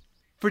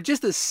for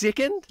just a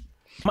second?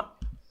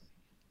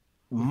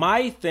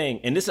 My thing,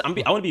 and this I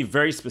want to be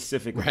very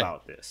specific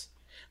about this.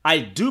 I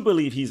do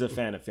believe he's a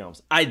fan of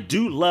films. I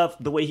do love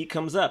the way he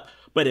comes up.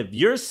 But if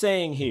you're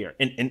saying here,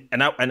 and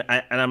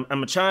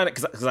I'm trying to,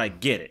 because I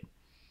get it,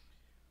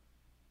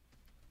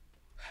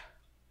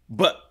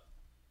 but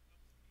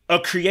a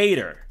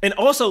creator, and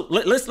also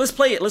let's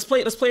play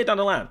it down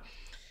the line.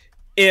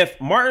 If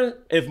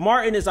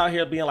Martin is out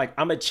here being like,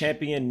 I'm a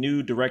champion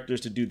new directors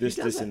to do this,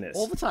 and this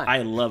all the time.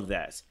 I love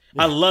that.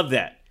 Yeah.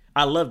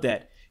 I love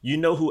that. You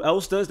know who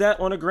else does that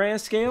on a grand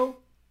scale?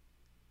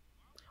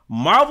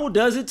 Marvel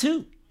does it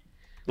too.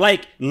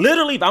 Like,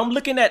 literally, if I'm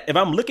looking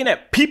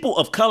at people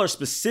of color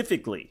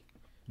specifically,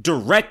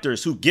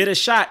 directors who get a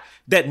shot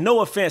that,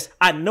 no offense,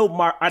 I know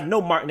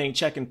Martin ain't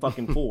checking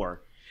fucking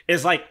for.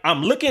 It's like,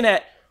 I'm looking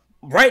at,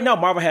 right now,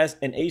 Marvel has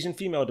an Asian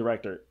female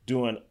director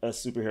doing a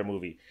superhero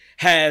movie,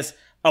 has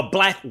a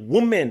black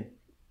woman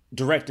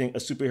directing a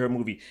superhero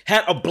movie,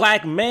 had a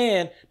black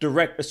man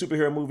direct a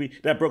superhero movie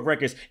that broke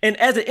records. And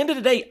at the end of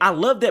the day, I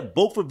love that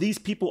both of these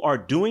people are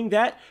doing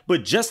that.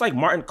 But just like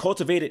Martin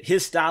cultivated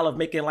his style of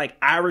making like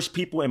Irish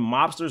people and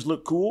mobsters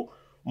look cool,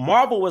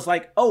 Marvel was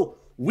like, oh,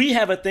 we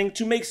have a thing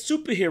to make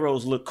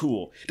superheroes look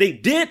cool. They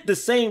did the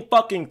same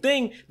fucking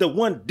thing. The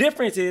one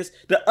difference is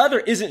the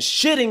other isn't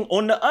shitting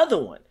on the other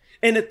one.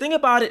 And the thing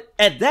about it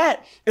at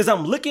that is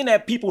I'm looking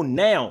at people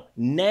now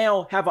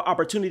have an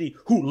opportunity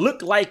who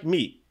look like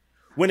me.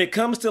 When it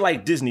comes to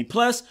like Disney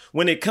Plus,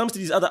 when it comes to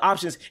these other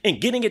options and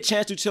getting a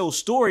chance to tell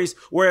stories,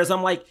 whereas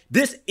I'm like,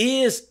 this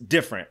is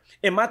different.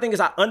 And my thing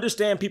is, I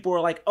understand people are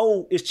like,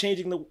 oh, it's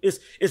changing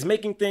it's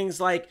making things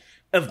like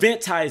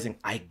eventizing.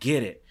 I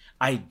get it.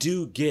 I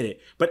do get it.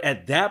 But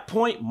at that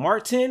point,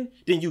 Martin,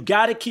 then you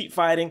got to keep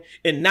fighting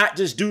and not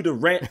just do the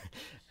rant.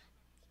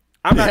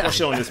 I'm not going to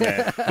show this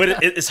man,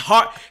 but it's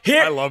hard.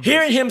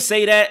 Hearing him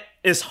say that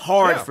is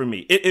hard for me.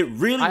 It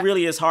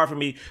really is hard for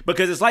me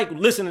because it's like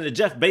listening to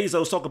Jeff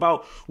Bezos talk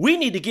about we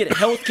need to get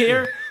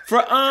healthcare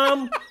for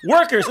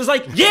workers. It's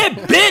like, yeah,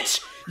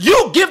 bitch,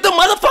 you give the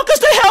motherfuckers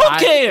the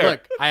healthcare.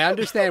 Look, I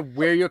understand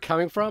where you're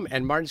coming from,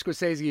 and Martin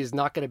Scorsese is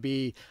not going to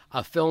be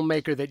a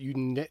filmmaker that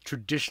you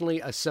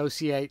traditionally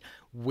associate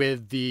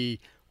with the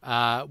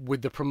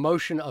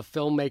promotion of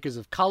filmmakers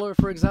of color,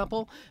 for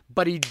example,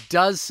 but he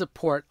does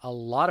support a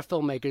lot of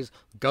filmmakers.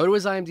 Go to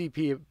his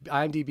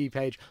IMDb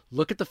page,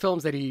 look at the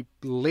films that he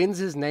lends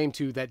his name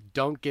to that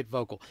don't get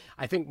vocal.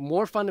 I think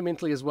more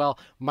fundamentally as well,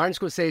 Martin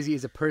Scorsese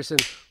is a person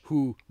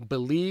who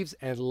believes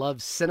and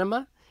loves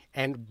cinema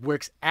and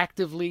works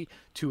actively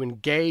to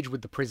engage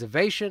with the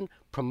preservation,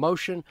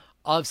 promotion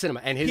of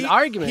cinema. And his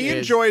argument is... He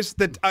enjoys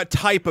the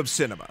type of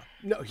cinema.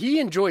 No, he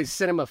enjoys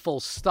cinema full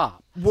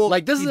stop. Well,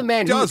 like this is a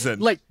man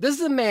doesn't. This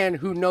is a man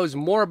who knows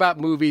more about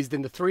movies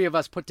than the three of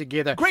us put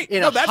together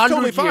in 100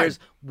 totally years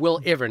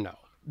will ever know.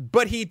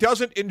 But he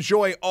doesn't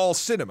enjoy all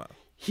cinema.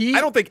 I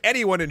don't think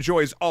anyone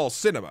enjoys all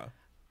cinema.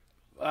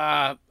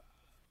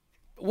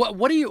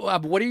 What are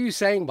you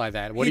saying by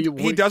that?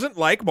 He doesn't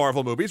like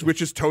Marvel movies,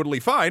 which is totally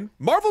fine.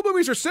 Marvel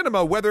movies are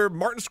cinema, whether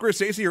Martin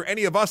Scorsese or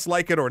any of us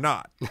like it or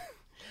not.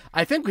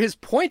 I think his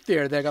point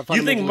there that got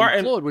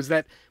fundamentally flawed was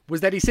that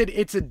he said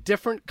it's a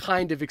different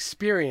kind of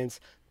experience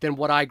than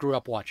what I grew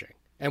up watching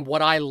and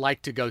what I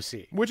like to go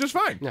see, which is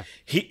fine. Yeah.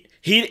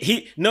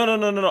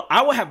 No.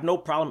 I would have no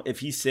problem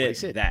if he said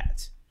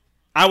that.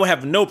 I would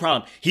have no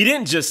problem. He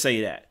didn't just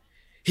say that.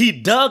 He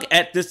dug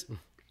at this.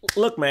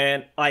 Look,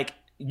 man, like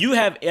you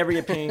have every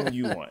opinion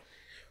you want.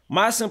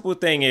 My simple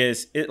thing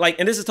is,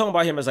 and this is talking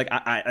about him as like,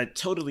 I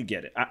totally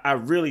get it. I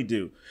really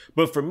do.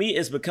 But for me,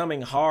 it's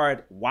becoming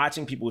hard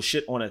watching people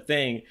shit on a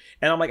thing.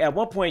 And I'm like, at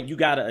one point, you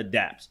got to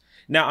adapt.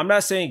 Now, I'm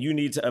not saying you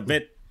need to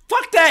event.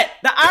 Fuck that.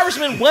 The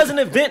Irishman was an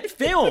event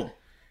film.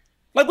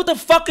 Like, what the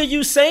fuck are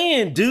you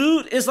saying,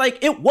 dude? It's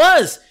like, it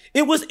was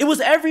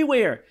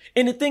everywhere.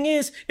 And the thing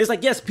is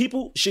like, yes,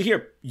 people should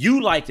hear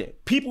you liked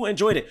it. People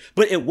enjoyed it,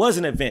 but it was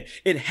an event.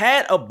 It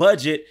had a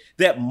budget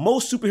that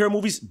most superhero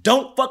movies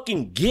don't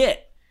fucking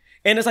get.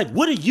 And it's like,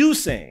 what are you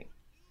saying?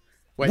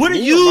 What are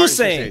you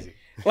saying? Scorsese?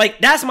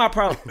 Like, that's my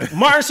problem.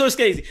 Martin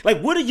Scorsese.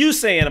 Like, what are you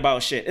saying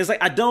about shit? It's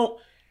like,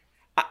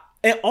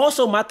 and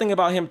also my thing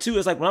about him too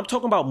is like, when I'm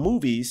talking about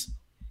movies,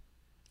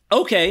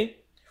 okay,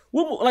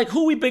 like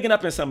who we bigging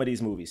up in some of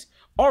these movies?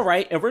 All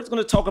right, and we're going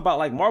to talk about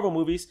like Marvel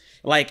movies,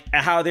 like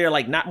how they're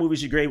like not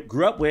movies you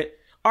grew up with.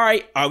 All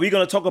right, are we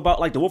going to talk about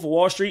like The Wolf of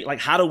Wall Street? Like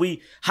how do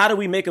we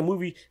make a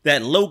movie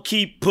that low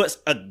key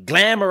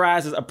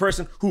glamorizes a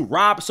person who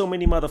robbed so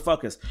many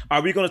motherfuckers?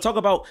 Are we going to talk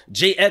about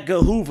J. Edgar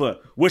Hoover,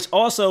 which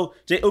also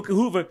J. Edgar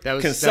Hoover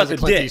can suck a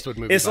dick?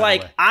 It's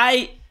like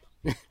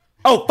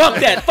oh,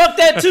 fuck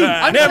that too.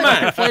 Never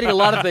mind. Inflating a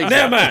lot of things.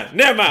 Never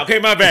mind. Okay,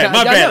 my bad.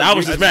 I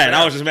was just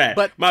mad.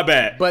 But my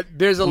bad. But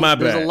there's a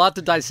lot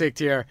to dissect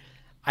here.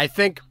 I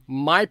think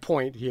my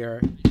point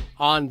here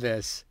on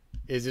this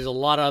is there's a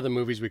lot of other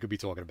movies we could be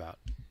talking about.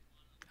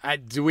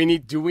 Do we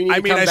need? I mean,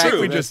 I think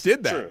we just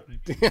did that.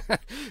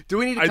 Do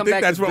we need to come back? I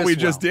think that's what we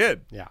just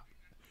did. Yeah.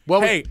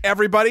 Well, hey,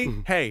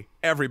 everybody.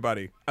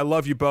 I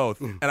love you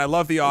both. And I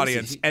love the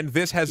audience. And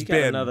this has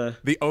been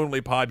the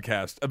only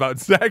podcast about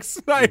Zack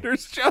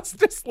Snyder's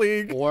Justice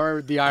League.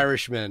 Or The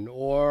Irishman.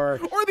 Or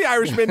The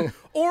Irishman.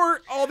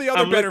 Or all the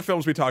other better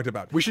films we talked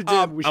about.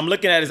 I'm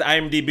looking at his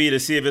IMDb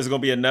to see if there's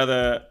going to be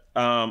another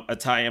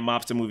Italian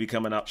mobster movie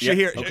coming up.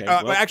 Shahir,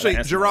 actually,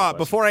 Gerard,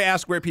 before I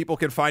ask where people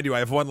can find you, I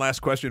have one last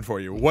question for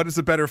you. What is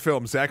the better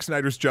film, Zack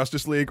Snyder's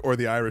Justice League or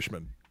The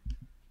Irishman?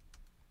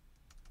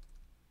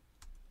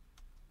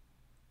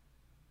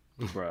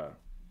 Bruh.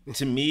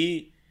 To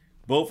me,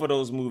 both of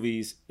those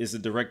movies is the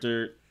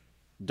director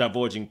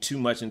divulging too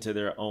much into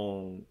their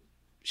own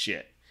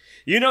shit.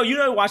 You know,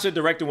 watch a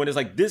director when it's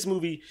like this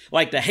movie,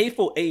 like The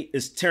Hateful Eight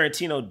is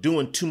Tarantino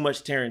doing too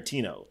much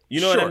Tarantino.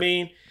 You know what I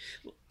mean?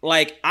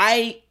 Like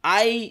I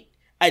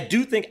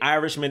do think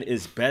Irishman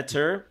is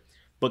better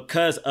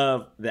because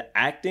of the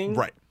acting.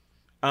 Right.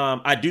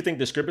 I do think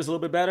the script is a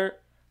little bit better,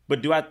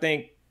 but do I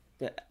think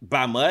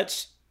by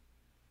much?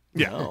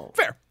 Yeah. No.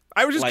 Fair.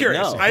 I was just like,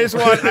 curious. No.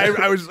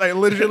 I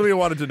legitimately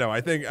wanted to know.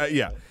 I think,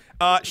 yeah.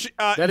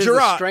 That is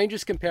the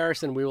strangest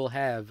comparison we will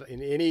have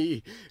in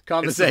any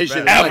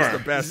conversation. It's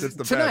the best. It's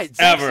the tonight, best.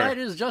 Zack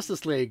Snyder's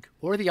Justice League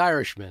or The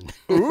Irishman.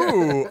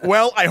 Ooh,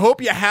 well, I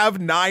hope you have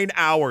 9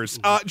 hours.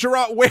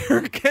 Gerard,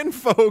 where can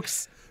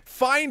folks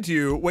find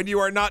you when you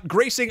are not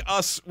gracing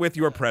us with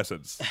your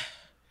presence?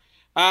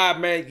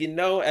 Man,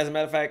 as a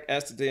matter of fact,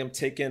 as today I'm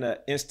taking an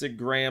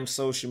Instagram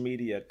social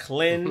media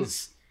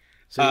cleanse.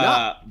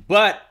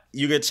 But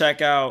you can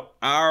check out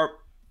my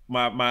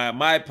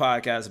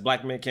podcast,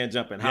 Black Men Can't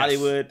Jump in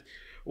Hollywood,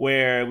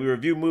 where we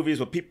review movies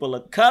with people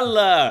of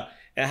color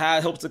and how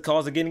it helps the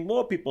cause of getting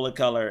more people of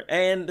color.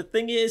 And the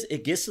thing is,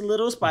 it gets a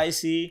little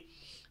spicy.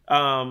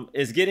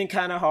 It's getting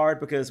kind of hard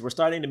because we're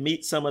starting to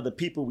meet some of the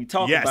people we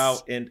talk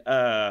about. And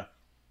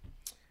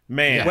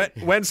man,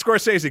 when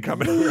Scorsese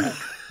coming? Ooh,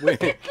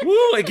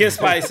 it gets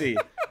spicy.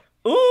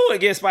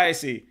 You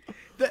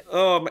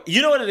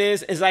know what it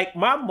is? It's like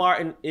my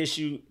Martin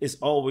issue has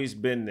always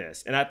been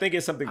this, and I think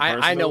it's something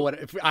personal. I know what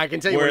I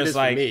can tell you what it is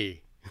for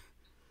me.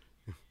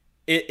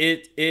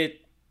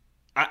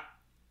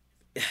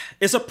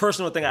 It's a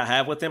personal thing I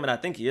have with him, and I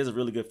think he is a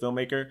really good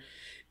filmmaker.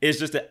 It's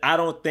just that I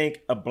don't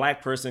think a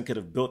black person could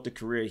have built the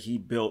career he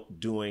built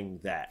doing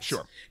that.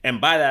 Sure.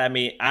 And by that I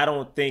mean I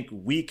don't think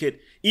we could,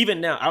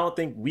 even now, I don't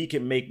think we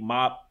can make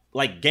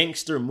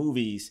gangster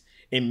movies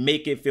and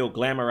make it feel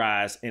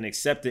glamorized and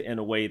accept it in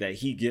a way that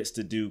he gets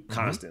to do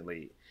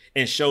constantly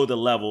and show the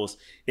levels.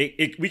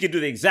 We could do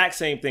the exact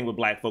same thing with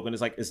black folk, and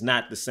it's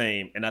not the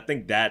same. And I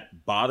think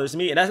that bothers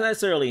me. And that's not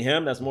necessarily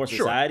him. That's more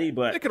society.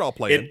 But it could all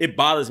play in. It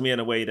bothers me in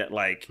a way that,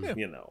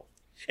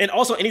 And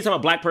also, anytime a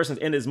black person's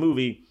in this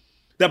movie,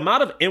 the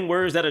amount of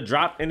N-words that are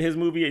dropped in his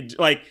movie, and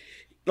I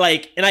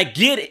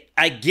get it.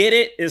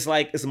 It's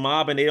like it's a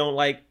mob, and they don't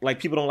like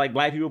people don't like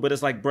black people. But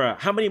it's like, bruh,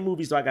 how many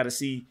movies do I got to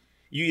see?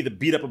 You either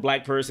beat up a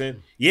black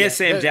person.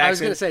 Sam Jackson. I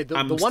was going to say,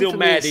 I'm the one still for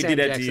mad me they did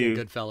that Jackson to you.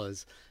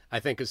 Goodfellas, I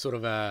think, is sort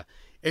of a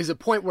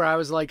point where I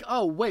was like,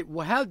 oh, wait,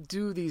 well, how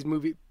do these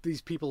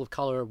people of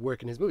color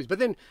work in his movies? But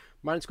then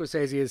Martin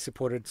Scorsese has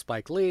supported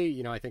Spike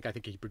Lee. I think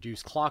he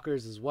produced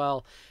Clockers as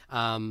well.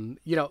 He's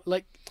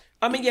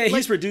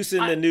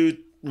producing the new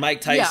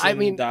Mike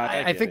Tyson doc.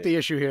 I think the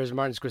issue here is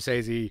Martin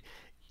Scorsese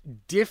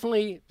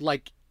definitely,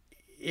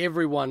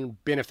 everyone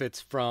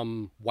benefits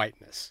from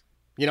whiteness.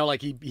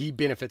 He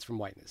benefits from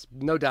whiteness.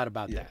 No doubt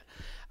about that.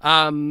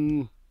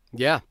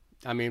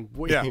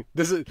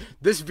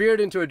 This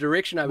veered into a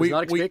direction I was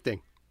not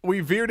expecting. We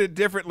veered it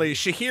differently.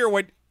 Shahir,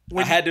 when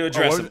I had to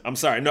address him. I'm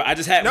sorry. No, I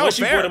just had once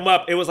you brought him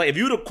up, it was like if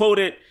you would have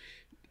quoted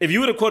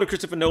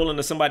Christopher Nolan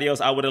or somebody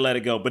else, I would have let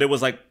it go. But it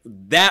was like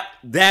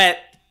that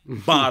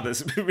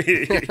bothers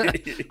me.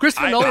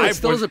 Christopher Nolan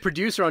still is a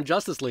producer on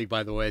Justice League,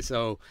 by the way.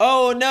 So,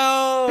 oh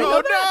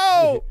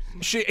no!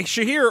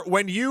 Shahir,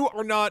 when you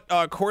are not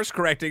course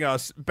correcting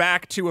us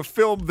back to a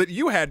film that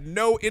you had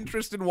no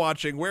interest in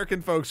watching, where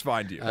can folks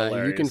find you?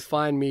 You can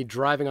find me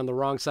driving on the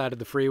wrong side of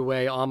the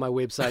freeway on my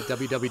website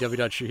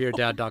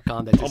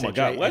www.shahirdaud.com. That's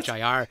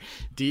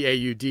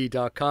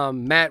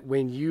SHIRDAUD.com. Matt,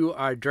 when you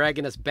are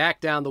dragging us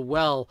back down the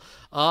well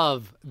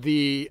of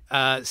the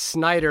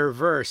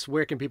Snyderverse,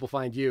 where can people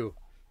find you?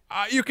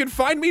 You can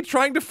find me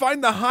trying to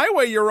find the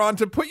highway you're on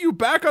to put you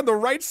back on the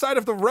right side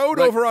of the road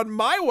over on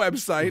my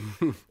website.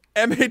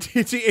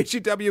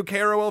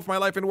 MATTHEWKROL for my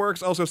life and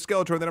works. Also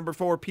Skeletor, the number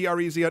 4,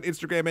 PREZ on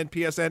Instagram and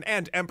PSN,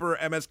 and Emperor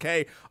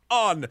MSK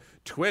on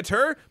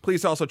Twitter.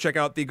 Please also check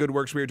out the good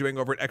works we are doing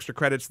over at Extra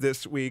Credits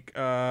this week.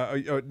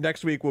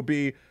 Next week will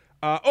be,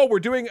 we're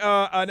doing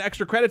an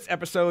Extra Credits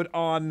episode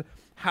on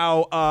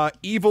how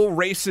evil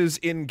races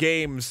in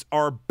games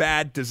are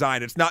bad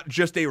design. It's not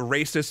just a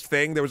racist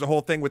thing. There was a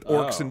whole thing with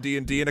orcs and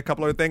D&D and a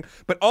couple other things.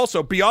 But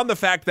also, beyond the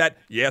fact that,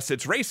 yes,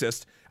 it's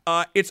racist,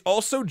 it's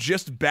also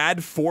just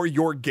bad for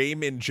your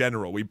game in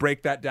general. We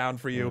break that down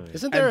for you.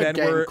 Isn't there a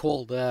game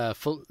called 2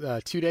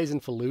 Days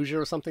in Fallujah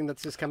or something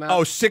that's just come out?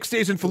 Oh, 6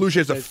 Days in Fallujah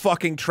is a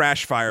fucking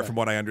trash fire from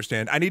what I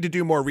understand. I need to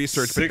do more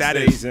research, but that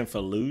is... 6 Days in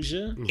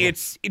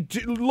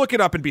Fallujah? Look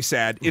it up and be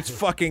sad. It's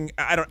fucking...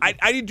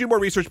 I need to do more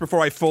research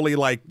before I fully,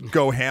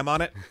 go ham on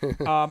it.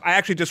 I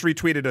actually just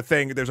retweeted a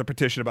thing. There's a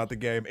petition about the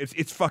game.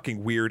 It's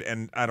fucking weird,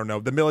 and I don't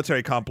know. The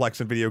military complex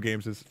in video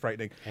games is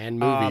frightening. And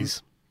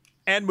movies.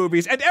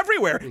 And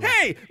everywhere.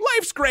 Hey,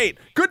 life's great.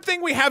 Good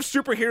thing we have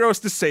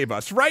superheroes to save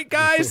us, right,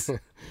 guys? Guys?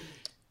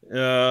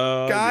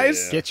 Yeah.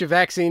 Get your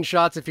vaccine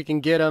shots if you can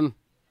get them.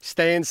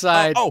 Stay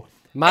inside.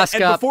 Mask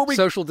up.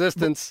 Social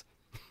distance.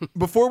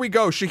 Before we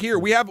go,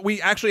 Shahir,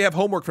 we actually have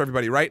homework for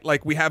everybody, right?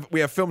 We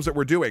have films that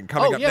we're doing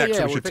coming up next,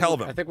 so we should tell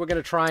them. I think we're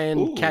going to try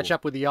and catch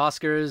up with the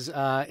Oscars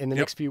in the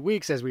next few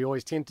weeks, as we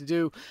always tend to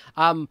do.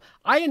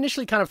 I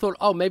initially kind of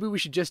thought, maybe we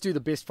should just do the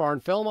Best Foreign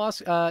Film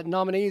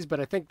nominees, but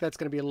I think that's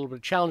going to be a little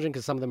bit challenging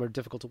because some of them are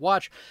difficult to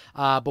watch.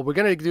 But we're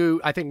going to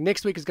do, I think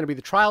next week is going to be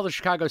The Trial of the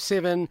Chicago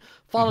 7,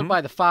 followed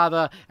by The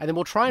Father, and then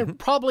we'll try and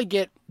probably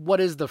get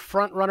what is the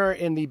front runner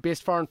in the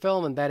Best Foreign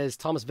Film, and that is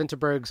Thomas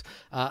Vinterberg's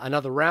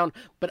Another Round.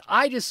 But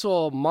I just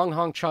saw Mong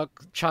Hong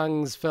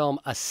Chung's film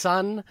A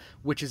Son,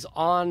 which is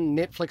on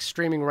Netflix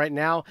streaming right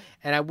now,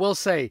 and I will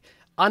say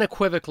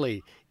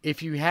unequivocally,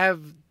 if you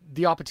have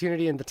the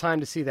opportunity and the time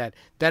to see that,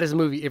 that is a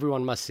movie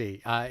everyone must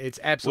see. It's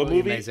absolutely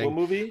amazing. What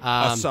movie?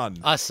 A Son.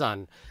 A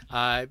Son.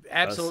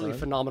 Absolutely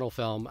phenomenal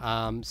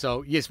film.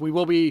 So yes, we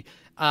will be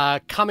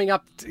coming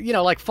up,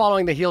 like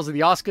following the heels of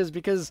the Oscars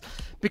because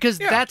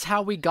that's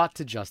how we got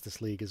to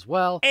Justice League as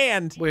well.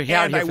 And we're here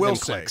I for will them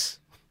say, clicks.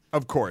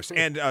 of course.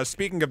 And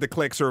speaking of the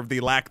clicks or of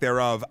the lack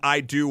thereof,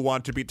 I do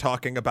want to be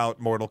talking about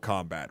Mortal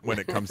Kombat when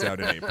it comes out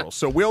in April.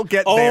 So we'll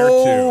get there too.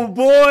 Oh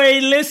boy,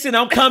 listen,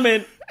 I'm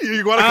coming.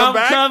 You want to come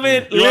back? I'm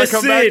coming. You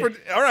Listen, come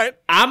back all right.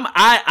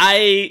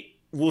 I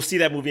will see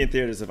that movie in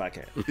theaters if I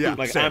can. Yeah,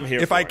 same. I'm here.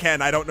 If I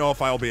can, I don't know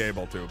if I'll be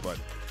able to, but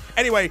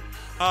anyway.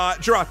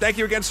 Gerard, thank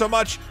you again so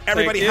much.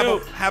 Everybody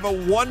have a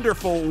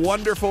wonderful,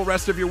 wonderful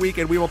rest of your week,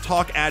 and we will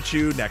talk at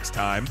you next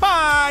time.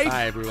 Bye.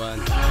 Bye, everyone.